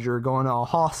manager going all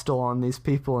hostile on these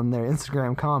people in their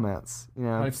Instagram comments? You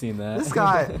know, I've seen that. this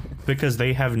guy. Because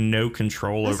they have no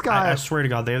control This over. guy- I swear to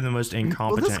God, they have the most Well,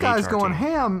 incompetent. this guy's HR going team.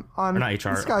 ham on. Or not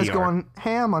HR, this guy's PR. going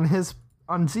ham on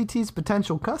ZT's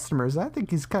potential customers. I think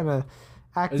he's kind of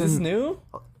acting. Is this new?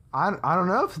 I don't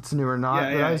know if it's new or not, Yeah,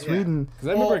 but yeah, I was yeah. reading. Because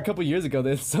I remember a couple years ago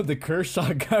that some the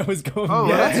Kershaw guy was going. Oh,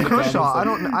 nuts that's about Kershaw.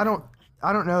 this.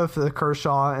 I don't know if the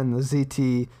Kershaw and the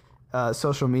ZT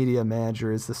social media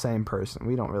manager is the same person.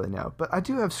 We don't really know, but I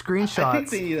do have screenshots I think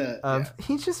they need of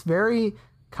he's just very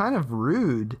kind of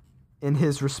rude in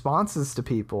his responses to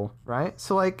people, right?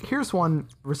 So like, here's one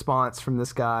response from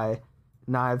this guy,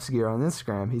 Knives Gear on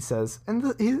Instagram. He says, and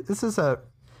this is a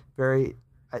very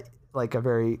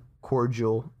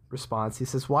cordial response. He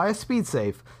says, "Why is speed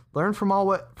safe? Learn from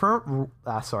what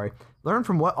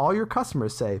all your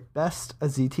customers say. Best a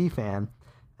ZT fan."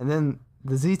 And then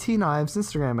The ZT Knives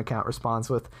Instagram account responds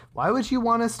with, "Why would you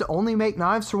want us to only make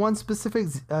knives for one specific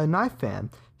knife fan?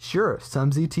 Sure,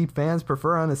 some ZT fans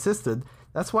prefer unassisted.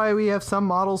 That's why we have some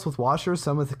models with washers,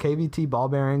 some with KVT ball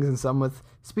bearings, and some with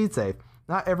SpeedSafe.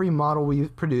 Not every model we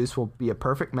produce will be a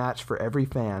perfect match for every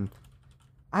fan."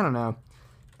 I don't know.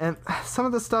 And some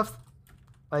of the stuff,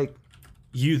 like...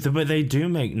 But they do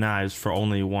make knives for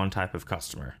only one type of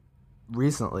customer.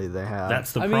 Recently, they have.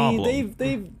 That's the problem. I mean,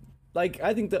 they've like,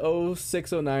 I think the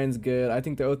 0609 is good. I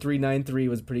think the 0393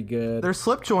 was pretty good. Their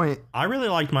slip joint... I really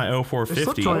liked my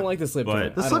 0450. I don't like the slip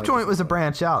joint. The slip joint was a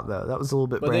branch out, though. That was a little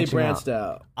bit branching out. But they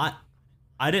branched out.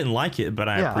 I didn't like it, but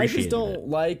I I appreciated just don't it.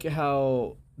 like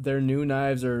how their new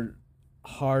knives are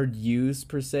hard use,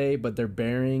 per se, but they're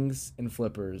bearings and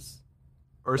flippers.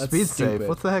 Or That's SpeedSafe. stupid.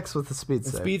 What the heck's with the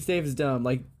SpeedSafe? The SpeedSafe is dumb.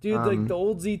 Like, dude, like the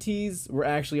old ZTs were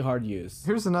actually hard use.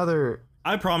 Here's another...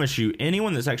 I promise you,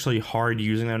 anyone that's actually hard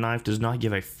using their knife does not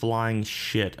give a flying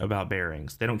shit about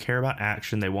bearings. They don't care about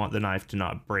action. They want the knife to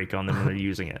not break on them when they're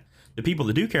using it. The people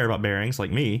that do care about bearings, like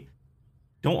me,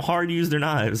 don't hard use their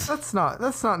knives. That's not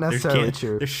necessarily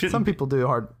true. Some people do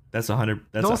hard. That's 100.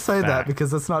 That's Don't a say that fact.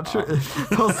 because that's not true.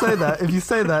 Don't say that. If you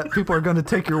say that, people are going to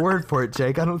take your word for it,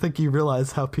 Jake. I don't think you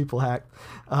realize how people hack.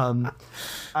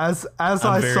 As I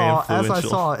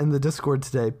saw in the Discord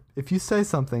today, if you say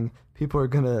something, people are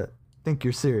going to think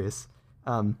you're serious.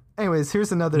 Anyways,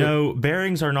 here's another. No,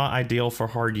 bearings are not ideal for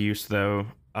hard use though.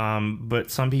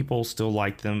 But some people still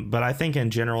like them. But I think in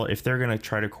general, if they're going to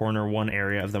try to corner one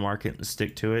area of the market and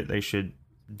stick to it, they should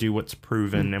do what's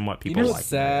proven and what people You know like. what's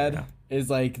sad is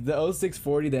like the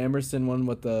 0640, the Emerson one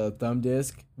with the thumb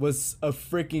disc, was a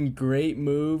freaking great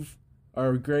move or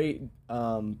a great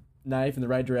knife in the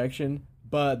right direction,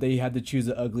 but they had to choose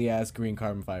an ugly ass green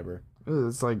carbon fiber.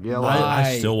 It's like yellow.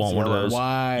 I still want one of those.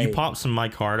 Why? You pop some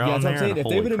micarta Yeah, on that's what I'm there. saying. If they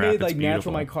holy would have crap, made like it's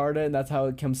natural beautiful. micarta and that's how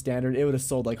it comes standard, it would have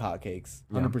sold like hotcakes.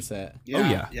 100%.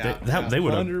 Yeah, They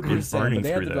would have been 100%. burning But they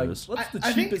had through to, like, those. what's the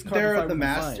I think cheapest carbon they're fiber the we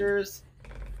can find? masters.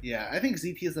 Yeah, I think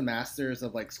ZT is the masters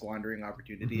of like squandering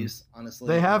opportunities. Honestly,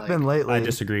 They have like, been lately. I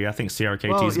disagree. I think CRKT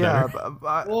Well, is yeah, better.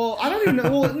 Well, I don't even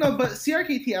know. Well, no, but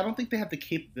CRKT, I don't think they have the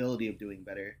capability of doing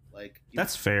better. Like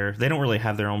That's fair. They don't really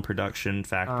have their own production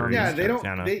factories. yeah, they don't.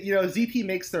 Kinda. They, ZT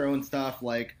makes their own stuff.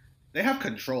 Like they have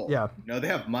control. Yeah. They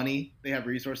have money. They have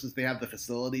resources. They have the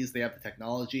facilities. They have the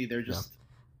technology. They're just.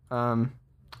 I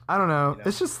don't know.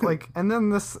 It's just like, and then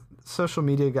this social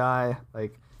media guy,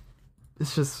 like,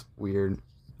 it's just weird.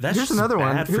 That's Here's just another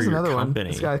one. bad for Here's your another one. company.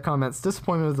 This guy comments,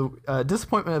 disappointment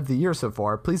of the year so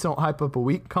far. Please don't hype up a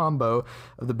weak combo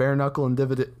of the bare knuckle and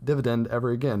dividend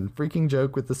ever again. Freaking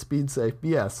joke with the SpeedSafe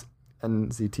BS. And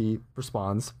ZT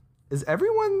responds, is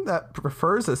everyone that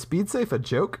prefers a SpeedSafe a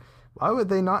joke? Why would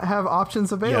they not have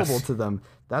options available Yes. to them?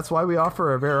 That's why we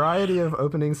offer a variety of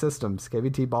opening systems,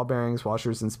 KVT, ball bearings,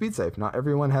 washers, and SpeedSafe. Not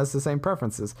everyone has the same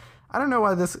preferences. I don't know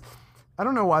why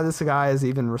this guy is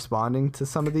even responding to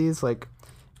some of these. Like,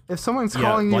 if someone's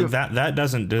calling you like that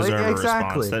doesn't deserve a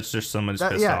exactly. response. That's just someone's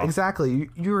pissed off. exactly.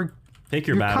 You're Pick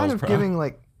your battles, kind of bro. giving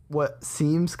like what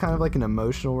seems kind of like an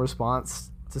emotional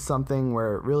response to something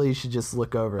where really you should just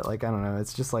look over it. Like, I don't know.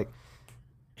 It's just like,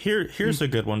 Here's a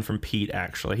good one from Pete,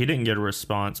 actually. He didn't get a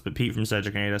response, but Pete from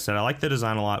Cedric Canada said, I like the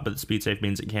design a lot, but the SpeedSafe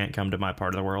means it can't come to my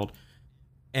part of the world.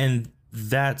 And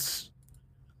that's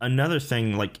another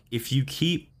thing. Like, if you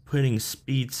keep putting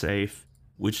SpeedSafe,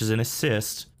 which is an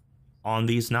assist, on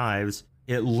these knives,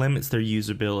 it limits their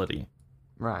usability.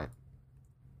 right.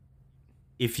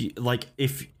 If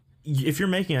you're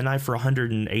making a knife for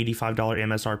 $185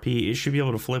 MSRP, it should be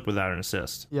able to flip without an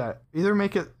assist. Yeah. Either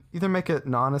make it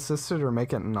non-assisted or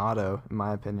make it an auto, in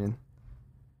my opinion.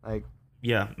 Like,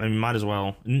 Yeah, I mean, might as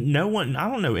well. No one, I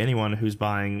don't know anyone who's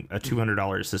buying a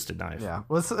 $200 assisted knife. yeah.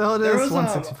 It There is was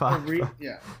 165.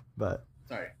 yeah. But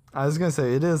Sorry. I was gonna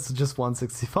say it is just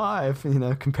 165,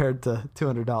 compared to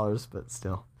 $200, but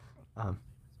still. Well,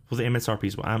 the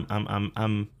MSRP's.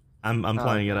 I'm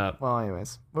playing it up. Well,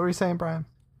 anyways, what were you saying, Brian?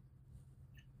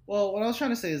 Well, what I was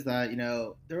trying to say is that,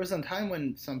 there was a time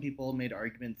when some people made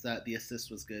arguments that the assist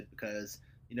was good because,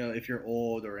 if you're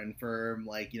old or infirm,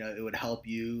 like, it would help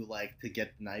you, like, to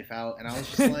get the knife out. And I was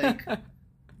just like,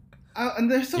 and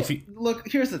there's so, look,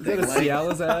 here's the Is thing. that a Like,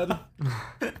 Cialis ad?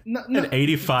 no, An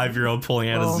 85-year-old pulling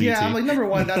out a ZT. yeah, I'm like, number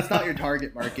one, that's not your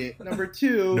target market. Number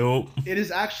two, Nope. it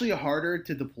is actually harder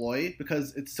to deploy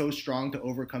because it's so strong to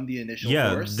overcome the initial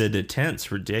Yeah, force. the detent's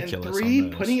and ridiculous. three, on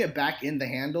those. putting it back in the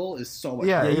handle is so much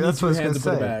Yeah, you need that's two what I was hands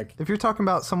gonna to put it say. back. If you're talking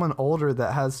about someone older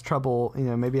that has trouble,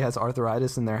 maybe has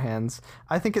arthritis in their hands,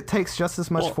 I think it takes just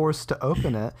as much force to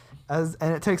open it and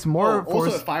it takes more force.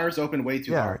 Also, it fires open way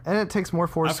too hard. And it takes more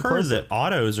force I've to heard close that it.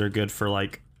 autos are good for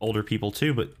like older people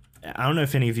too, but I don't know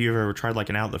if any of you have ever tried like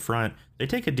an out the front. They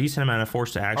take a decent amount of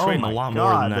force to actuate, and a lot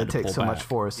more than that they to take pull so back. much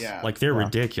force. Yeah. Like they're Yeah.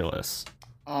 ridiculous.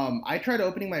 I tried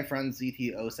opening my friend's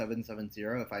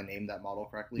ZT0770, if I named that model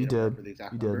correctly. You I don't did. remember the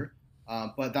exact You did. number.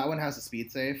 But that one has a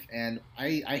speed safe, and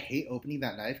I hate opening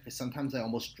that knife because sometimes I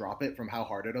almost drop it from how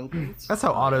hard it opens. That's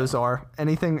how autos are.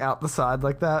 Anything out the side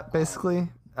like that, basically.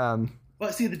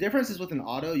 But see, the difference is with an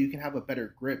auto, you can have a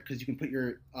better grip because you can put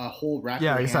your whole wrap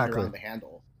your hand exactly. around the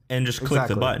handle. And just click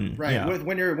Exactly. the button. Right. Yeah.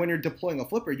 When you're deploying a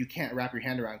flipper, you can't wrap your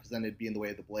hand around because then it'd be in the way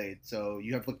of the blade. So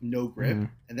you have like no grip, Mhm.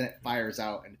 and then it fires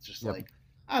out, and it's just Yep. like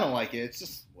I don't like it. It's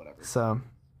just whatever. So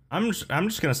I'm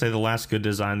just gonna say the last good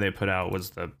design they put out was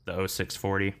the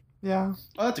 0640. yeah,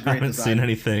 Oh, that's a I great haven't design. seen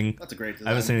anything. That's a great design.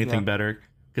 I haven't seen anything Yeah. better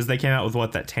because they came out with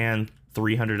what, that tan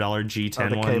 $300 oh, G10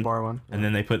 the one, K-bar one. and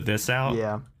then they put this out.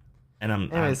 Yeah. And I'm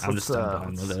Anyways, just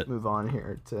done with let's it. move on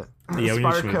here to Yeah, we need to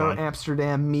move Spyderco on.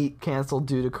 Amsterdam meet canceled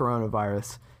due to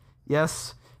coronavirus.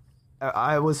 Yes,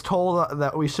 I was told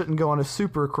that we shouldn't go on a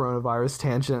super coronavirus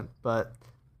tangent, but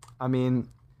I mean,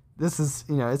 this is,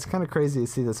 it's kind of crazy to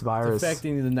see this virus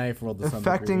affecting the knife world to some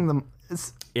affecting degree. them.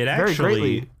 It's It very actually,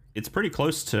 greatly. it's pretty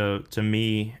close to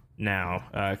me now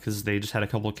because they just had a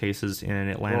couple of cases in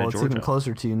Atlanta, Well, it's Georgia. even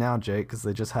closer to you now, Jake, because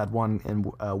they just had one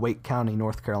in Wake County,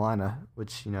 North Carolina,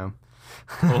 which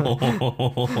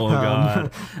Oh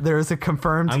God! there is a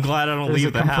confirmed. I'm glad I don't there's leave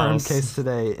a the confirmed house. case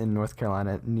today in North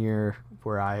Carolina near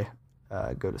where I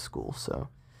go to school. So,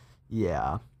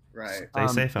 yeah. Right. Stay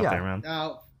safe out yeah. there, man.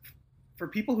 Now, for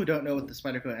people who don't know what the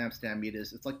Spyderco Amsterdam meet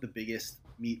is, it's like the biggest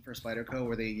meet for Spyderco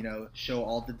where they, show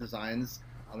all the designs.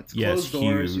 It's Yeah, closed it's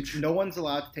doors. huge. No one's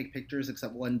allowed to take pictures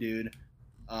except one dude.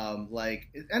 And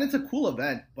it's a cool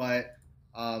event, but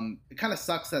it kind of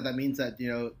sucks that means that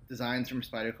designs from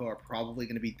Spyderco are probably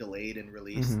going to be delayed and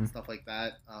released and stuff like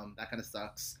that. That kind of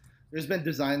sucks. There's been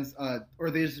designs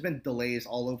there's been delays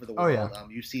all over the Oh, world. yeah.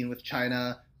 You've seen with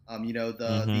China.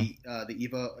 The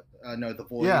Eva, the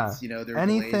Voids. Yeah. There are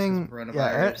Anything. delays with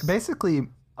Yeah. coronavirus. Basically,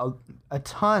 a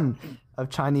ton of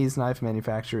Chinese knife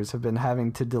manufacturers have been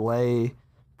having to delay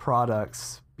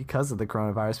products because of the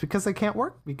coronavirus because they can't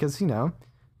work because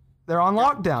they're on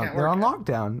lockdown. can't They're work. on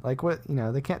lockdown. Like what?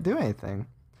 They can't do anything.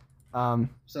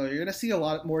 So you're gonna see a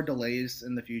lot more delays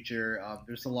in the future.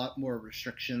 There's a lot more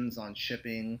restrictions on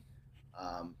shipping.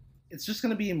 It's just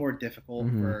gonna be more difficult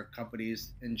Mhm. for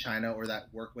companies in China or that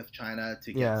work with China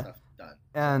to get Yeah. stuff done.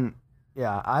 And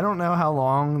yeah, I don't know how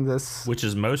long this. Which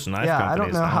is most knife Yeah, companies. I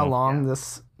don't know how now. long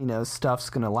this stuff's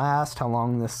gonna last. How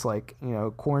long this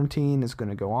quarantine is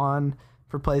gonna go on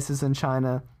for places in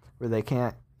China where they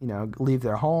can't leave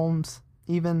their homes.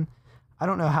 Even I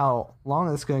don't know how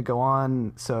long it's gonna go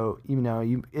on. So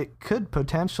you could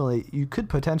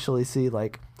potentially see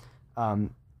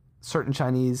certain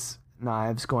Chinese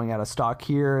knives going out of stock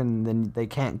here, and then they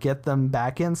can't get them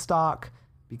back in stock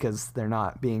because they're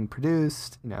not being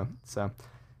produced. So.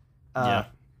 Yeah.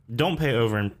 Don't pay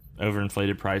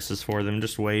overinflated prices for them.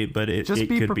 Just wait, but it Just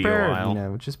be could prepared, be a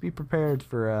while. just be prepared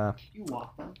for You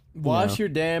walk them. Wash Yeah. your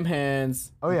damn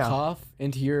hands. Oh, and yeah. Cough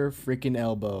into your freaking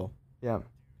elbow. yeah.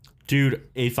 Dude,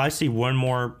 if I see one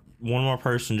more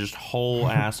person just whole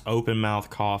ass open mouth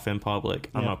cough in public,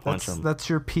 I'm gonna punch them. That's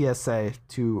your PSA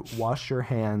to wash your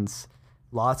hands.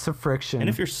 Lots of friction. And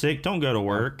if you're sick, don't go to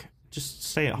work. Just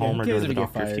stay at home who or go cares to the if you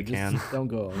get doctor if you fired? can. Just don't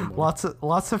go anymore. lots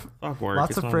of Fuck work. lots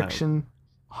It's of not friction,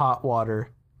 hot water,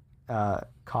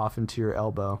 cough into your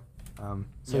elbow.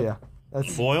 So Yep. yeah,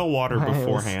 that's Boil water Anyways,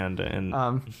 beforehand and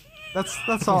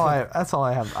that's all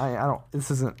I have. I don't.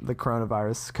 This isn't the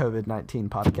coronavirus COVID-19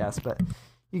 podcast, but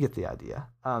you get the idea.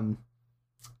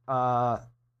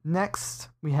 Next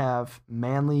we have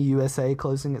Manly USA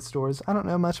closing its doors. I don't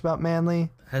know much about Manly.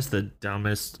 has the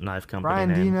dumbest knife company Brian,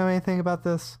 name. do you know anything about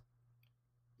this?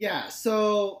 Yeah,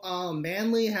 so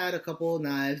Manly had a couple of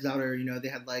knives out there. They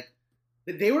had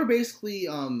they were basically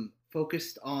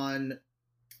focused on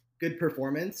good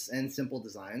performance and simple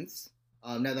designs.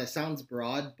 Now that sounds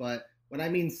broad, but when I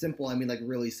mean simple, I mean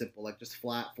really simple, like just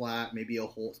flat, maybe a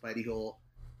hole, spidey hole.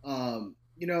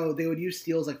 They would use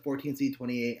steels like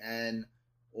 14C28N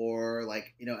or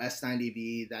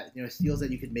S90V, that steels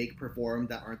that you could make perform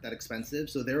that aren't that expensive.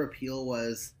 So their appeal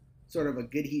was sort of a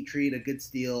good heat treat, a good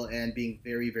steel, and being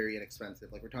very, very inexpensive.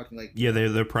 Like we're talking Yeah,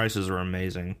 their prices are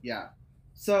amazing. yeah.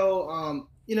 So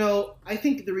I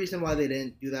think the reason why they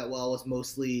didn't do that well was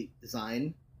mostly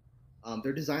design.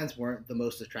 Their designs weren't the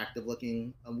most attractive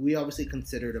looking. We obviously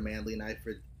considered a Manly knife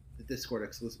for the Discord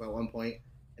exclusive at one point,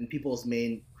 and people's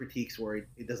main critiques were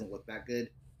it doesn't look that good,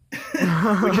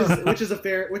 which is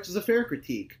a fair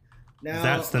critique. Now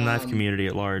That's the knife community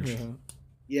at large. Yeah.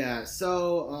 Yeah,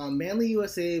 so Manly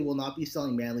USA will not be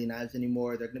selling Manly knives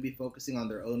anymore. They're going to be focusing on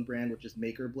their own brand, which is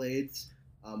Maker Blades,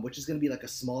 which is going to be like a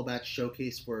small batch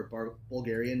showcase for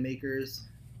Bulgarian makers.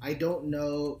 I don't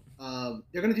know.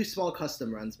 They're going to do small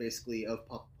custom runs, basically, of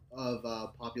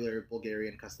popular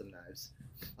Bulgarian custom knives.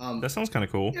 That sounds kind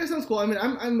of cool. Yeah, it sounds cool. I mean,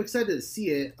 I'm excited to see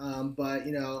it, but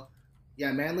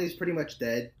yeah, Manly's pretty much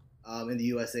dead in the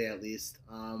USA at least.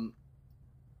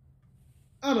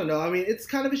 I don't know. I mean, it's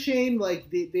kind of a shame. Like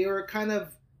they were kind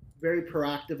of very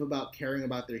proactive about caring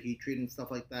about their heat treat and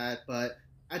stuff like that. But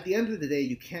at the end of the day,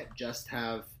 you can't just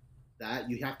have that.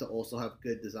 You have to also have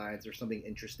good designs or something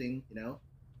interesting.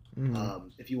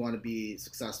 If you want to be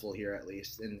successful here, at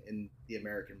least in the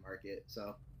American market.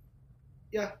 So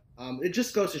yeah, it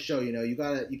just goes to show,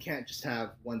 you can't just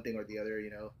have one thing or the other.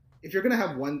 If you're gonna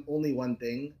have only one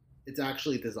thing, it's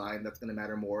actually design that's gonna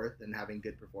matter more than having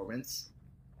good performance.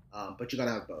 But you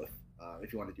gotta have both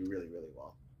if you want to do really, really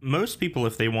well. Most people,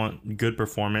 if they want good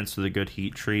performance with a good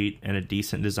heat treat and a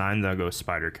decent design, they'll go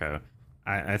Spyderco.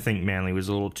 I think Manly was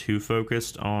a little too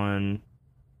focused on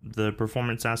the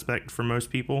performance aspect for most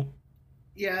people.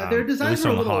 Yeah, their designs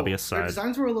were their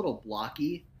designs were a little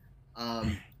blocky.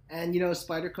 And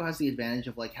Spyderco has the advantage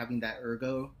of like having that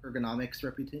ergonomics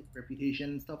reputation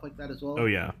and stuff like that as well. Oh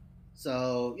yeah.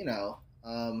 So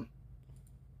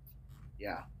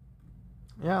yeah.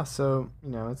 Yeah, so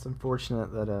it's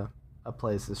unfortunate that a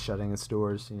place is shutting its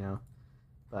doors.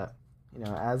 But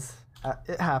as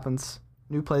it happens,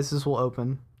 new places will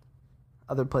open,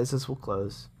 other places will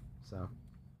close. So.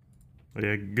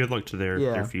 Yeah, good luck to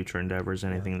their future endeavors,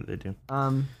 anything that they do.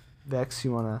 Vex,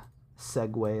 you want to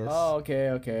segue us? Oh,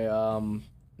 okay.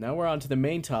 Now we're on to the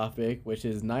main topic, which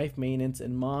is knife maintenance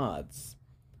and mods.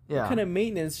 Yeah. What kind of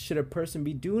maintenance should a person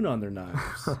be doing on their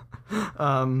knives?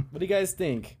 What do you guys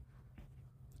think?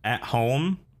 At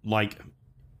home, like,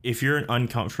 if you're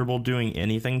uncomfortable doing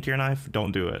anything to your knife,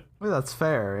 don't do it. Well, that's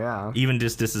fair, yeah. Even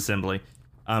just disassembly.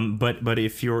 But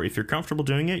if you're comfortable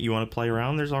doing it, you want to play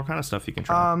around, there's all kind of stuff you can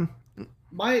try.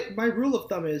 My rule of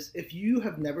thumb is if you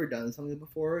have never done something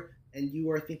before and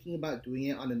you are thinking about doing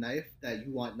it on a knife that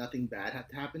you want nothing bad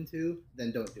to happen to,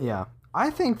 then don't do it. Yeah, I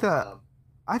think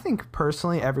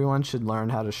personally everyone should learn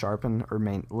how to sharpen or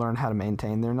learn how to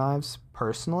maintain their knives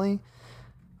personally.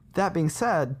 That being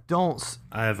said,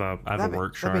 I have a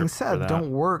work sharp. That being said,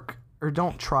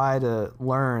 don't try to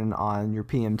learn on your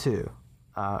PM2.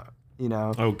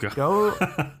 Oh god. Go.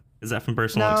 Is that from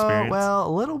personal experience? Well,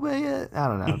 a little bit. I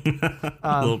don't know.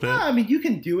 A little bit. No, I mean you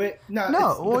can do it.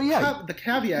 The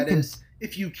caveat is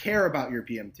if you care about your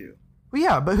PM2. Well,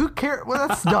 yeah, but who cares? Well,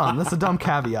 that's dumb. That's a dumb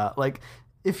caveat. Like,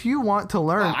 if you want to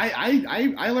learn,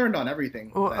 I learned on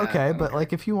everything. Well, okay, but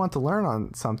like if you want to learn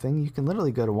on something, you can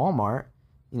literally go to Walmart,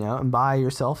 and buy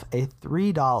yourself a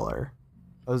 $3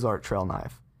 Ozark Trail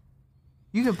knife.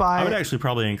 You could buy. I would actually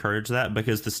probably encourage that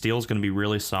because the steel is going to be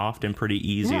really soft and pretty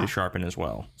easy to sharpen as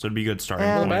well. So it'd be a good starting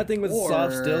point. The bad thing with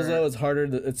soft steels though,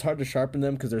 it's hard to sharpen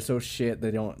them because they're so shit.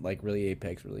 They don't like really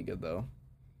apex really good though.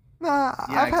 Nah,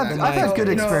 I've had good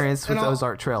experience with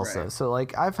Ozark Trails though. So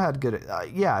like I've had good.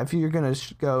 If you're gonna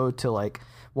go to like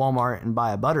Walmart and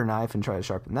buy a butter knife and try to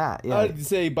sharpen that, I'd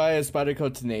say buy a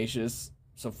Spyderco Tenacious,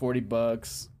 so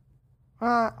 $40.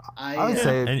 I would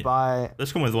say buy.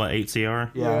 Let's go with what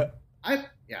 8CR. Yeah.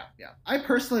 I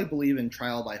personally believe in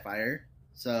trial by fire.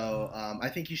 So I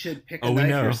think you should pick a knife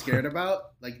you're scared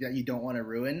about, like that you don't want to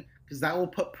ruin, because that will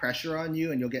put pressure on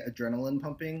you and you'll get adrenaline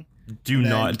pumping. Do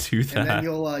not do that. And then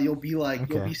you'll be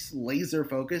laser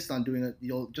focused on doing it.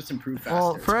 You'll just improve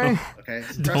faster. Well, okay.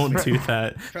 Don't do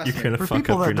that. You're gonna fuck up your knife. For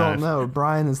people that don't know,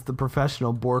 Brian is the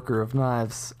professional borker of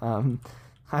knives.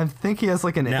 I think he has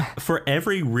like for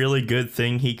every really good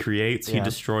thing he creates, he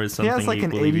destroys something. He has like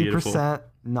an beautiful. 80%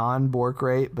 non-bork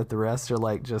rate, but the rest are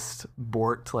like just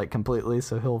borked like completely.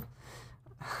 So he'll.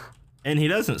 And he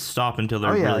doesn't stop until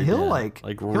they're really he'll dead.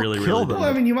 he'll really kill them. Well,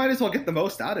 I mean, you might as well get the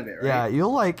most out of it,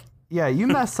 right? Yeah, you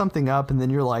mess something up and then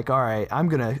you're like, all right, I'm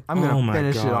gonna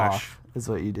finish it off. Is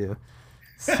what you do.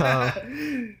 So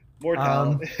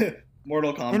Mortal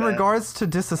Kombat. In regards to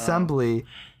disassembly,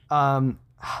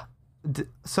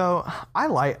 so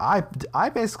I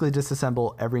basically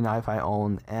disassemble every knife I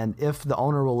own, and if the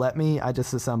owner will let me, I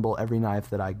disassemble every knife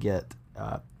that I get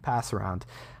pass around.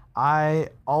 I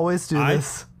always do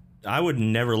this. I would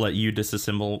never let you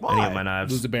disassemble any of my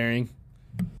knives. Lose a bearing.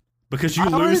 Because you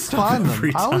lose them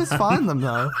every time. I always find them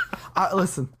though.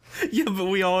 Listen. Yeah, but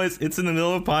it's in the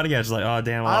middle of a podcast. Like, oh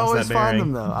damn, I lost always that bearing. Find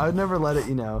them though. I would never let it.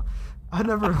 I'd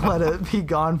never let it be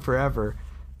gone forever.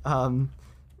 So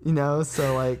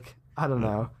like I don't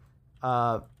know.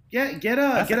 Get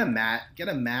a mat. Get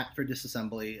a mat for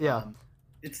disassembly. Yeah.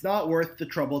 it's not worth the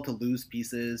trouble to lose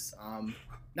pieces.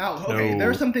 Now, okay, there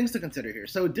are some things to consider here.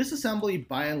 So disassembly,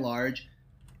 by and large,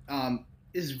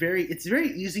 it's very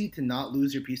easy to not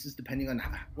lose your pieces depending on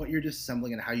what you're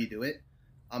disassembling and how you do it.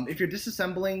 If you're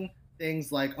disassembling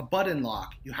things like a button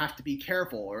lock, you have to be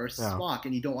careful, or a smock,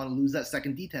 and you don't want to lose that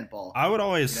second detent ball. I would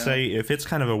always say if it's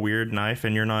kind of a weird knife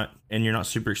and you're not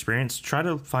super experienced, try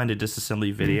to find a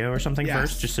disassembly video or something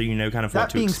first, just so you know kind of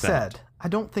what to expect. That being said, I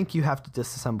don't think you have to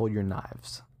disassemble your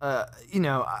knives.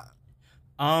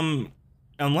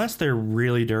 Unless they're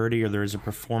really dirty or there's a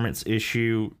performance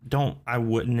issue, I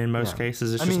wouldn't in most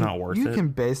cases. It's just not worth it. You can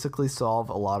basically solve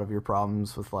a lot of your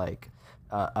problems with like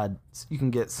you can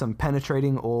get some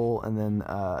penetrating oil, and then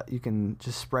you can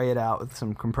just spray it out with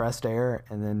some compressed air,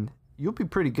 and then you'll be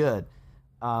pretty good.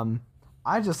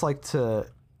 I just like to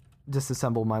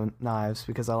disassemble my knives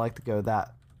because I like to go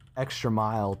that extra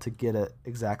mile to get it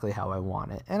exactly how I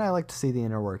want it, and I like to see the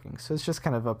inner workings. So it's just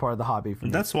kind of a part of the hobby for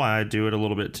me. That's why I do it a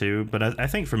little bit too, but I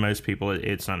think for most people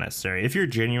it's not necessary. If you're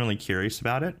genuinely curious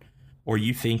about it, or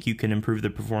you think you can improve the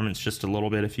performance just a little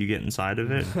bit if you get inside of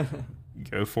it,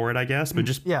 go for it, I guess. But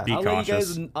just be cautious. I'll let you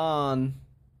guys on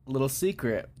a little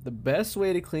secret. The best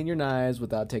way to clean your knives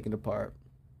without taking it apart.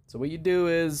 So what you do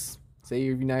is, say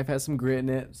your knife has some grit in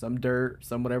it, some dirt,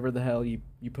 some whatever the hell you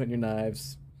put in your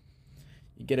knives.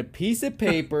 You get a piece of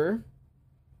paper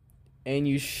and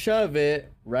you shove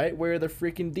it right where the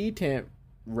freaking detent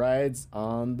rides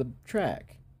on the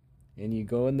track. And you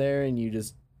go in there and you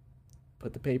just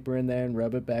put the paper in there and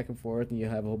rub it back and forth, and you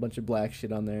have a whole bunch of black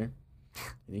shit on there.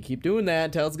 And you keep doing that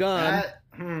until it's gone.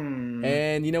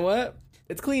 And you know what?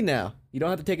 It's clean now. You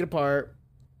don't have to take it apart.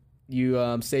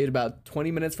 You saved about 20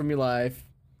 minutes from your life.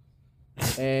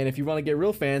 And if you want to get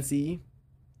real fancy,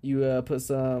 you put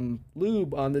some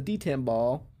lube on the detent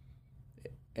ball,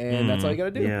 and that's all you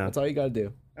gotta do. Yeah. That's all you gotta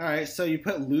do. All right, so you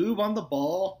put lube on the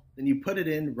ball, then you put it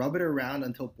in, rub it around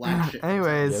until black shit.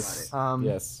 Anyways,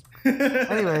 Yes.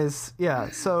 anyways, yeah.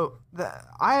 So that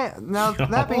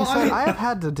being said, I have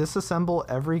had to disassemble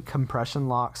every compression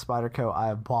lock Spyderco I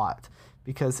have bought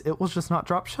because it will just not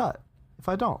drop shut if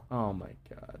I don't. Oh my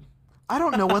god. I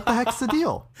don't know what the heck's the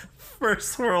deal.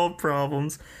 First world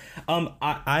problems.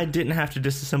 I didn't have to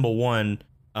disassemble one,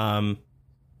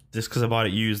 just because I bought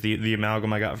it used. The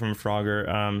amalgam I got from Frogger.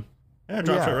 I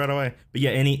dropped it right away. But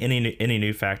yeah, any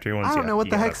new factory ones. I don't know what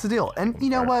the heck's the deal. And you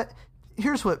know what?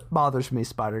 Here's what bothers me,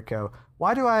 Spyderco.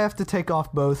 Why do I have to take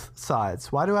off both sides?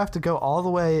 Why do I have to go all the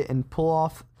way and pull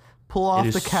off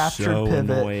the captured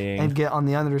pivot and get on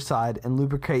the underside and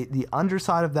lubricate the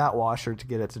underside of that washer to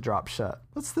get it to drop shut?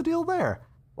 What's the deal there?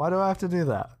 Why do I have to do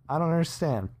that? I don't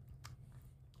understand.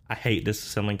 I hate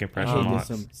disassembling compression locks.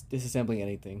 Disassembling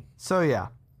anything. So yeah,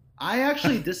 I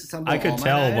actually disassembled. I could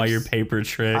tell by your paper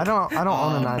trick. I don't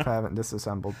own a knife I haven't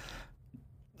disassembled.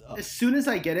 As soon as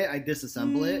I get it, I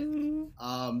disassemble it.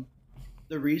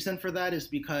 The reason for that is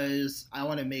because I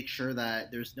want to make sure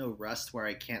that there's no rust where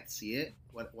I can't see it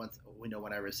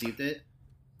when I received it.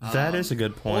 That is a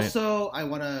good point. Also, I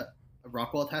want to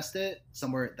Rockwell test it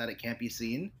somewhere that it can't be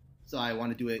seen. So I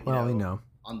want to do it.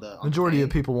 On the majority of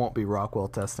people won't be Rockwell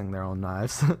testing their own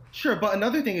knives. Sure, but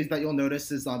another thing is that you'll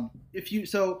notice is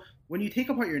when you take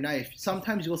apart your knife,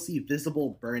 sometimes you'll see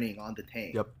visible burning on the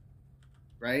tang. Yep.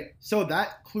 Right? So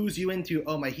that clues you into,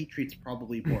 my heat treat's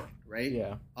probably borked, right?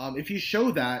 Yeah. If you show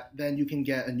that, then you can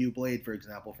get a new blade, for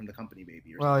example, from the company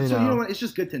maybe. Well, you know what? It's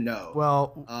just good to know.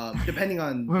 Well, depending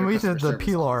on when we did the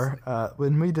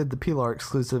Pilar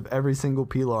exclusive, every single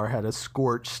Pilar had a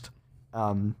scorched,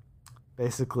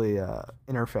 basically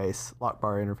interface, lock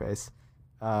bar interface.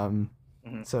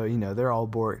 So they're all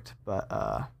borked, but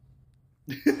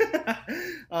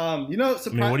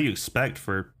what do you expect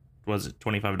for? Was it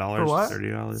 $25?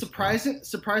 $30?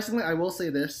 Surprisingly, I will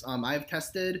say this: I've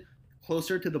tested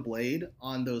closer to the blade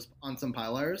on some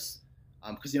Pilars,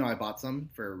 because I bought some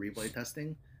for reblade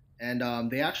testing,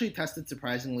 and they actually tested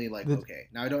surprisingly okay.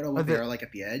 Now I don't know what they are like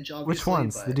at the edge. Obviously, which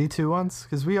ones? The D2 ones?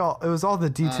 Because it was all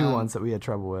the D2 ones that we had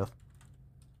trouble with.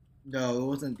 No, it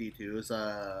wasn't D2. It was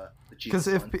the cheapest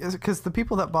one. Because the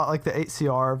people that bought like the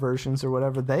 8CR versions or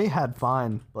whatever, they had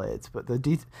fine blades, but the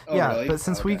D really? But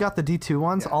since we got the D2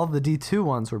 ones, all the D2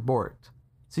 ones were borked,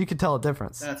 so you could tell a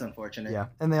difference. That's unfortunate. Yeah,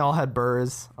 and they all had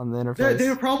burrs on the interface. They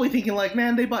were probably thinking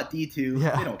man, they bought D2.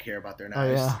 Yeah. They don't care about their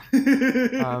knives. Oh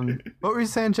yeah. What were you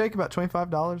saying, Jake? About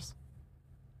 $25?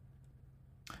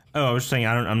 Oh, I was saying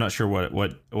I'm not sure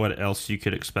what else you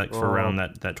could expect for around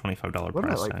that $25 what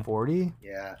price about, tag. 40?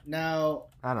 Yeah. Now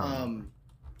I don't know.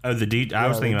 Oh, the D. I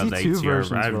was thinking about the D2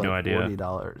 8CR. I have no like idea.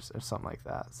 $40 or something like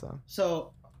that.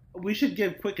 So we should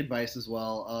give quick advice as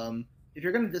well. If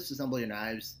you're going to disassemble your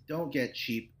knives, don't get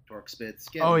cheap torque spits.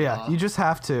 Get Oh yeah, Weehaw. you just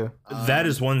have to. That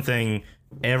is one thing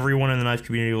everyone in the knife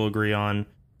community will agree on.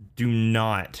 Do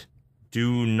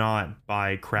not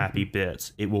buy crappy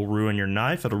bits. It will ruin your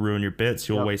knife. It'll ruin your bits.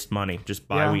 You'll Yep. waste money. Just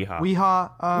buy Weehaw.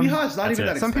 Weehaw. Weehaw's not that's even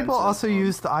it. that Some people expensive. also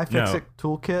use the iFixit No.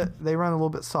 toolkit. They run a little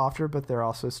bit softer, but they're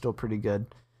also still pretty good.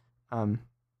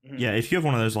 Yeah, if you have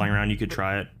one of those lying around, you could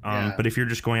try it. Yeah. But if you're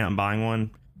just going out and buying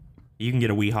one, you can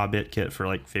get a Weehaw bit kit for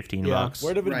like $15. Yeah.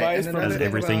 Word of Right, advice and from Has another thing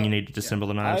everything about- you need to disassemble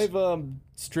the knives. I've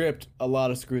stripped a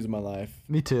lot of screws in my life.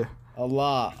 Me too. A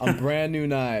lot on brand new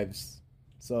knives.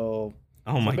 So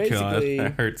Oh my god, basically-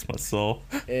 that hurts my soul.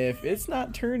 if it's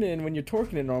not turning when you're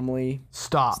torquing it normally,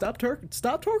 Stop. stop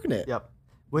torquing it. Yep.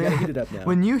 You gotta heat it up now.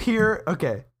 When you hear,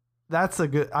 okay, that's a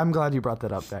good. I'm glad you brought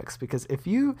that up, Bex, because if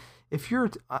you're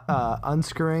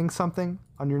unscrewing something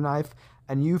on your knife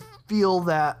and you feel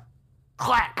that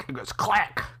clack, it goes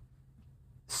clack.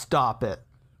 Stop it.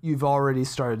 You've already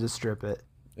started to strip it.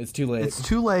 It's too late. It's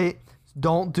too late.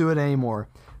 Don't do it anymore.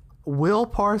 Will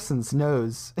Parsons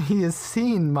knows. He has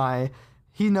seen my.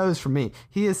 He knows from me.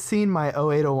 He has seen my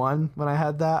 0801 when I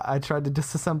had that. I tried to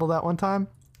disassemble that one time.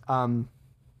 And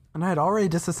I had already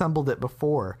disassembled it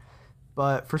before.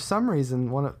 But for some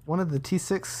reason, one of the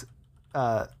T6,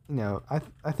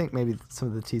 I think maybe some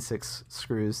of the T6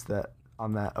 screws that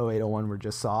on that 0801 were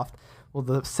just soft. Well,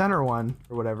 the center one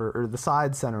or whatever, or the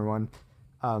side center one,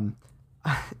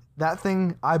 that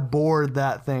thing, I bored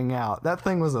that thing out. That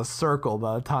thing was a circle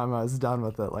by the time I was done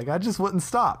with it. Like, I just wouldn't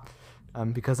stop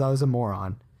because I was a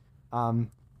moron.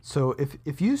 So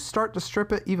if you start to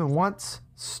strip it even once,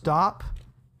 stop,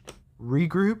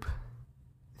 regroup,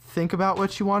 think about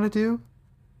what you want to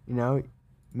do.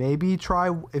 Maybe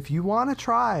try, if you want to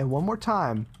try one more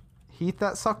time, heat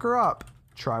that sucker up.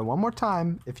 Try one more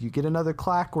time. If you get another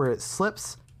clack where it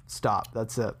slips, stop.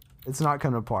 That's it. It's not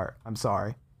coming apart. I'm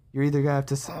sorry. You're either gonna have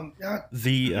to.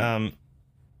 Yeah,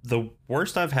 The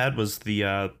worst I've had was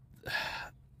the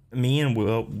me and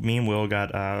Will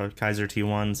got Kaiser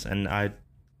T1s, and I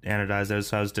anodized those,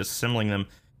 so I was disassembling them.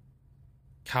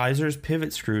 Kaiser's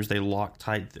pivot screws, they lock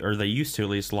tight, or they used to at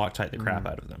least lock tight the crap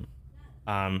out of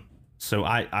them. So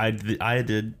I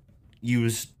did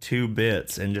use 2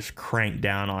 bits and just crank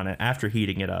down on it after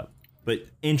heating it up. But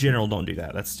in general, don't do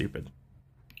that. That's stupid.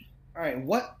 All right,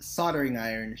 what soldering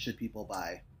iron should people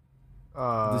buy?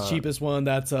 the cheapest one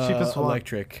that's cheapest one.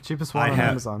 electric. Cheapest one I on have-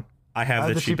 Amazon. I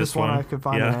have the cheapest one. I could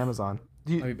find yeah. on Amazon.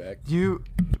 I'll be back.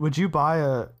 Would you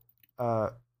buy a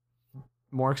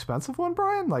more expensive one,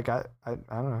 Brian? Like I don't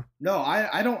know. No,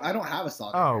 I don't have a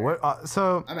soldering. Oh, iron. what?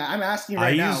 So I'm asking you I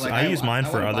right now. use Like, I use mine I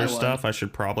for wanna buy other one. stuff. I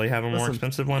should probably have a more Listen,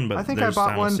 expensive one, but I think I there's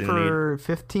bought I one don't see the need. for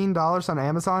 $15 on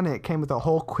Amazon. It came with a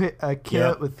whole kit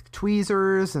Yep. with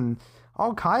tweezers and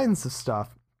all kinds of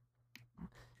stuff.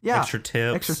 Yeah, extra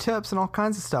tips. and all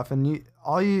kinds of stuff. And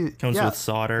Comes with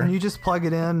solder. and you just plug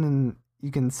it in and you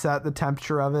can set the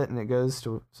temperature of it, and it goes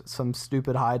to some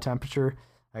stupid high temperature.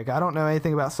 Like, I don't know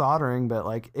anything about soldering, but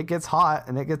like it gets hot,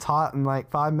 and it gets hot in like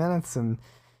 5 minutes. And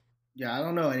Yeah, I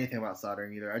don't know anything about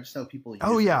soldering either. I just know people. Use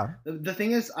oh it. yeah, The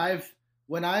thing is, I've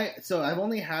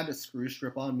only had a screw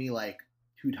strip on me like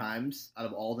 2 times out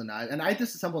of all the knives, and I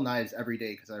disassemble knives every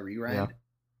day because I regrind. Yeah.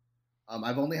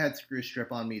 I've only had screw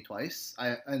strip on me twice.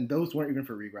 And those weren't even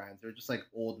for regrinds. They're just like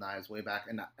old knives way back,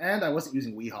 and I wasn't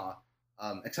using Weehaw,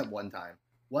 except one time.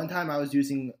 One time I was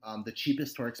using the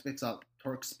cheapest torque spits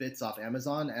off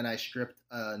Amazon, and I stripped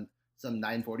some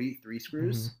 943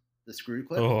 screws, the screw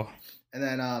clip, Oh, and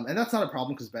then and that's not a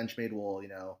problem because Benchmade will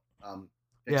fix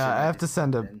yeah. it I have to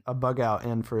send in. a bug out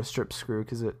in for a strip screw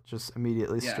because it just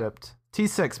immediately Yeah. stripped.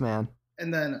 T6, man.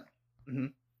 And then,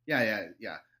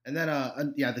 yeah. And then,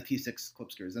 the T6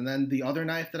 clip screws. And then the other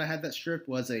knife that I had that stripped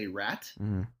was a Rat.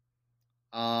 Mhm.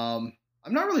 I'm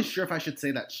not really sure if I should say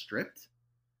that stripped.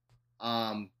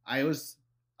 I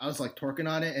was like torquing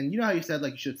on it, and you know how you said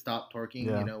like you should stop torquing,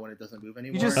 Yeah. when it doesn't move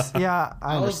anymore. You just yeah,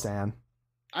 I I was- understand.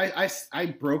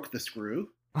 I broke the screw,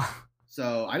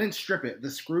 so I didn't strip it. The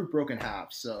screw broke in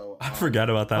half. So I forgot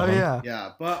about that Oh one. yeah.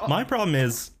 Yeah, but My problem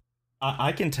is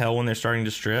I can tell when they're starting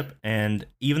to strip, and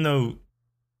even though,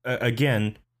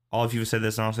 again, all of you have said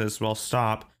this and I'll say this as well,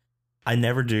 stop. I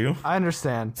never do. I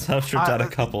understand. So I've stripped out a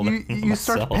couple. You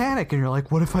start to myself. panic and you're like,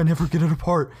 what if I never get it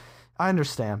apart? I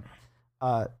understand.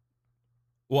 Well,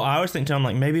 I always think, Tom,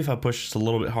 like maybe if I push just a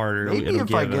little bit harder, Maybe it'll if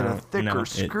give I get a you thicker know,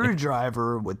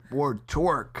 screwdriver with more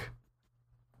torque.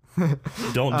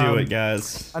 Don't do it,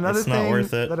 guys. Another it's thing not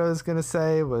worth it. that I was gonna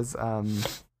say was,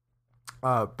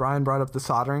 Brian brought up the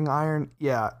soldering iron.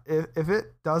 Yeah, if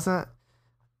it doesn't,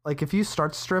 like, if you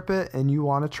start to strip it and you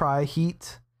want to try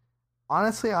heat,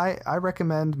 honestly, I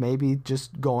recommend maybe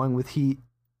just going with heat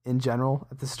in general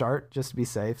at the start, just to be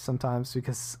safe sometimes,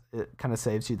 because it kind of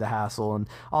saves you the hassle. And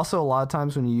also a lot of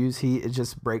times when you use heat, it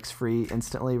just breaks free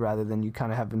instantly rather than you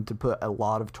kind of having to put a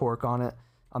lot of torque on it,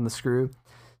 on the screw.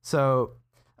 So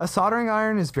a soldering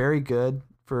iron is very good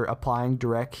for applying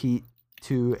direct heat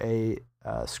to a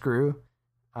screw.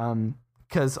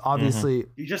 Because obviously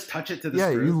you just touch it to the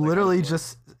yeah, screw. you literally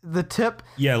just the tip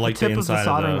like the tip the of the inside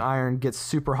soldering of the iron gets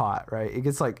super hot, right? It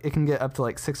gets it can get up to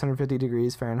like 650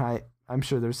 degrees Fahrenheit. I'm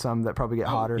sure there's some that probably get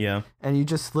hotter. Yeah. And you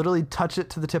just literally touch it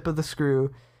to the tip of the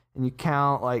screw and you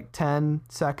count like 10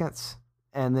 seconds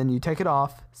and then you take it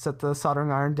off, set the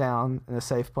soldering iron down in a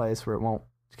safe place where it won't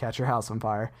catch your house on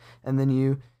fire, and then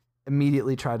you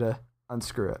immediately try to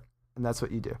unscrew it. And that's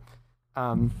what you do.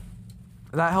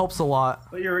 That helps a lot.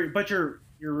 But you're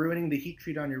ruining the heat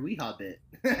treat on your Wii Hobbit.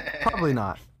 Probably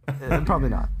not. Probably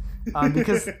not.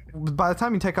 Because by the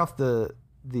time you take off the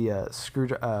by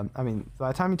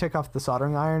the time you take off the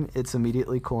soldering iron, it's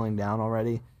immediately cooling down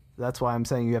already. That's why I'm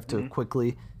saying you have to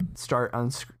quickly start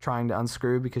trying to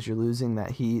unscrew, because you're losing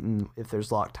that heat, and if there's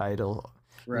Loctite, it'll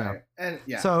right. And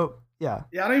yeah. So yeah.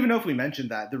 Yeah, I don't even know if we mentioned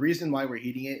that. The reason why we're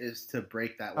heating it is to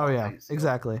break that Loctite. Oh yeah, So.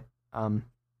 exactly.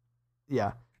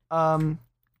 Yeah.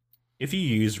 If you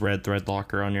use red thread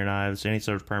locker on your knives, any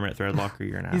sort of permanent thread locker,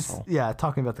 you're an asshole. Yeah,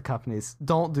 talking about the companies.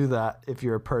 Don't do that if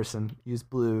you're a person. Use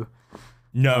blue.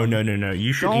 No.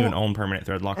 You shouldn't even own permanent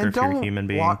thread locker if you're a human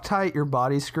being. Don't Loctite your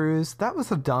body screws. That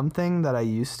was a dumb thing that I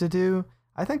used to do.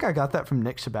 I think I got that from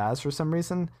Nick Shabazz for some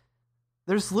reason.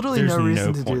 There's literally no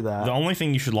reason to do that. The only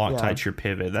thing you should Loctite is your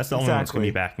pivot. That's the only one that's going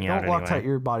to be backing out anyway. Don't Loctite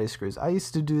your body screws. I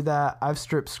used to do that. I've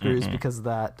stripped screws because of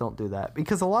that. Don't do that.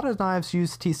 Because a lot of knives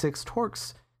use T6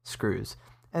 Torx screws.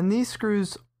 And these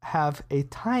screws have a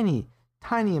tiny,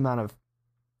 tiny amount of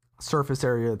surface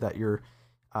area that you're,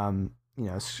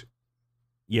 those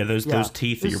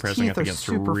teeth that you're pressing up against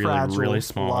are really, fragile really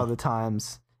small. A lot of the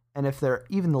times. And if they're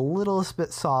even the littlest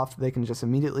bit soft, they can just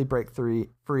immediately break free,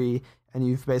 and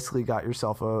you've basically got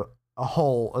yourself a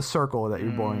hole, a circle that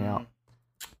you're boring out.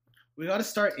 We got to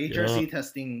start HRC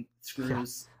testing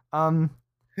screws. Yeah.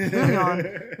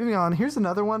 Moving on. Here's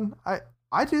another one.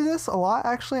 I do this a lot,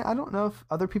 actually. I don't know if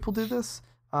other people do this.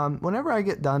 Whenever I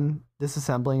get done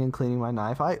disassembling and cleaning my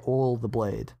knife, I oil the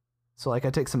blade. So I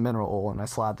take some mineral oil and I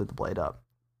slather the blade up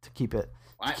to keep it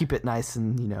nice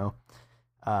and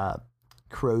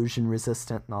corrosion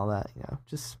resistant and all that.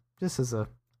 Just as a.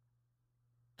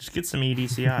 Just get some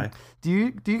EDCI. Do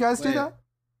you guys do that?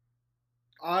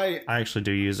 I actually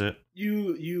do use it.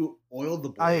 You oil the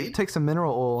blade? I take some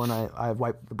mineral oil and I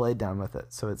wipe the blade down with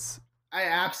it, so it's. I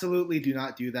absolutely do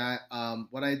not do that.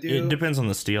 What I do. It depends on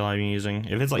the steel I'm using.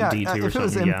 If it's D2 or something, if it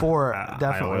was M4,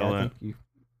 definitely. I think you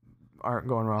aren't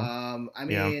going wrong.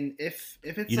 If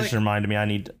it's you just reminded me, I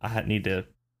need to.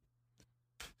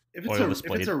 If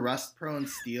it's a rust prone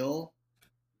steel,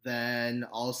 then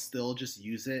I'll still just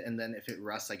use it, and then if it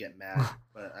rusts, I get mad.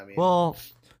 But well,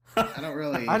 I don't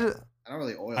really. I don't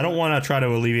really oil. I don't want to try to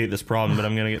alleviate this problem, but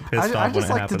I'm gonna get pissed off when it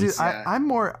happens.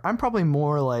 I'm probably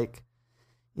more like,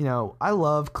 I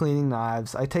love cleaning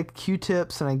knives. I take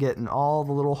Q-tips and I get in all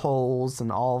the little holes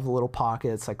and all the little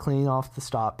pockets. I clean off the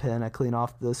stop pin. I clean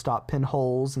off the stop pin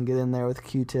holes and get in there with a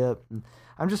Q-tip. And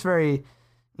I'm just very,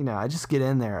 I just get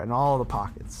in there in all the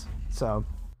pockets. So.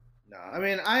 No,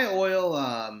 I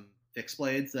oil fixed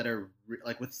blades that are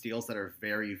with steels that are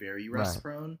very, very rust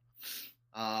prone.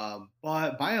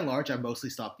 But by and large, I've mostly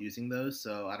stopped using those,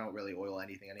 so I don't really oil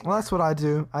anything anymore. Well, that's what I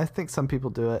do. I think some people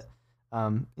do it.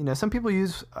 Some people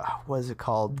use what is it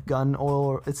called? Gun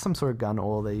oil. It's some sort of gun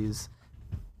oil they use.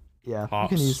 Yeah,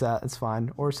 Pops. You can use that. It's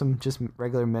fine. Or some just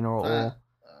regular mineral oil.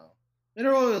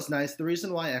 Mineral oil is nice. The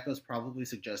reason why Echo's probably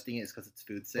suggesting it is because it's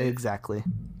food safe. Exactly.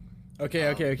 Okay.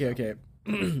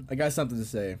 I got something to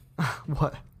say.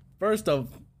 What? First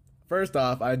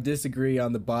off, I disagree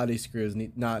on the body screws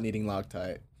not needing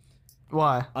Loctite.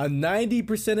 Why? On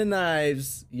 90% of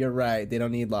knives, you're right. They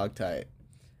don't need Loctite.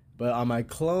 But on my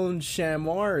clone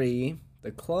Shamwari,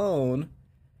 the clone,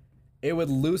 it would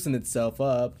loosen itself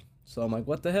up. So I'm like,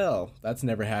 what the hell? That's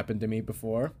never happened to me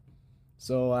before.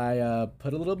 So I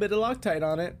put a little bit of Loctite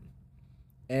on it,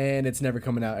 and it's never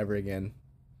coming out ever again.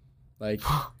 Like,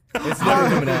 it's never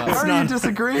coming out. How are you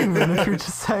disagreeing then if you're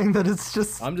just saying that it's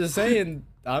just... I'm just saying,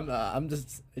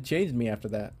 it changed me after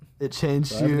that. It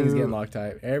changed you. Everything's getting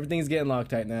Loctite. Everything's getting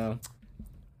Loctite now.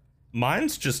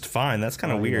 Mine's just fine. That's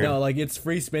kind of weird. No, it's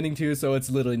free spinning too, so it's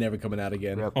literally never coming out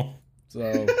again. Yep.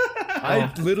 So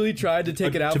I literally tried to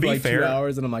take it out for 2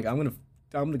 hours, and I'm like, I'm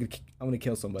gonna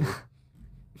kill somebody.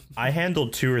 I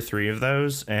handled 2 or 3 of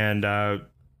those, and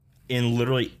in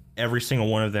literally every single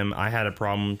one of them, I had a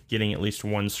problem getting at least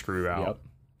one screw out. Yep.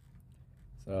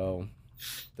 So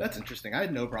That's interesting. I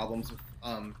had no problems with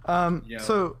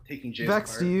So taking J's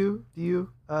Vex, apart. do you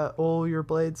oil your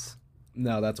blades?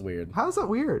 no, that's weird. How's that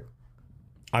weird?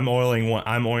 I'm oiling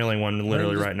one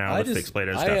literally just- right now. I The just- fixed blade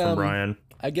I just I, got from um, Brian.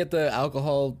 I get the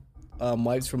alcohol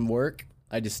wipes from work.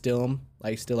 I just steal them.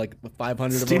 I steal like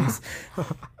 500 of them,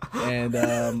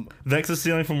 and Vex is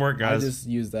stealing from work, I guys. just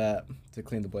use that to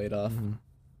clean the blade off.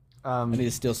 I need Um, to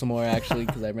steal some more actually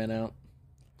because I ran out.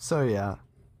 so yeah,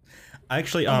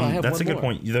 Actually, I have that's a one good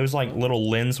more. point. Those like little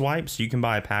lens wipes, you can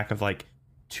buy a pack of like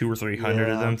 200 or 300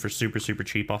 of Yeah. them for super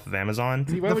cheap off of Amazon.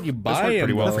 See, why would you Those buy work pretty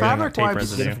them? well the for though? getting, fabric tape wipes,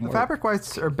 residue. the fabric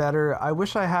wipes are better. I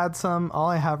wish I had some. All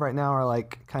I have right now are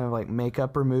like kind of like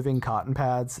makeup removing cotton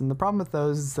pads, and the problem with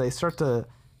those is they start to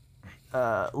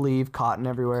leave cotton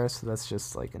everywhere, so that's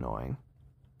just like annoying.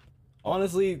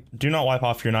 Honestly, Do not wipe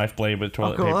off your knife blade with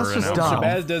toilet cool, paper that's and just alcohol. dumb.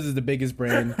 Shabazz does is the biggest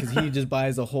brain because he just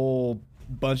buys a whole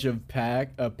bunch of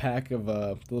pack of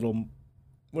little,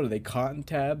 what are they, cotton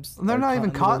tabs? They're Or not even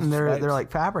cotton. little They're swipes?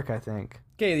 like fabric, I think.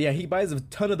 Okay, yeah, he buys a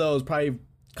ton of those, probably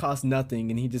cost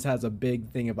nothing, and he just has a big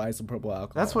thing of isopropyl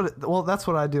alcohol. That's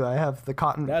what I do. I have the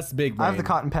cotton. That's big I have the brain.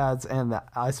 cotton pads and the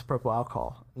isopropyl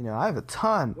alcohol. You know, I have a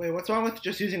ton. Wait, what's wrong with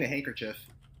just using a handkerchief?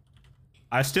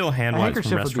 I steal hand A wipes from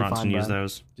handkerchief would be restaurants fine, and use Brian.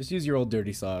 those. Just use your old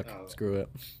dirty sock. Oh. Screw it.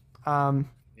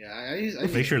 Yeah, I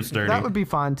use Make sure it's dirty. That would be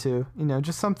fine too. You know,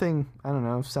 just something, I don't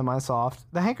know, semi-soft.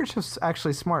 The handkerchief's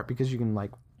actually smart because you can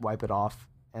like wipe it off,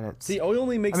 and it's See, oil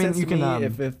only makes I mean, sense you to can, me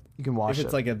if you can wash if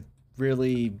it's it. like a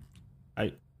really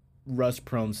I- rust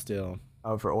prone still.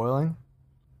 Oh, for oiling.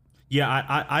 Yeah,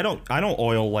 I don't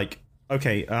oil like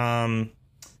okay.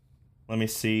 Let me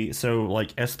see. So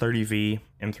like S30V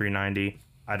M390,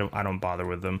 I don't bother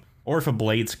with them. Or if a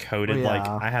blade's coated, Oh, like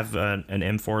yeah. I have an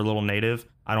M4 little native,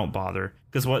 I don't bother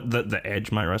because what the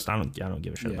edge might rust. I don't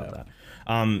give a shit about that.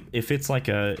 If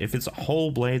it's a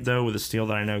whole blade though with a steel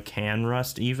that I know can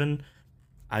rust even,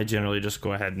 I generally just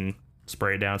go ahead and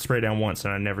spray it down once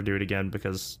and I never do it again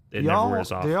because it never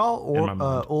wears off. Do y'all in my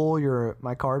mind. oil your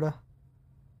micarta?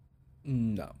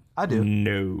 No. I do.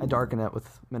 No, I darken it with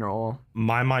mineral oil.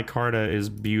 my micarta is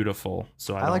beautiful,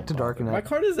 so I like to don't bother. darken it. My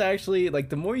card is actually like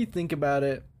the more you think about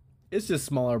it, it's just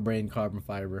smaller brain carbon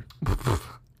fiber.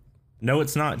 No,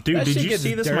 it's not, dude. That Did shit you gets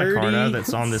see this dirty. micarta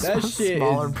that's on this? That shit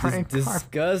Smaller is brain just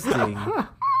disgusting.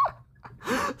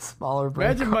 Smaller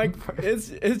brain. Imagine my carbon. it's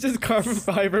just carbon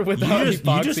fiber without You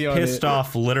epoxy just on pissed it.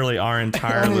 off literally our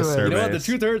entire Anyway. listener You know what? The base.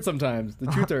 truth hurts sometimes. The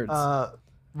truth hurts.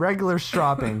 Regular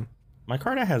stropping.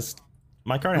 Micarta has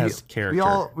character. We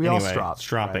all anyway, strop.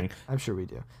 Stropping. right? I'm sure we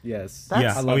do. yes.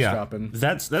 That's- I Yeah, love oh yeah. stropping.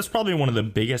 That's probably one of the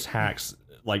biggest hacks.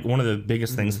 Like one of the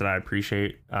biggest things Mm-hmm. that I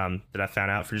appreciate that I found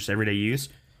out for just everyday use.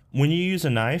 When you use a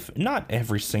knife, not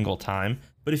every single time,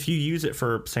 but if you use it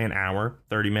for say an hour,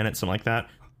 30 minutes, something like that,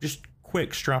 just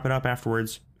quick strop it up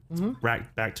afterwards.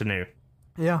 Back to new.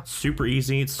 Yeah, Super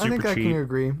easy. It's I super think I cheap. can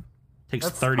agree. Takes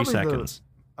That's 30 probably the- seconds.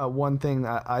 One thing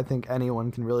I think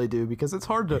anyone can really do because it's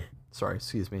hard to. Sorry,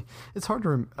 excuse me. It's hard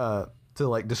to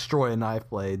like destroy a knife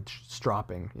blade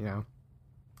stropping. You know.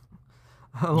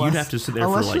 You'd have to sit there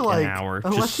for unless like you're an hour.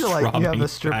 Unless just you you have stropping a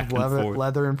strip back of and forth.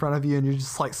 leather in front of you and you're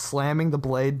just like slamming the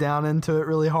blade down into it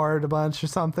really hard a bunch or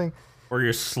something. Or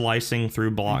you're slicing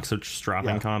through blocks of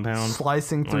stropping Yeah. compound.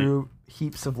 Slicing Like- through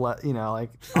heaps of like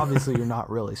obviously you're not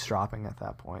really stropping at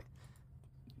that point.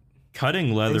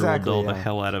 Cutting leather Exactly, will dull the yeah.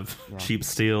 hell out of Yeah. cheap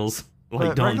steels. But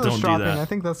Like don't regular do stropping, I that.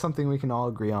 think that's something we can all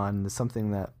agree on. Is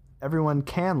something that everyone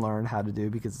can learn how to do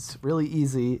because it's really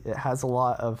easy. It has a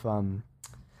lot of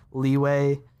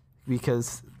leeway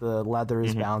because the leather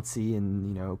is Mhm. bouncy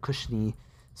and cushiony.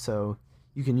 So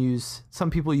you can use. Some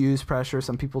people use pressure.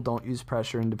 Some people don't use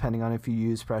pressure. And depending on if you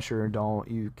use pressure or don't,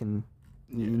 you can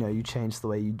you change the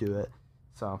way you do it.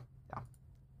 So yeah.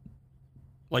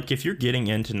 Like if you're getting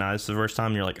into knives the first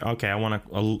time, you're like, okay, I want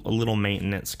a little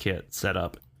maintenance kit set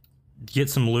up. Get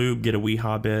some lube, get a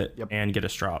Weehaw bit, Yep. and get a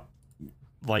strop.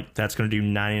 Like that's going to do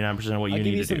 99% of what you I'll give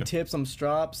need you to some do. tips on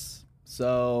strops.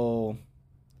 So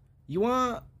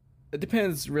it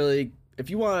depends really. If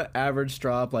you want an average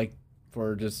strop, like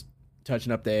for just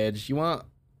touching up the edge, you want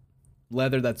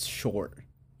leather that's short.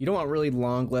 You don't want really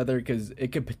long leather because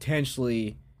it could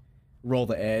potentially roll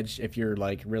the edge if you're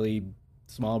like really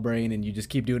small brain and you just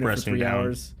keep doing it Pressing for 3 down.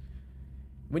 hours.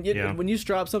 When Yeah. you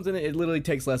strop something, it literally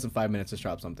takes less than 5 minutes to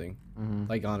strop something. Mhm.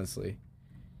 Like honestly.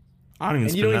 I don't even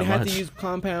And you spend don't that even have much. to use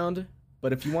compound,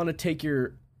 but if you want to take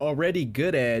your already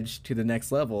good edge to the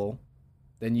next level,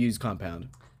 then use compound.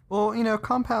 Well,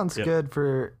 compound's Yep. good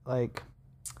for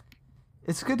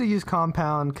it's good to use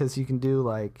compound because you can do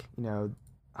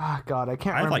God, I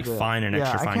can't I remember. like fine and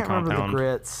extra I fine can't remember the compound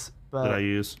grits, that I but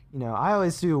use. I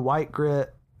always do white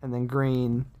grit and then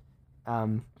green,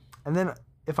 and then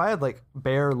if I had like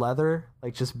bare leather,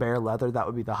 like just bare leather, that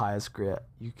would be the highest grit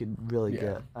you could really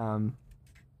get.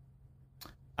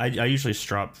 I usually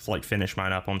finish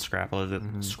mine up on scrap leather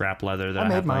that I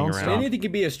made have my laying own around. strap. Anything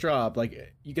could be a strop.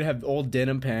 Like you could have old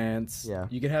denim pants. Yeah.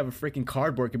 You could have a freaking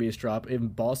cardboard could be a strop. Even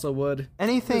balsa wood.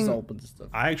 Anything. There's all bunch of stuff.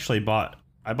 I actually bought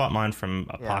mine from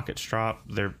a Yeah. pocket strop.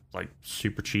 They're like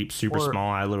super cheap, super Or-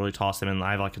 small. I literally toss them in.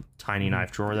 I have like a tiny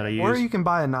knife drawer that I use. Or you can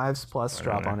buy a Knives Plus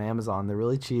strap know. on Amazon. They're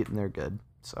really cheap and they're good.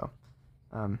 So,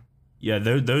 Yeah,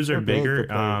 those are They're big, bigger.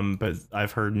 but But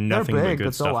I've heard they're nothing big, but good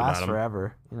but stuff they'll about last them.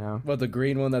 forever. You know. What, the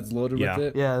green one that's loaded Yeah. with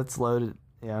it? Yeah, it's loaded.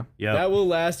 Yeah, Yeah, That will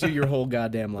last you your whole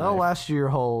goddamn life. that'll last you your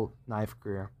whole knife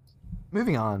career.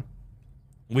 Moving on.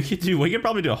 we could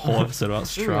probably do a whole episode about Moving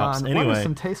straps. on. What are Anyway,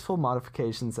 some tasteful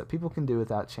modifications that people can do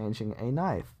without changing a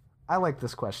knife? I like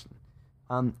this question.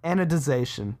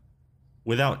 Anodization.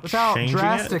 without Without changing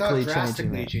drastically it. Without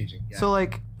drastically changing changing. Yeah. So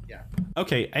like,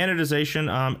 Okay, anodization.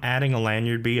 Adding a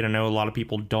lanyard bead. I know a lot of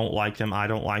people don't like them. I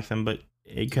don't like them, but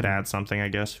it could add something, I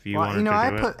guess, if you well, wanted you know, to I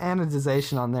do put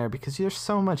anodization on there because there's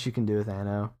so much you can do with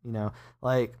ano. You know,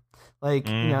 like you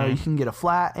know, you can get a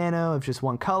flat ano of just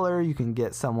one color. You can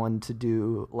get someone to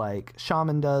do like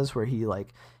Shaman does, where he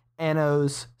like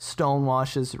anos, stone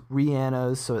washes,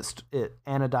 re-anos, so it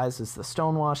anodizes the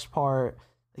stone washed part.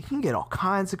 You can get all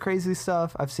kinds of crazy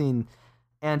stuff. I've seen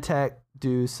Antec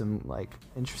do some like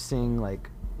interesting, like,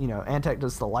 you know, Antec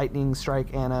does the lightning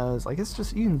strike anos. Like, it's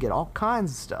just, you can get all kinds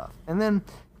of stuff, and then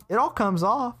it all comes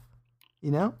off.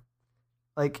 You know,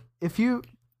 like if you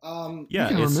Yeah,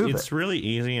 can it's remove it's really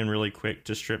easy and really quick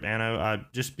to strip ano.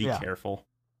 Just be Yeah. careful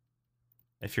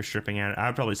if you're stripping ano.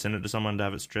 I'd probably send it to someone to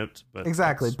have it stripped. But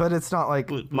exactly, that's but it's not like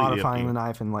completely up to modifying you. the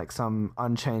knife in like some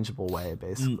unchangeable way,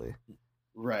 basically.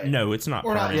 right. no, it's not.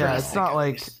 Or not permanent. Yeah, drastic, it's not at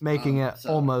like least. making it So-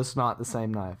 almost not the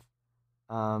same knife.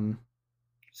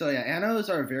 So yeah, anos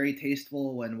are very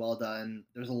tasteful when well done.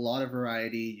 There's a lot of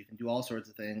variety. You can do all sorts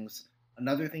of things.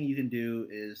 Another thing you can do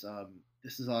is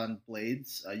this is on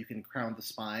blades. You can crown the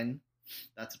spine.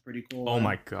 That's a pretty cool. Oh one.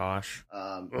 my gosh.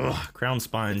 Um, Crown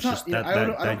spines, it's not- just yeah, that I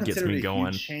don't that gets consider me it a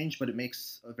going. huge change, but it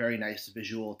makes a very nice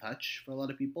visual touch for a lot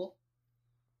of people.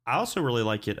 I also really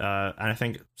like it, and I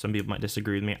think some people might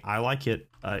disagree with me. I like it.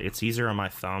 It's easier on my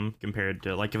thumb compared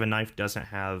to, like, if a knife doesn't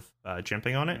have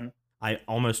jimping on it. Mhm. I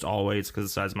almost always, because of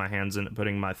the size of my hands, end up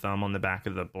putting my thumb on the back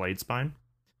of the blade spine.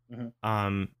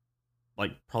 Mhm.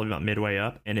 Like probably about midway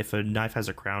up. And if a knife has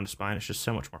a crowned spine, it's just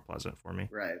so much more pleasant for me.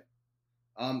 Right.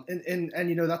 And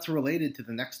you know, that's related to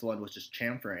the next one, which is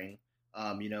chamfering.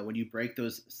 You know, when you break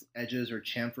those edges or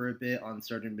chamfer a bit on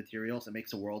certain materials, it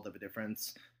makes a world of a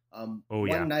difference. Oh,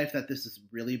 yeah. One knife that this is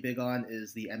really big on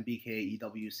is the MBK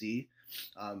EWC.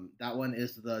 That one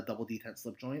is the double detent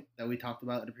slip joint that we talked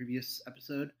about in a previous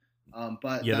episode.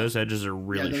 But Yeah, those edges are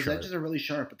really those sharp. edges are really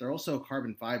sharp, but they're also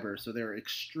carbon fiber, so they're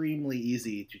extremely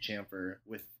easy to chamfer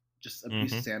with just a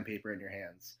piece Mm-hmm. of sandpaper in your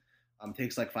hands.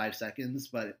 Takes like 5 seconds,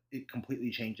 but it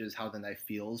completely changes how the knife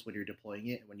feels when you're deploying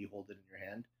it and when you hold it in your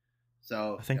hand.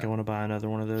 So I think I want to buy another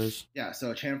one of those. yeah,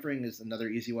 so chamfering is another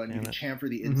easy one. You Damn can it. chamfer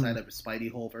the inside of a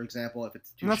spidey hole, for example, if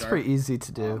it's too And that's sharp. pretty easy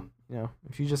to do. You know,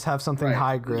 if you just have something Right.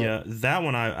 high grit. Yeah, that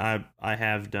one I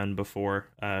have done before,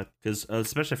 because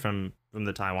especially from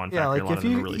the Taiwan factory, Yeah, a like lot if of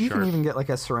them you are really you sharp. can even get like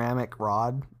a ceramic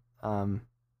rod,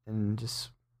 and just.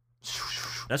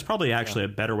 That's probably actually a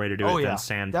better way to do Oh, it yeah, than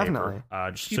sandpaper. definitely.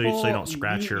 Just so you don't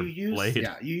scratch your use, blade.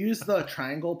 Yeah, you use the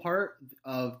triangle part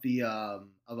of the of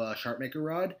a sharpmaker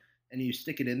rod, and you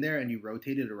stick it in there, and you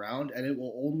rotate it around, and it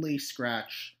will only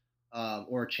scratch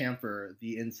or chamfer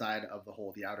the inside of the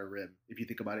hole, the outer rim. If you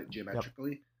think about it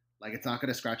geometrically, like it's not going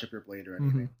to scratch up your blade or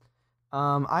anything.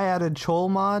 I added Chol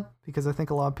mod because I think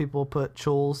a lot of people put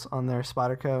Chols on their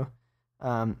Spyderco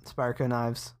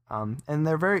knives, and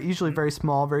they're usually very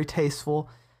small, very tasteful.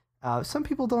 Some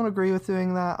people don't agree with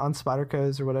doing that on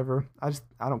Spydercos or whatever. I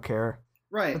don't care.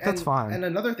 Right, But that's fine. And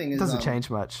another thing It is doesn't change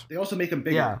much. They also make them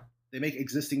bigger. Yeah. They make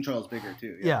existing trails bigger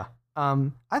too. Yeah.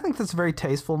 I think that's a very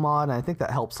tasteful mod, and I think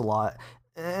that helps a lot.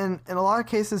 And in a lot of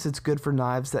cases, it's good for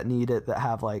knives that need it, that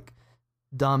have like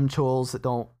dumb chols that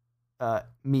don't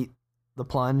meet the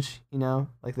plunge, you know,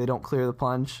 like they don't clear the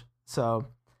plunge. So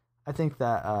I think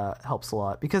that helps a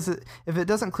lot, because if it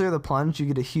doesn't clear the plunge, you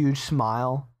get a huge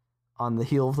smile on the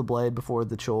heel of the blade before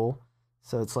the chol.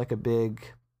 So it's like a big,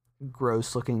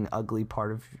 gross looking, ugly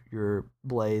part of your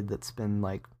blade that's been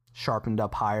like sharpened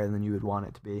up higher than you would want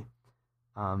it to be.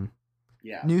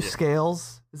 Yeah. New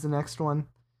scales is the next one.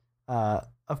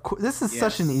 Of course, this is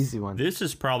such an Yes. easy one. This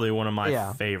is probably one of my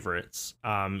Yeah. favorites.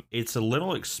 It's a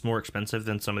little more expensive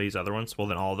than some of these other ones. Well,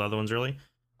 than all the other ones, really.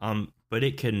 But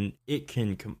it can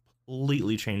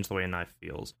completely change the way a knife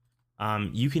feels.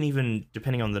 You can even,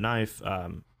 depending on the knife,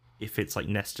 if it's like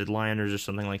nested liners or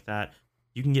something like that,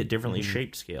 you can get differently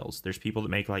shaped scales. There's people that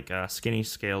make like skinny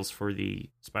scales for the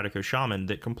Spyderco Shaman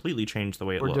that completely change the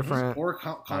way it Or looks. different- Or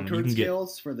contoured can get-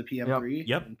 scales for the PM3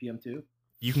 Yep. and PM2.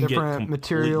 You can get different completely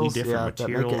materials, different that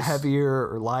materials. make it heavier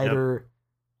or lighter.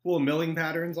 Cool milling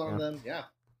patterns on Yeah. them. Yeah.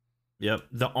 Yep.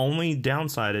 The only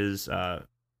downside is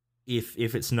if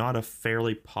it's not a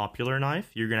fairly popular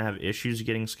knife, you're gonna have issues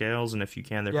getting scales, and if you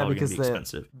can, they're Yeah, probably gonna because be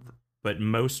expensive. But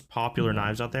most popular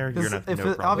knives out there, you're 'Cause gonna have if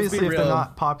no it, problem. obviously, Let's if be they're real.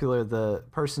 not popular, the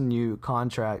person you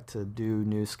contract to do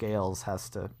new scales has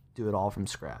to do it all from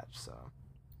scratch. So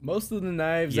Most of the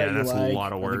knives Yeah, that you that's a like,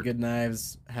 lot of or the work. good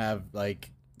knives, have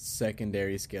like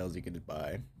secondary scales you could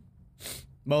buy.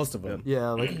 Most of them. yeah,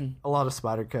 like a lot of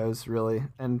Spydercos really,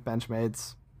 and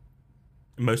Benchmades.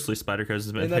 Mostly Spyderco's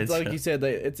has been And that's like yeah. you said,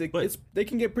 But- they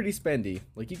can get pretty spendy.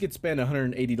 Like you could spend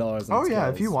 $180 on Oh yeah,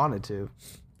 scales. if you wanted to.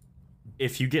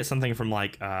 If you get something from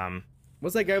like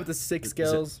What's that guy with the 6 Is it-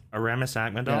 scales? Aramis Yeah,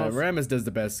 Akhmedov, Ramis does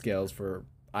the best scales for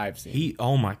I've seen.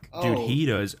 dude, he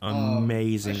does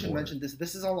amazing I should work. mention this.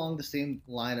 This is along the same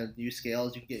line of new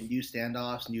scales. You can get new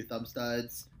standoffs, new thumb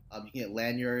studs. You can get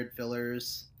lanyard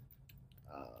fillers.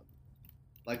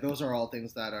 Like those are all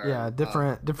things that are Yeah,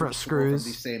 different from screws.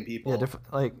 these same people. Yeah,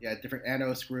 different like Yeah, different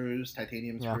anno screws,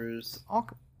 titanium Yeah. screws. all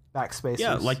backspacers.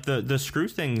 Yeah, like the screw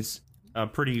things,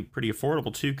 pretty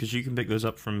affordable too, because you can pick those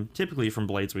up typically from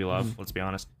Blades We Love. Let's be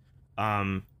honest,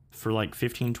 for like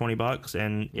 $15-$20,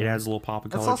 and it adds a little pop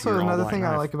of color. That's to your also another all-black thing I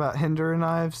knife. like about Hinder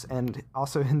knives, and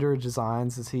also Hinder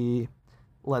Designs, is he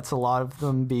lets a lot of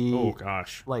them be Oh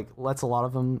gosh, lets a lot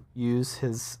of them use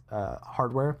his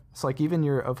hardware. So like even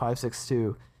your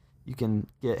 0562, you can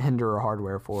get Hinder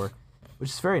hardware for, which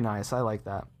is very nice. I like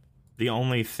that. the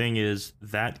only thing is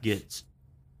that gets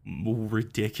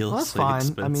ridiculously Well, that's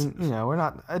fine. expensive. I mean, we're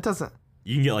not. It doesn't.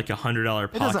 You can get like $100 It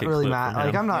pocket doesn't really clip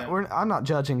matter. from Like him. I'm not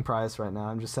judging price right now.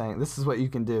 I'm just saying this is what you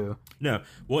can do. No,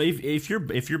 well, if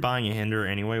you're buying a Hinder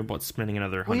anyway, what's spending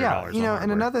another $100? Well, yeah, on and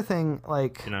hardware? another thing,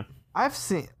 like you know, I've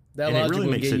seen. that and it logic really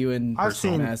will makes get it you in I've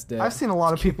seen mass debt. I've seen a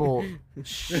lot of people I've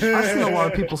seen a lot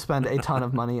of people spend a ton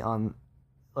of money on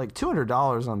like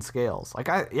 $200 on scales. Like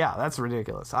that's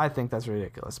ridiculous. I think that's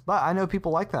ridiculous. But I know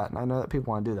people like that, and I know that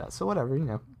people want to do that. So whatever,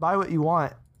 buy what you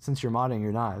want since you're modding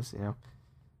your knives,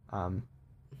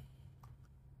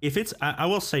 if it's, I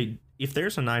will say, if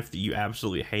there's a knife that you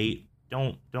absolutely hate,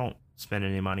 don't spend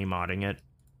any money modding it.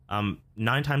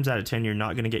 9 times out of 10, you're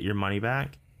not going to get your money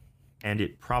back, and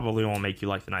it probably won't make you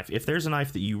like the knife. If there's a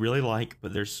knife that you really like,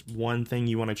 but there's one thing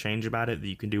you want to change about it that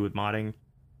you can do with modding,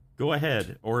 go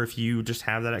ahead. Or if you just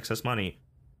have that excess money,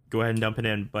 go ahead and dump it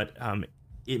in. But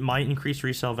it might increase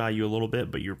resale value a little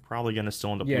bit, but you're probably going to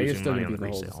still end up yeah, you're losing still money gonna on the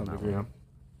get the holes to resale. some on that degree. one.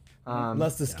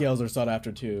 Unless the scales are sought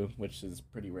after too, which is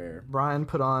pretty rare. Brian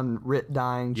put on Rit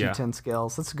Dying Yeah. G10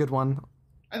 scales. That's a good one.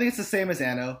 I think it's the same as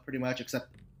anno, pretty much, except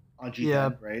on G10, Yeah,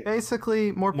 right?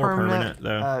 basically more More permanent,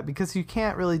 permanent, though. because you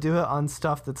can't really do it on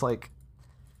stuff that's like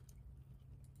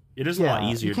It is a lot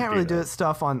easier. you can't to really do that. it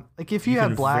stuff on like if you, You have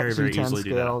can black very, very G10 easily do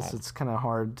that at scales, home. it's kind of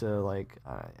hard to like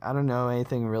I don't know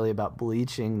anything really about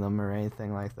bleaching them or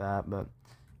anything like that, but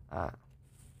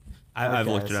I've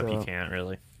Okay, looked it up. You so- can't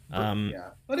really.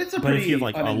 Yeah, but it's a But pretty if you have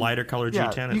like a lighter color yeah,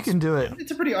 G10, you it's, can do it.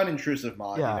 It's a pretty unintrusive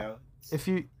mod, Yeah. you know. If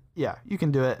you you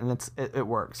can do it, and it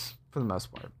works for the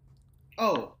most part.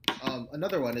 Oh,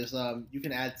 another one is you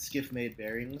can add skiff made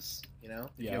bearings. If Yeah.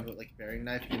 you have like a bearing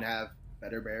knife, you can have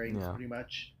better bearings, Yeah. pretty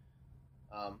much.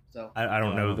 So I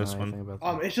don't know this anything one.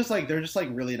 about that. it's just like they're just like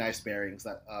really nice bearings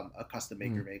that a custom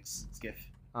maker makes. Skiff.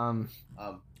 Um,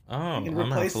 Um, Oh, you I'm can gonna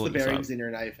have replace to the look this up. bearings in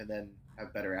your knife and then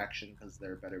have better action because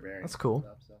they're better bearings. That's cool.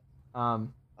 and stuff, so.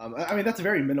 um, I mean, that's a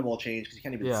very minimal change because you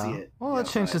can't even yeah. see it. Well, you it know,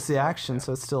 changes but- the action, yeah.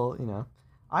 so it's still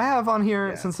I have on here,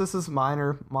 Yeah. since this is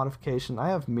minor modification, I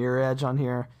have Mirror Edge on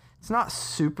here. It's not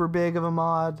super big of a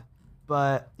mod,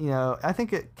 but I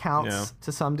think it counts Yeah.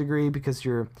 to some degree because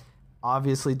you're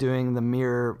obviously doing the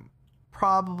mirror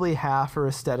probably half for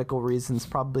aesthetical reasons,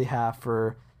 probably half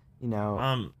for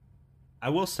I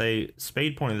will say,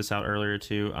 Spade pointed this out earlier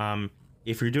too.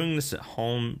 If you're doing this at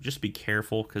home, just be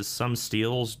careful because some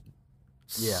steels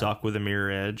Yeah. suck with a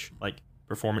mirror edge, like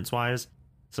performance wise.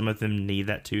 Some of them need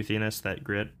that toothiness, that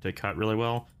grit to cut really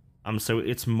well. So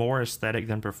it's more aesthetic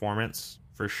than performance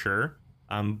for sure.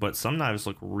 But some knives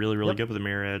look really, really Yep. good with a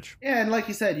mirror edge. Yeah, and like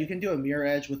you said, you can do a mirror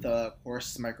edge with a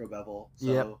coarse micro bevel.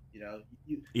 So Yep.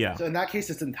 Yeah. So in that case,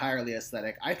 it's entirely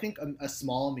aesthetic. I think a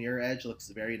small mirror edge looks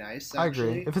very nice. I Actually.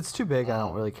 agree. If it's too big, I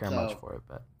don't really care much so- for it,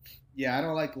 but Yeah, I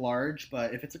don't like large,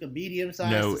 but if it's like a medium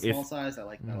size, No, to small if- size, I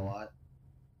like that a lot.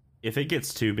 if it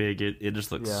gets too big, it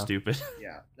just looks Yeah. stupid.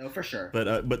 Yeah, no, for sure.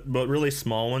 But really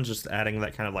small ones, just adding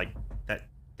that kind of like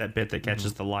that bit that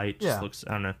catches the light, just Yeah. looks,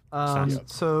 I don't know. sounds-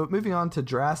 So moving on to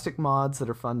drastic mods that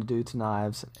are fun to do to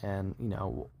knives, and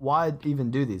why even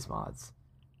do these mods?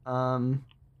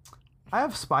 I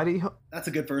have Spidey. That's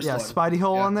a good first Yeah, one. Spidey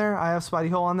hole Yeah. on there. I have Spidey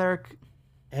hole on there.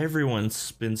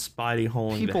 Everyone's been Spidey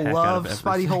holing. People the heck love out of Spidey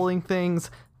everything. holing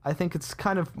things. I think it's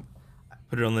kind of.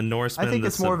 Put it on the Norseman. I think the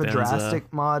it's more of a Sabenza.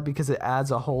 drastic mod because it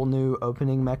adds a whole new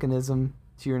opening mechanism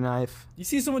to your knife. You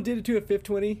see someone did it to a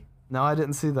 520? No, I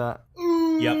didn't see that.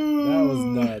 Yep. That was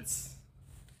nuts.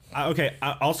 Okay.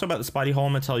 Also about the Spidey hole,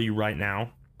 I'm gonna tell you right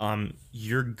now.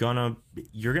 You're gonna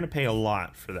pay a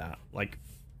lot for that. Like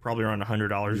probably around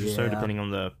 $100 or so, Yeah. depending on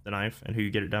the knife and who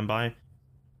you get it done by.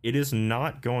 It is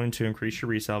not going to increase your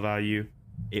resale value.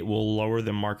 It will lower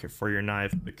the market for your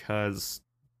knife because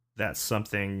that's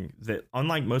something that,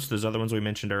 unlike most of those other ones we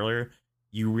mentioned earlier,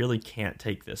 you really can't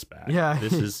take this back. Yeah.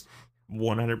 This is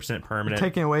 100% permanent.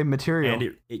 Taking away material.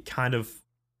 And it kind of,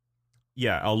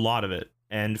 yeah, a lot of it.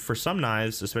 And for some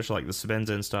knives, especially like the Sabenza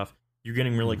and stuff, you're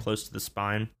getting really close to the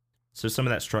spine. So some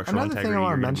of that structural Another integrity. thing I want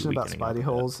you're to gonna mention be about weakening up a Spidey bit.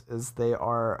 holes is they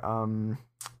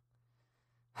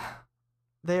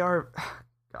are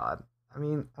God. I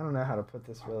mean, I don't know how to put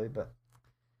this really, but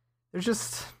they're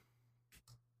just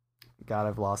God,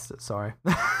 I've lost it. Sorry.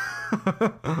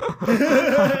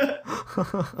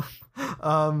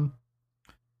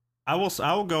 I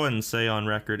will go ahead and say on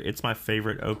record, it's my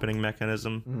favorite opening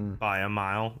mechanism mhm. by a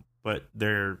mile. But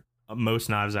most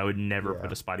knives I would never Yeah.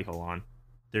 put a Spidey hole on.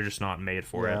 They're just not made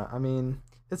for Yeah, it. I mean,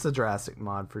 it's a drastic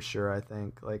mod for sure. I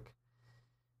think like.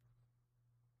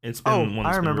 It's been Oh, one I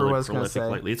that's been remember really what I was gonna prolific say.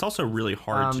 lately. It's also really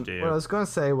hard to do. What I was going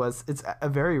to say was it's a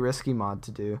very risky mod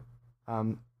to do,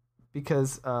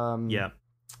 because Yeah.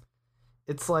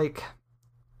 it's like,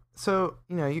 so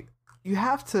you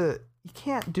have to, you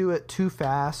can't do it too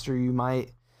fast or you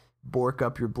might bork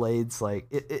up your blades. Like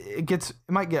it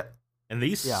might get, And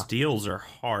these Yeah. steels are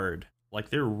hard. Like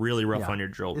they're really rough Yeah. on your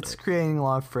drill it's bit. creating a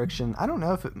lot of friction. I don't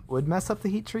know if it would mess up the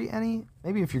heat treat any.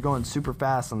 Maybe if you're going super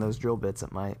fast on those drill bits,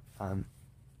 it might.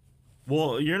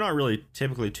 Well, you're not really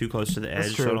typically too close to the That's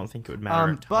edge, so I true. don't think it would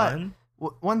matter a But ton.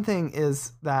 One thing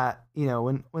is that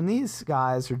when these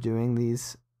guys are doing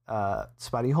these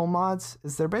Spidey hole mods,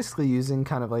 is they're basically using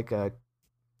kind of like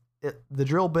the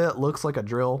drill bit looks like a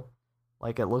drill,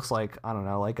 like it looks like, I don't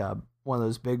know, like one of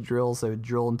those big drills they would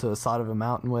drill into the side of a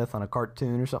mountain with on a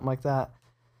cartoon or something like that.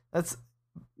 That's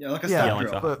Yeah, like a yeah, step like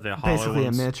drill. but the hollow basically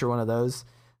ones. a miniature one of those.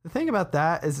 The thing about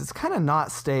that is it's kind of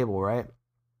not stable, right?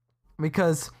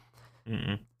 Because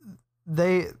Mm-mm.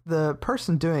 the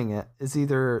person doing it is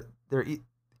either they're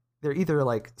either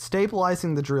like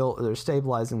stabilizing the drill or they're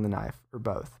stabilizing the knife or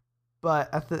both.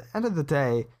 But at the end of the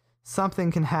day,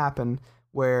 something can happen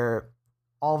where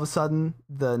all of a sudden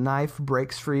the knife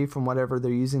breaks free from whatever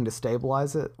they're using to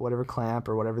stabilize it, whatever clamp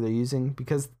or whatever they're using,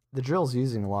 because the drill's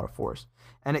using a lot of force,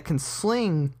 and it can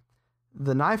sling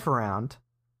the knife around,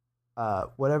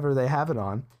 whatever they have it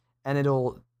on, and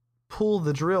it'll pull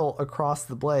the drill across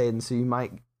the blade, and so you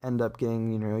might end up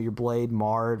getting your blade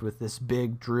marred with this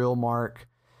big drill mark.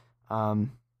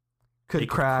 Could It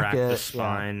crack it. the Yeah.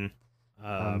 spine.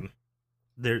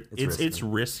 It's It's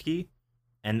risky,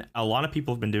 and a lot of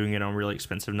people have been doing it on really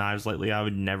expensive knives lately. I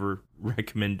would never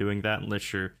recommend doing that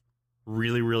unless you're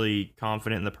really, really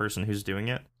confident in the person who's doing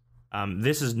it.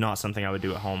 This is not something I would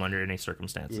do at home under any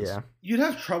circumstances. Yeah, You'd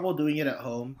have trouble doing it at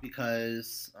home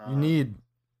because you need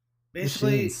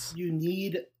basically machines. you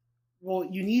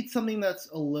need something that's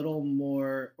a little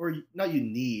more, or not you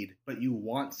need, but you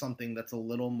want something that's a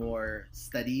little more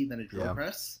steady than a drill Yeah.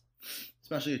 press,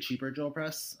 especially a cheaper drill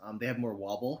press. They have more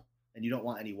wobble, and you don't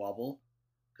want any wobble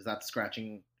because that's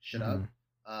scratching shit up.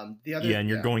 The other, Yeah, and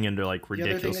you're going into like other thing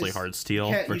ridiculously is hard steel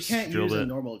you versus can't drill use a bit.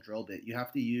 normal drill bit. You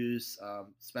have to use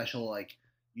special, like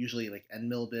usually like end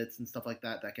mill bits and stuff like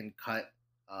that can cut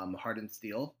hardened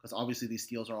steel, because obviously these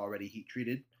steels are already heat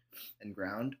treated and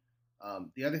ground.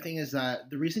 The other thing is that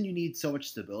the reason you need so much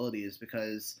stability is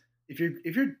because if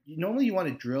you're normally you want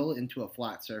to drill into a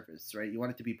flat surface, right? You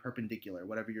want it to be perpendicular,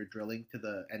 whatever you're drilling to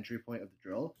the entry point of the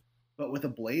drill. But with a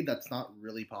blade, that's not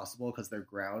really possible because they're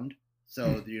ground.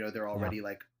 So they're already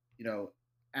like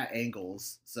at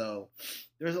angles. So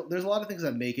there's a lot of things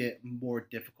that make it more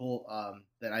difficult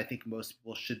that I think most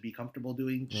people should be comfortable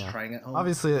doing, just Yeah. trying at home.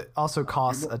 Obviously, it also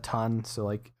costs a ton, so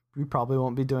like we probably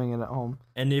won't be doing it at home.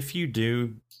 And if you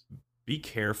do, be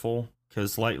careful,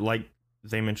 because like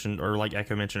they mentioned, or like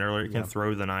Echo mentioned earlier, it can Yeah.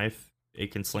 throw the knife.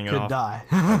 It can sling it Could off.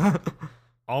 die.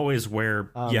 always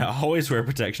wear always wear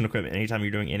protection equipment anytime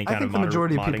you're doing any I kind think of the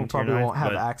majority of modding people to your probably knife, won't have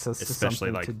but access to especially,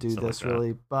 something like, to do stuff this like that.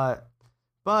 really, but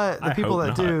the I people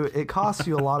hope that not. do, it costs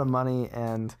you a lot of money,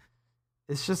 and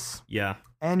it's just, Yeah,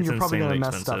 and it's you're probably gonna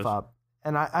insanely mess stuff expensive. up.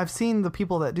 And I've seen the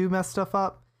people that do mess stuff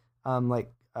up,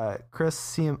 like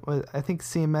Chris I think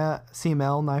CML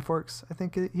Knifeworks, I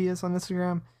think he is on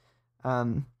Instagram.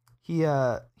 He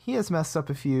has messed up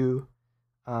a few.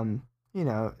 You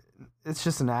know, it's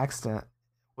just an accident.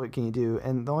 What can you do?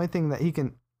 And the only thing that he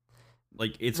can,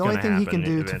 like it's the only gonna thing he happen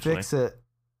can do eventually. to fix it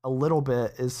a little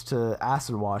bit is to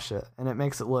acid wash it, and it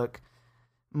makes it look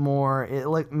more.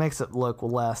 Makes it look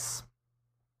less,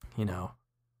 you know.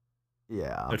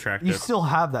 Yeah, Attractive. You still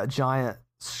have that giant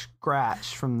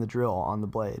scratch from the drill on the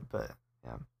blade, but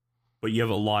yeah, But you have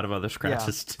a lot of other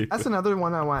scratches too. that's another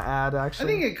one I want to add. I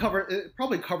Actually, think it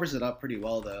probably covers it up pretty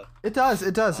well though. it does.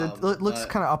 It looks but-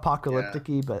 kind of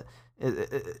apocalyptic-y, but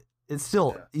it's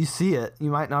still, you see it. You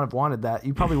might not have wanted that.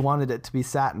 You probably wanted it to be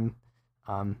satin,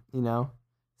 you know.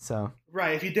 So,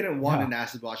 Right, if you didn't want Yeah. an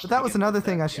acid wash. but to that was begin another with,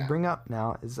 thing then, I should yeah. bring up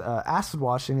now is acid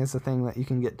washing is a thing that you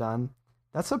can get done.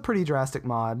 That's a pretty drastic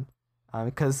mod,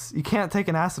 because you can't take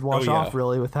an acid wash yeah. off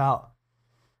really without.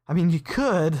 I mean, you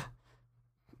could.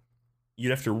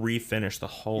 You'd have to refinish the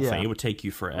whole Yeah. thing. It would take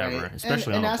you forever, Right.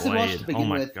 especially and on a acid wash to blade. begin Oh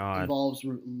my with god. involves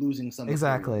losing some material,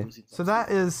 Exactly. losing some So that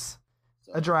speed. is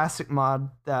So- a drastic mod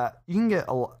that you can get.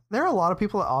 There are a lot of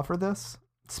people that offer this.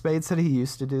 Spade said he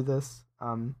used to do this.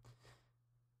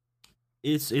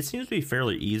 It seems to be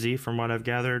fairly easy from what I've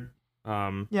gathered.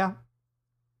 Yeah,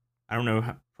 I don't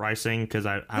know pricing because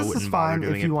I this wouldn't is bother fine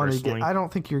doing if you it want to personally. get. I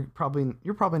don't think you're probably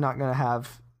not going to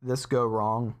have this go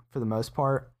wrong for the most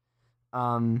part.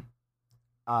 No.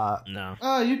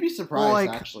 You'd be surprised. like-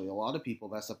 Actually, a lot of people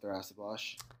mess up their acid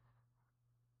wash.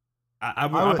 I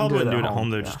wouldn't probably do it wouldn't do at it at home home,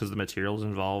 though, yeah. just because the materials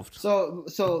involved. So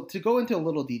to go into a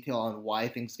little detail on why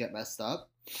things get messed up.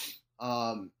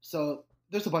 So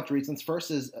there's a bunch of reasons. First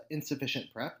is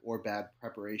insufficient prep or bad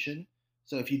preparation.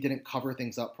 So if you didn't cover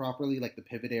things up properly, like the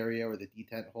pivot area or the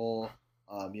detent hole,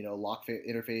 lock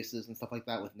interfaces and stuff like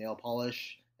that with nail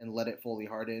polish, and let it fully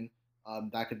harden,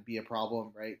 that could be a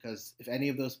problem, right? Because if any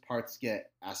of those parts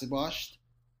get acid washed,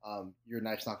 your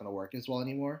knife's not going to work as well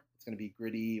anymore. It's going to be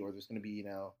gritty, or there's going to be, you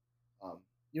know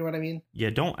what I mean? Yeah,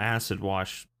 don't acid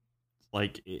wash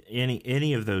like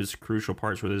any of those crucial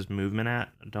parts where there's movement at.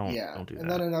 Don't do And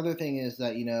that. then another thing is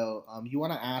that you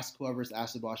want to ask whoever's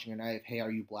acid washing your knife, hey, are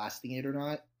you blasting it or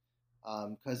not?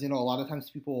 Because a lot of times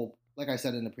people, like I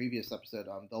said in the previous episode,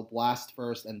 they'll blast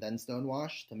first and then stone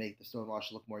wash to make the stone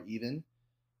wash look more even.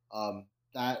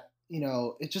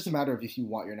 It's just a matter of if you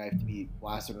want your knife to be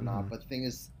blasted or not. Mhm. But the thing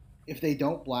is, if they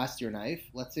don't blast your knife,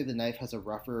 let's say the knife has a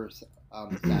rougher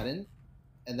satin,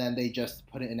 and then they just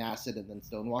put it in acid and then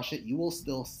stone wash it, you will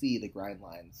still see the grind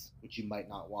lines, which you might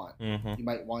not want. Mhm. You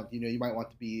might want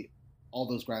to be all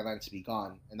those grind lines to be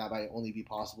gone, and that might only be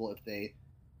possible if they,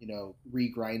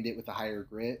 regrind it with a higher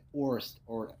grit or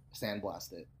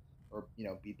sandblast it, or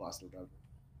bead blast or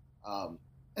whatever.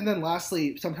 And then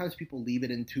lastly, sometimes people leave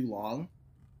it in too long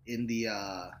in the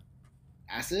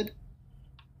acid,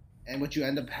 and what you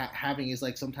end up having is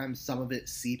like sometimes some of it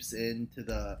seeps into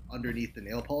the underneath the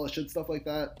nail polish and stuff like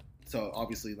that. So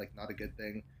obviously, like, not a good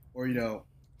thing. Or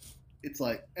it's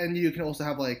like, and you can also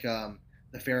have like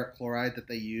the ferric chloride that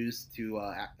they use to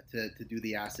do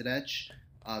the acid etch.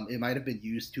 It might have been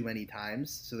used too many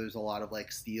times, so there's a lot of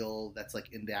like steel that's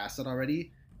like in the acid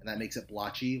already, and that makes it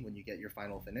blotchy when you get your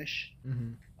final finish.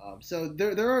 Mm-hmm. So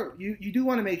there are you do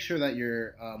want to make sure that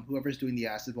your whoever's doing the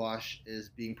acid wash is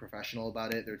being professional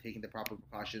about it. They're taking the proper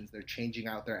precautions. They're changing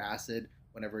out their acid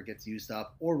whenever it gets used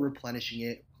up, or replenishing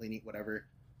it, cleaning, whatever.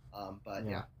 But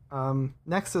yeah,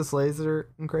 Next is laser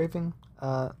engraving.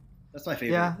 that's my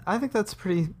favorite. Yeah, I think that's a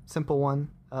pretty simple one.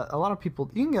 A lot of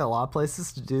people, you can get a lot of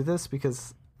places to do this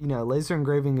because laser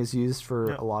engraving is used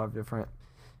for a lot of different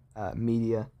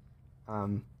media.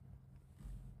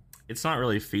 It's not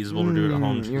really feasible to do it at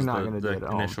home. You're Just not the, going to do the it at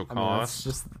home. initial I mean, cost.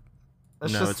 that's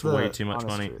No, just it's the way too much honest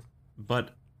money. truth.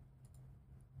 But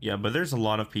there's a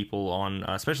lot of people on,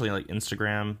 especially like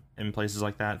Instagram and places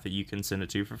like that you can send it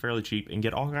to for fairly cheap and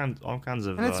get all kinds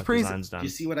of And it's pretty- designs Do done. you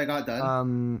see what I got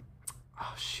done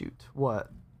Oh shoot!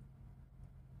 What?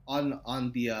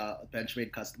 on the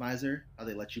Benchmade customizer? How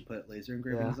they let you put laser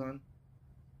engravings on?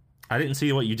 I didn't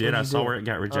see what you did. What'd I you saw do? where it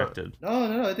got rejected.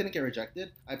 No, it didn't get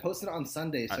rejected. I posted it on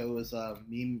Sunday, so it was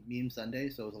meme Sunday,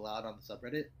 so it was allowed on the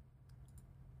subreddit.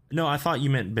 No, I thought you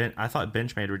meant I thought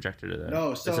Benchmade rejected it. No,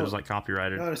 They said so- it was like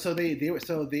copyrighted. No, so they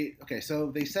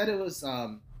said it was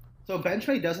so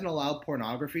Benchmade doesn't allow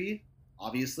pornography,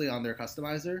 obviously, on their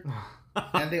customizer.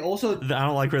 and they also I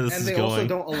don't like where this and is they going. also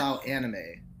don't allow anime.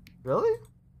 Really?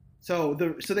 So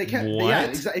they can't. What?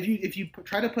 Yeah, if you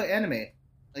try to put anime,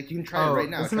 like you can try it right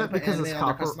now. Isn't Try it to put because anime it's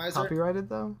on their customizer. copyrighted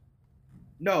though?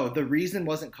 No, the reason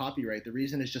wasn't copyright. The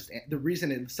reason is just the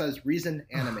reason it says reason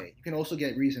anime. You can also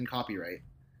get reason copyright.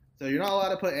 So you're not allowed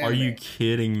to put anime. Are you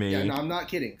kidding me? Yeah, no, I'm not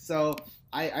kidding. So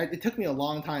it took me a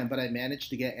long time, but I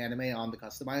managed to get anime on the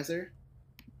customizer.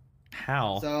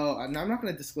 How? So I'm not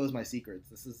going to disclose my secrets.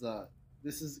 This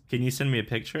is. Can you send me a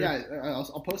picture? Yeah,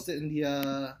 I'll post it in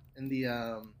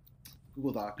the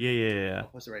Google Doc. Yeah. I'll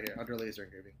post it right here under laser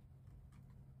engraving.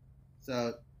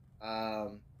 So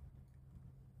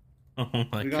Oh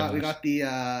my we got the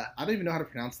I don't even know how to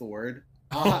pronounce the word.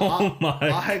 Oh my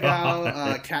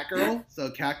Ahegao cat girl. So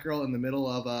cat girl in the middle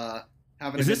of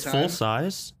having Is a good this time. full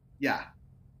size? Yeah.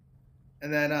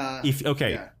 And then If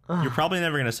okay, yeah. you're probably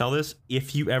never gonna sell this.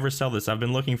 If you ever sell this, I've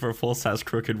been looking for a full size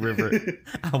Crooked River.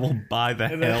 I will buy the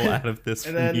And hell then- out of this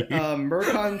And from then you.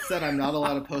 Murcon said I'm not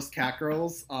allowed to post cat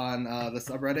girls on the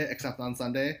subreddit except on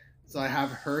Sunday. So I have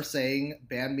her saying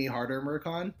 "ban me harder,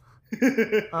 Murcon."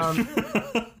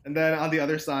 And then on the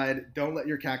other side, don't let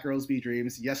your cat girls be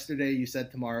dreams. Yesterday you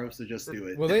said tomorrow, so just do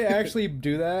it. Will they actually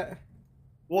do that?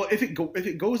 Well, if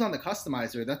it goes on the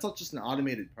customizer, that's all just an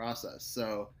automated process.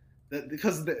 So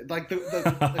because the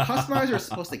customizer is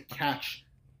supposed to catch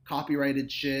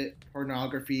copyrighted shit,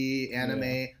 pornography, anime,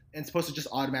 and it's supposed to just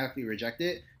automatically reject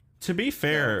it. To be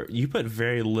fair, you put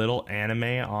very little anime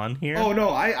on here. Oh no,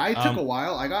 I took a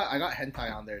while. I got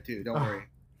hentai on there too. Don't worry.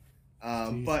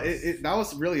 But that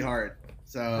was really hard.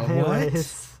 So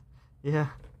Anyways, yeah.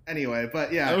 anyway,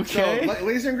 but yeah. Okay. So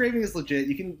laser engraving is legit.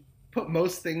 You can put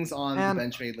most things on And- the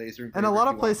Benchmade laser engraver. And a lot if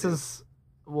of you want to. places,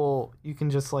 well, you can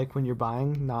just like when you're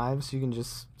buying knives, you can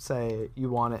just say you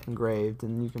want it engraved,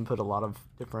 and you can put a lot of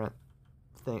different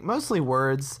things, mostly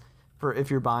words. For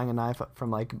if you're buying a knife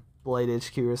from like Blade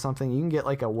HQ or something, you can get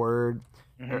like a word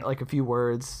or like a few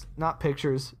words, not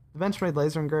pictures. The Benchmade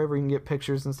laser engraver, you can get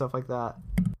pictures and stuff like that.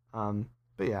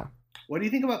 But yeah, What do you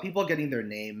think about people getting their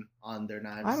name on their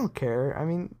knives? I don't care. I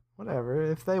mean, whatever.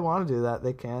 If they want to do that,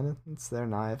 they can. It's their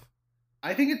knife.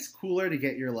 I think it's cooler to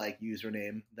get your like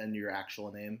username than your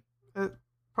actual name. It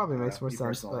probably makes more me sense,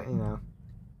 personally. but you know.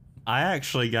 I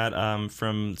actually got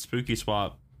from Spooky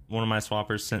Swap. One of my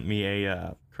swappers sent me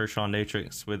a Kershaw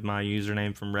Natrix with my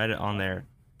username from Reddit on there,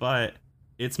 but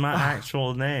it's my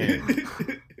actual name.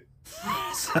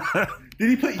 So, Did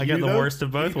he put I got the worst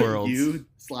of both worlds. You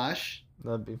slash.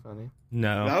 That'd be funny.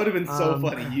 no, That would have been so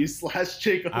funny. Um, You slash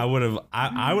Jacob. I would have.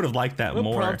 I would have liked that What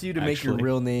more. prompted you to make your actually.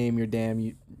 real name your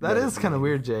damn? That is kind of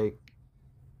weird, Jake.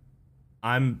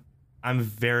 I'm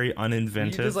very Were you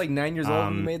uninventive. just like 9 years old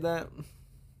when you Um, made that?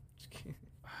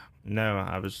 No,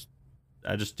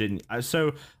 I just didn't.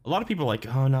 So a lot of people are like,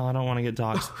 oh no, I don't want to get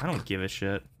doxxed. I don't give a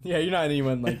shit. Yeah, you're not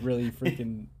anyone like really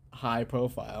freaking high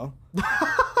profile.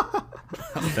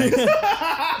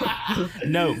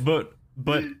 No, but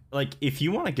like if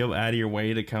you want to go out of your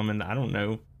way to come and I don't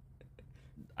know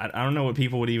what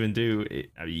people would even do.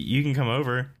 You can come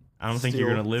over. I don't think you're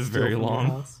Steal- gonna live steal very from your long,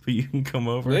 house. but you can come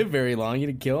over. Live very long. You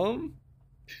didn't kill him?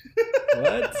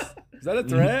 What? Is that a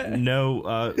threat? No,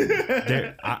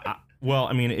 well,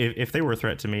 I mean, if they were a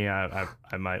threat to me, I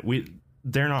might.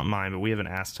 They're not mine, but we have an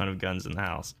ass ton of guns in the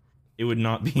house. It would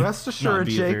not be. Rest not assured,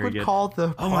 be a Jake very would good- call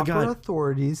the Oh my proper God.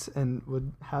 authorities and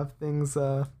would have things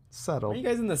Are settled. you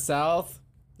guys in the South?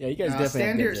 Yeah, you guys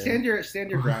definitely have stand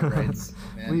your ground rights,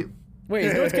 man. We, Wait,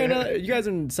 is North Carolina? You guys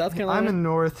are in South Carolina? I'm in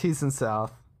North, he's in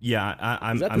South. Yeah,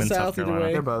 I'm. Is that I'm the in South South either Carolina.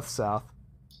 way? They're both South.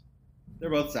 They're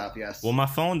both south, yes. Well, my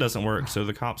phone doesn't work, so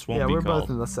the cops won't Yeah, be we're called. both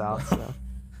in the South. So.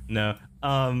 No.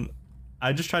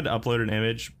 I just tried to upload an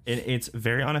image. It's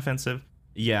very unoffensive.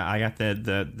 Yeah, I got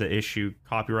the issue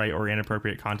copyright or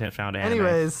inappropriate content found anime.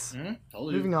 Anyways, Told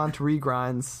you. moving on to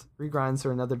regrinds. Regrinds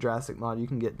are another drastic mod you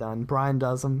can get done. Brian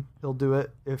does them. He'll do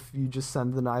it if you just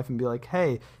send the knife and be like,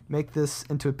 hey, make this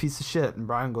into a piece of shit. And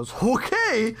Brian goes,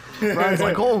 okay. Brian's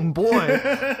like, oh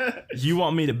boy. You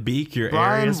want me to beak your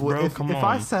Brian, areas, bro? if, Come if on.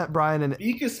 I sent Brian an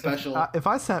Beak is special. if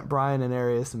I sent Brian an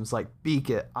Arius and was like, beak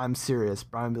it, I'm serious,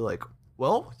 Brian would be like,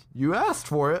 well, you asked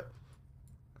for it.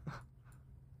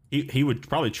 He would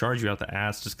probably charge you out the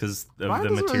ass just because of Brian the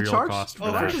doesn't really material charge, cost for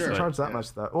Oh, Brian that. for doesn't sure. charge that Yeah.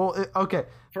 much though. Well, okay.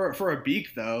 for a beak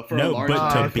though, for a No, large but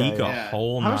to knife. beak a Yeah.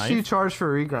 whole How much do you knife, charge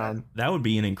for a regrind? that would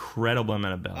be an incredible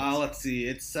amount of bells. Let's see.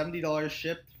 It's $70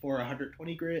 shipped for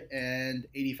 120 grit and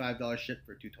 $85 shipped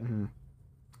for 220. Mhm.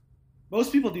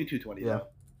 Most people do 220 Yeah.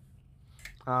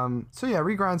 though. So yeah,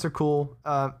 regrinds are cool.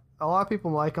 A lot of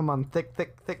people like them on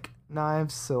thick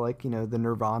knives. So like, you know, the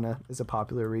Nirvana is a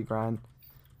popular regrind.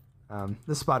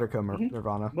 The Spyderco Mhm.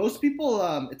 Nirvana. Most people,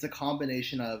 it's a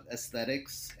combination of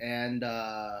aesthetics and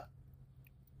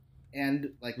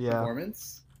like Yeah.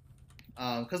 performance.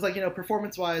 Because like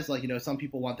performance wise, like some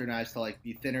people want their knives to like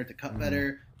be thinner to cut Mhm.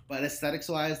 better, but aesthetics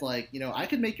wise, like I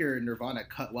could make your Nirvana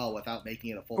cut well without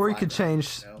making it a full. Or you flat could grind,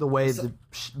 change you know? the way So- the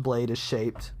blade is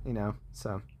shaped,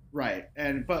 so. right,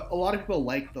 but a lot of people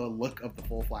like the look of the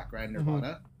full flat grind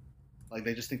Nirvana. Like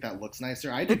they just think that looks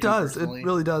nicer. I do It too, does. It personally.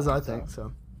 really does, I think,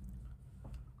 so.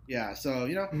 Yeah, so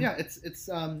yeah, it's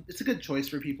a good choice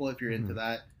for people if you're into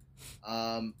that.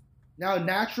 Now,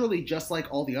 naturally, just like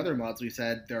all the other mods we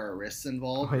said, there are risks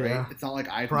involved, Oh, right? yeah. It's not like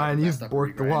I've Brian, never you've messed up a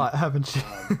worked a regrind. lot, haven't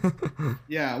you?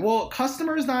 Yeah, well,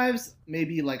 customers' knives,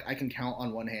 maybe like I can count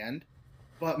on one hand,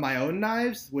 but my own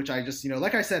knives, which I just,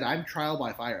 like I said, I'm trial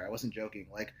by fire. I wasn't joking.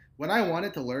 Like when I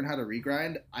wanted to learn how to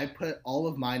regrind, I put all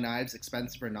of my knives,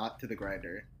 expensive or not, to the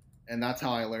grinder, and that's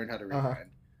how I learned how to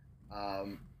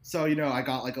regrind. So I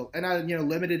got like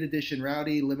limited edition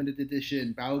Rowdy, limited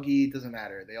edition Baugi, doesn't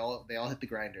matter. They all hit the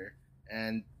grinder.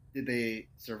 And did they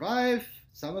survive?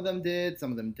 Some of them did,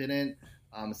 some of them didn't.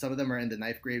 Some of them are in the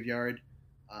knife graveyard.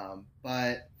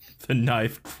 But The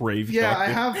knife graveyard. yeah, I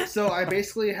have. So I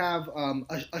basically have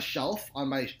a shelf on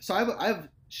my. So I have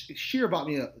Sheer bought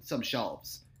me some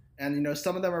shelves, and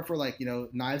some of them are for like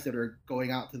knives that are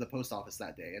going out to the post office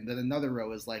that day, and then another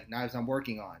row is like knives I'm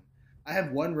working on. I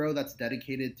have one row that's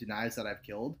dedicated to knives that I've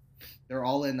killed. They're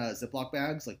all in Ziploc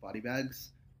bags, like body bags,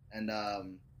 and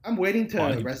I'm waiting to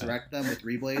Body resurrect them with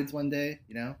reblades one day.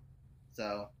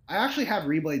 So I actually have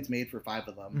reblades made for 5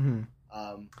 of them.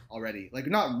 Already, like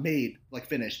not made, like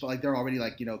finished, but like they're already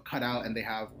like cut out, and they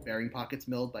have bearing pockets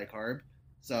milled by Carb.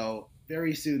 So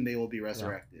very soon they will be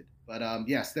resurrected. But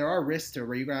yes, there are risks to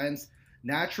regrinds.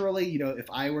 Naturally, if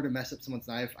I were to mess up someone's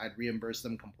knife, I'd reimburse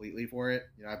them completely for it.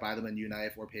 I buy them a new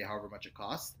knife or pay however much it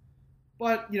costs.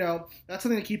 But that's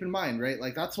something to keep in mind, right?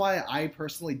 Like that's why I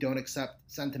personally don't accept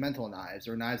sentimental knives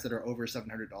or knives that are over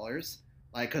 $700.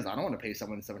 Like, because I don't want to pay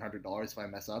someone $700 if I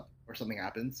mess up or something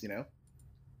happens.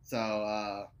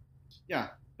 So, yeah,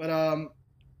 but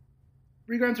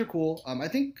regrinds are cool. I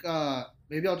think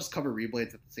maybe I'll just cover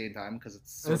reblades at the same time because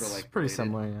it's sort of It's like pretty related.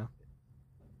 similar, yeah.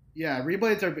 Yeah,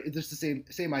 reblades are just the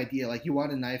same idea. Like you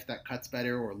want a knife that cuts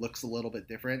better or looks a little bit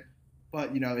different, but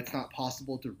it's not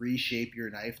possible to reshape your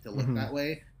knife to look Mhm. that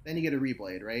way. Then you get a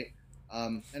reblade, right?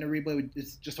 And a reblade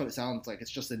is just what it sounds like.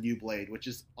 It's just a new blade, which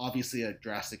is obviously a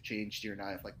drastic change to your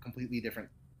knife, like completely different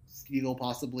steel,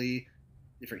 possibly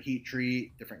different heat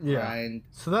treat, different Yeah. grind.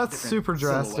 So that's different super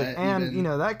drastic, silhouette and even.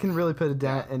 that can really put a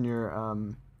dent in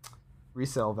your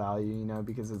resale value,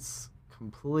 because it's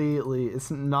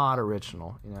not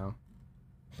original,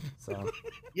 So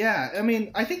Yeah, I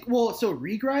mean, I think so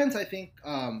regrinds I think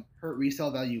hurt resale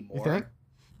value more. you think?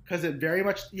 Because it very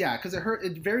much,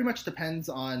 it very much depends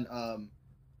on,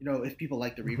 if people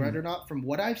like the regrind or not. From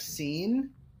what I've seen,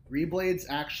 reblades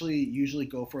actually usually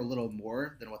go for a little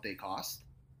more than what they cost.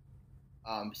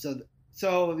 So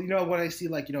what I see,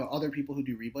 like, other people who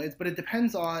do reblades, but it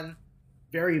depends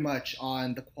very much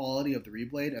on the quality of the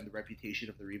reblade and the reputation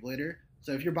of the reblader.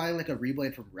 So if you're buying like a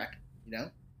reblade from Rec,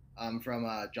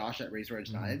 from Josh at Razor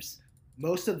Edge Knives,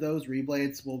 most of those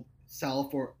reblades will sell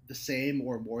for the same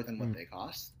or more than what they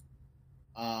cost.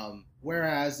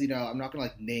 Whereas, I'm not gonna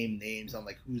like name names on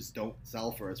like whose don't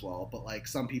sell for as well, but like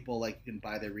some people like you can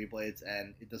buy their reblades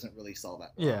and it doesn't really sell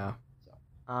that well. Yeah.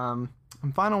 So.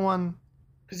 And final one.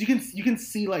 Because you can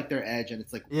see like their edge and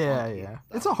it's like Yeah, wonky yeah. and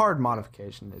It's stuff. a hard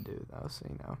modification to do though,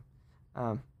 so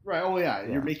Right. Oh yeah,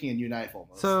 Yeah. you're making a new knife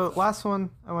almost. So last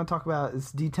one I want to talk about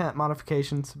is detent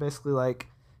modification. So basically, like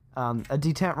a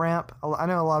detent ramp. I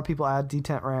know a lot of people add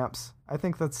detent ramps. I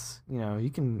think that's you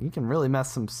can really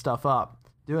mess some stuff up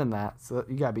doing that. So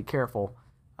you gotta be careful.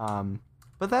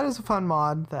 But that is a fun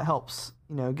mod that helps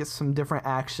get some different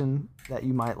action that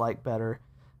you might like better.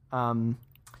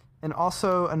 And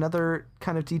also another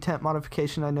kind of detent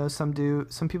modification I know some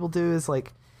people do is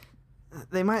like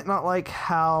they might not like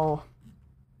how.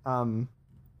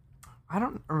 I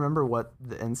don't remember what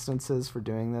the instance is for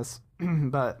doing this,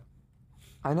 but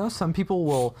I know some people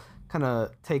will kind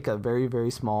of take a very,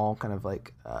 very small kind of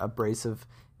like abrasive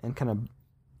and kind of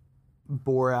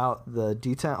bore out the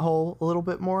detent hole a little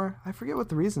bit more. I forget what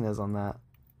the reason is on that.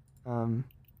 I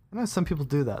know some people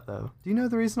do that though. Do you know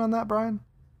the reason on that, Brian?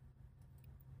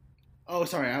 Oh,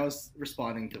 sorry, I was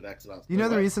responding to Vex about. Do you know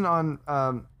the reason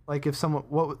on like if someone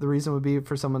what the reason would be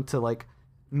for someone to like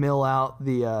mill out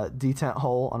the detent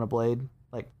hole on a blade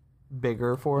like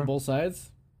bigger for On both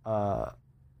sides.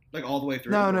 Like all the way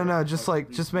through? no,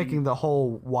 just making the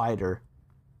hole wider.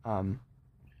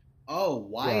 Oh,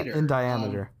 wider. Yeah, in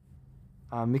diameter.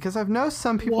 Because I've noticed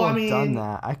some people Well, I have done mean-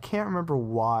 that. I can't remember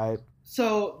why.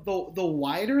 So the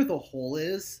wider the hole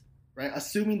is, right?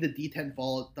 Assuming the detent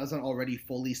ball doesn't already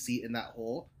fully seat in that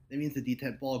hole, that means the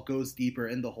detent ball goes deeper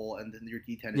in the hole, and then your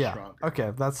detent is Yeah. stronger.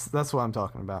 Okay, that's what I'm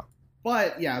talking about.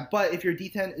 But if your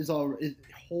detent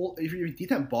if your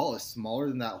detent ball is smaller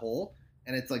than that hole,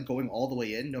 and it's like going all the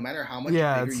way in, no matter how much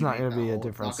Yeah, bigger it's you not make gonna that be a hole,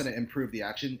 difference. It's not going to improve the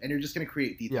action, and you're just going to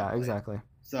create detent. Yeah, play. exactly.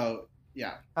 So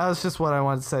yeah, That's just what I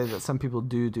wanted to say, that some people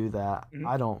do that.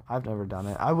 Mhm. I've never done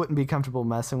it. I wouldn't be comfortable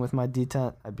messing with my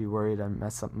detent. I'd be worried I'd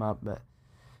mess something up. But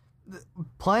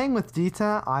playing with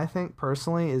detent, I think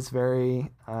personally, is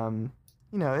very,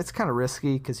 it's kind of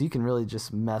risky because you can really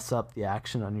just mess up the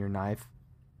action on your knife.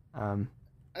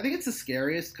 I think it's the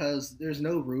scariest because there's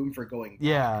no room for going back.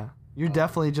 Yeah, you're Oh.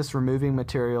 definitely just removing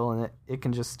material, and it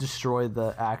can just destroy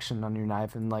the action on your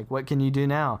knife. And like, what can you do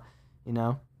now?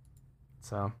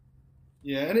 So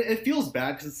Yeah, and it feels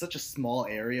bad because it's such a small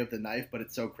area of the knife, but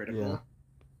it's so critical. Yeah.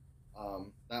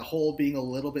 That hole being a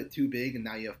little bit too big, and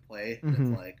now you have play. And Mhm.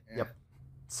 It's like, Yep.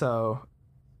 So,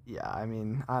 yeah, I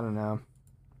mean, I don't know.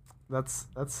 That's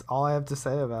all I have to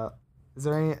say about. Is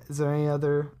there any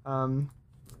other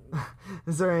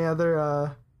is there any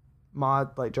other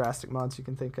mod, like drastic mods, you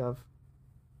can think of?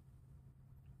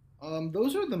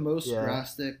 Those are the most Yeah.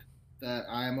 drastic that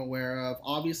I'm aware of.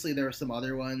 Obviously, there are some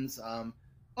other ones.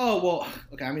 Oh well,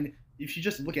 okay. I mean, if you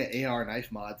just look at AR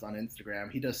knife mods on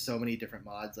Instagram, he does so many different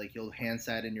mods. Like he'll hand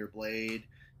set in your blade.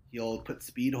 He'll put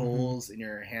speed Mm-hmm. holes in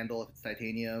your handle if it's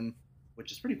titanium,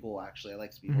 which is pretty cool actually. I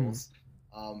like speed Mhm. holes.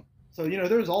 So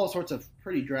there's all sorts of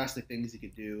pretty drastic things you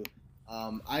could do.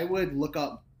 I would look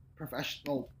up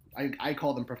professional. I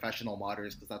call them professional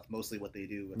modders because that's mostly what they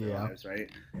do with their Yeah. lives, right?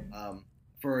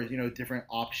 For different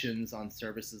options on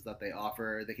services that they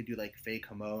offer. They could do like fake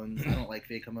Hamones. I don't like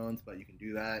fake Hamones, but you can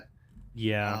do that.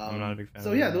 Yeah, I'm not a big fan.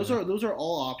 So of yeah, that. those are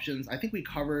all options. I think we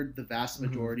covered the vast Mhm.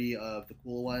 majority of the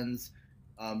cool ones.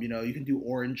 You can do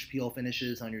orange peel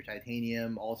finishes on your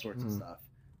titanium, all sorts of Mhm. stuff.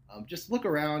 Just look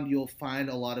around, you'll find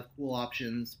a lot of cool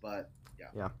options. But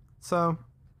So,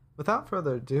 without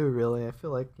further ado, really, I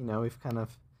feel like we've kind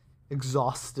of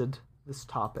exhausted this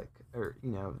topic, or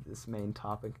this main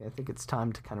topic. I think it's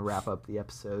time to kind of wrap up the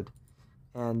episode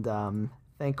and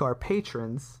thank our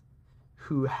patrons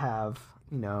who have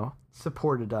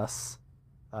supported us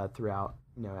throughout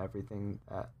everything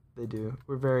that they do.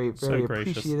 We're very So very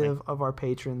gracious, appreciative of our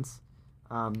patrons.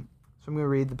 So I'm going to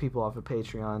read the people off of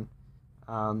Patreon.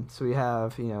 So we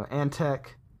have Antec,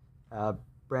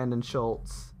 Brandon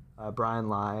Schultz, Brian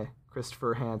Lai,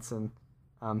 Christopher Hansen.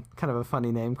 Kind of a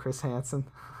funny name, Chris Hansen.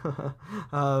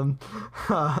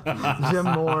 Jim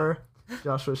Moore,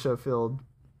 Joshua Schofield,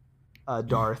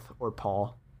 Darth or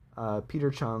Paul,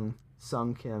 Peter Chung,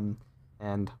 Sung Kim,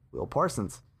 and Will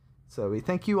Parsons. So we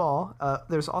thank you all.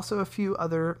 There's also a few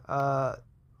other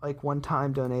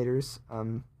one-time donators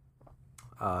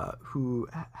who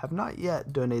have not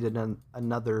yet donated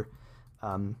another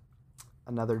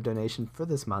donation for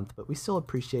this month, but we still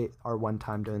appreciate our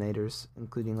one-time donators,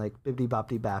 including like Bibbidi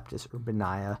Bobbidi Baptist or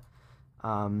Benaiah,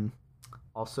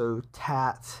 also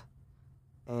Tat,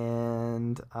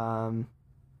 and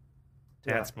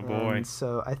Tat's my boy. And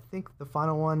so I think the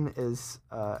final one is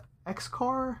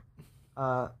Xcar,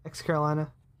 X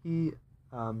Carolina. He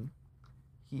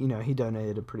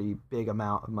donated a pretty big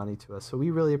amount of money to us, so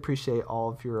we really appreciate all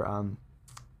of your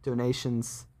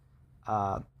donations.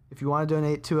 If you want to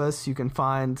donate to us, you can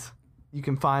find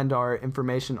our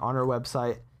information on our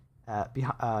website at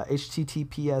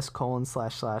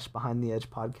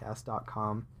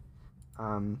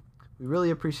https://behindtheedgepodcast.com. We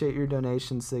really appreciate your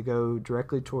donations. They go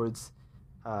directly towards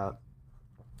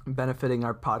benefiting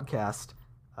our podcast.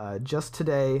 Just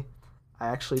today, I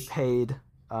actually paid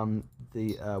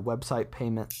the website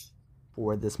payment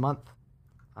for this month.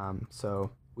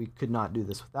 So we could not do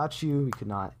this without you. We could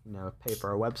not, pay for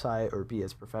our website or be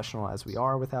as professional as we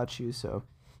are without you. So,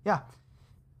 yeah.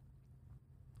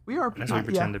 We are. As we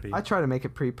pretend to be. I try to make it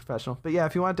pretty professional, but yeah,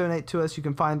 if you want to donate to us, you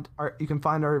can find our There's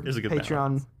a good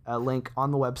Patreon link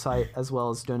on the website, as well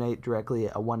as donate directly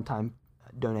a one-time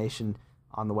donation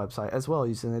on the website as well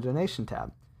using the donation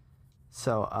tab.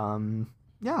 So,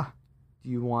 yeah. Do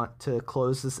you want to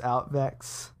close this out,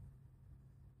 Vex?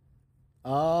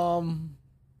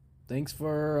 Thanks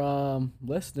for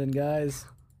listening, guys.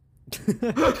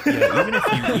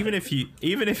 Yeah, even if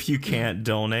you can't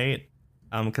donate,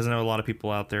 because I know a lot of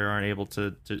people out there aren't able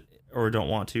to or don't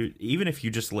want to. Even if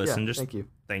you just listen, just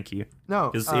thank you. No,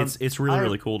 No, because it's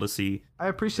really cool to see. I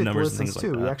appreciate the numbers and listens things too.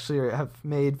 like We that. actually have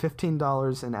made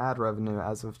 $15 in ad revenue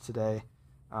as of today.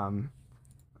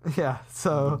 Yeah,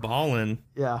 so Ballin'.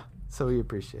 yeah, so we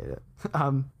appreciate it.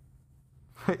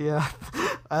 Yeah,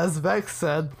 as Vex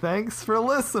said, thanks for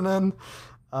listening.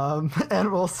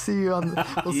 And we'll see you on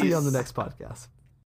the next podcast.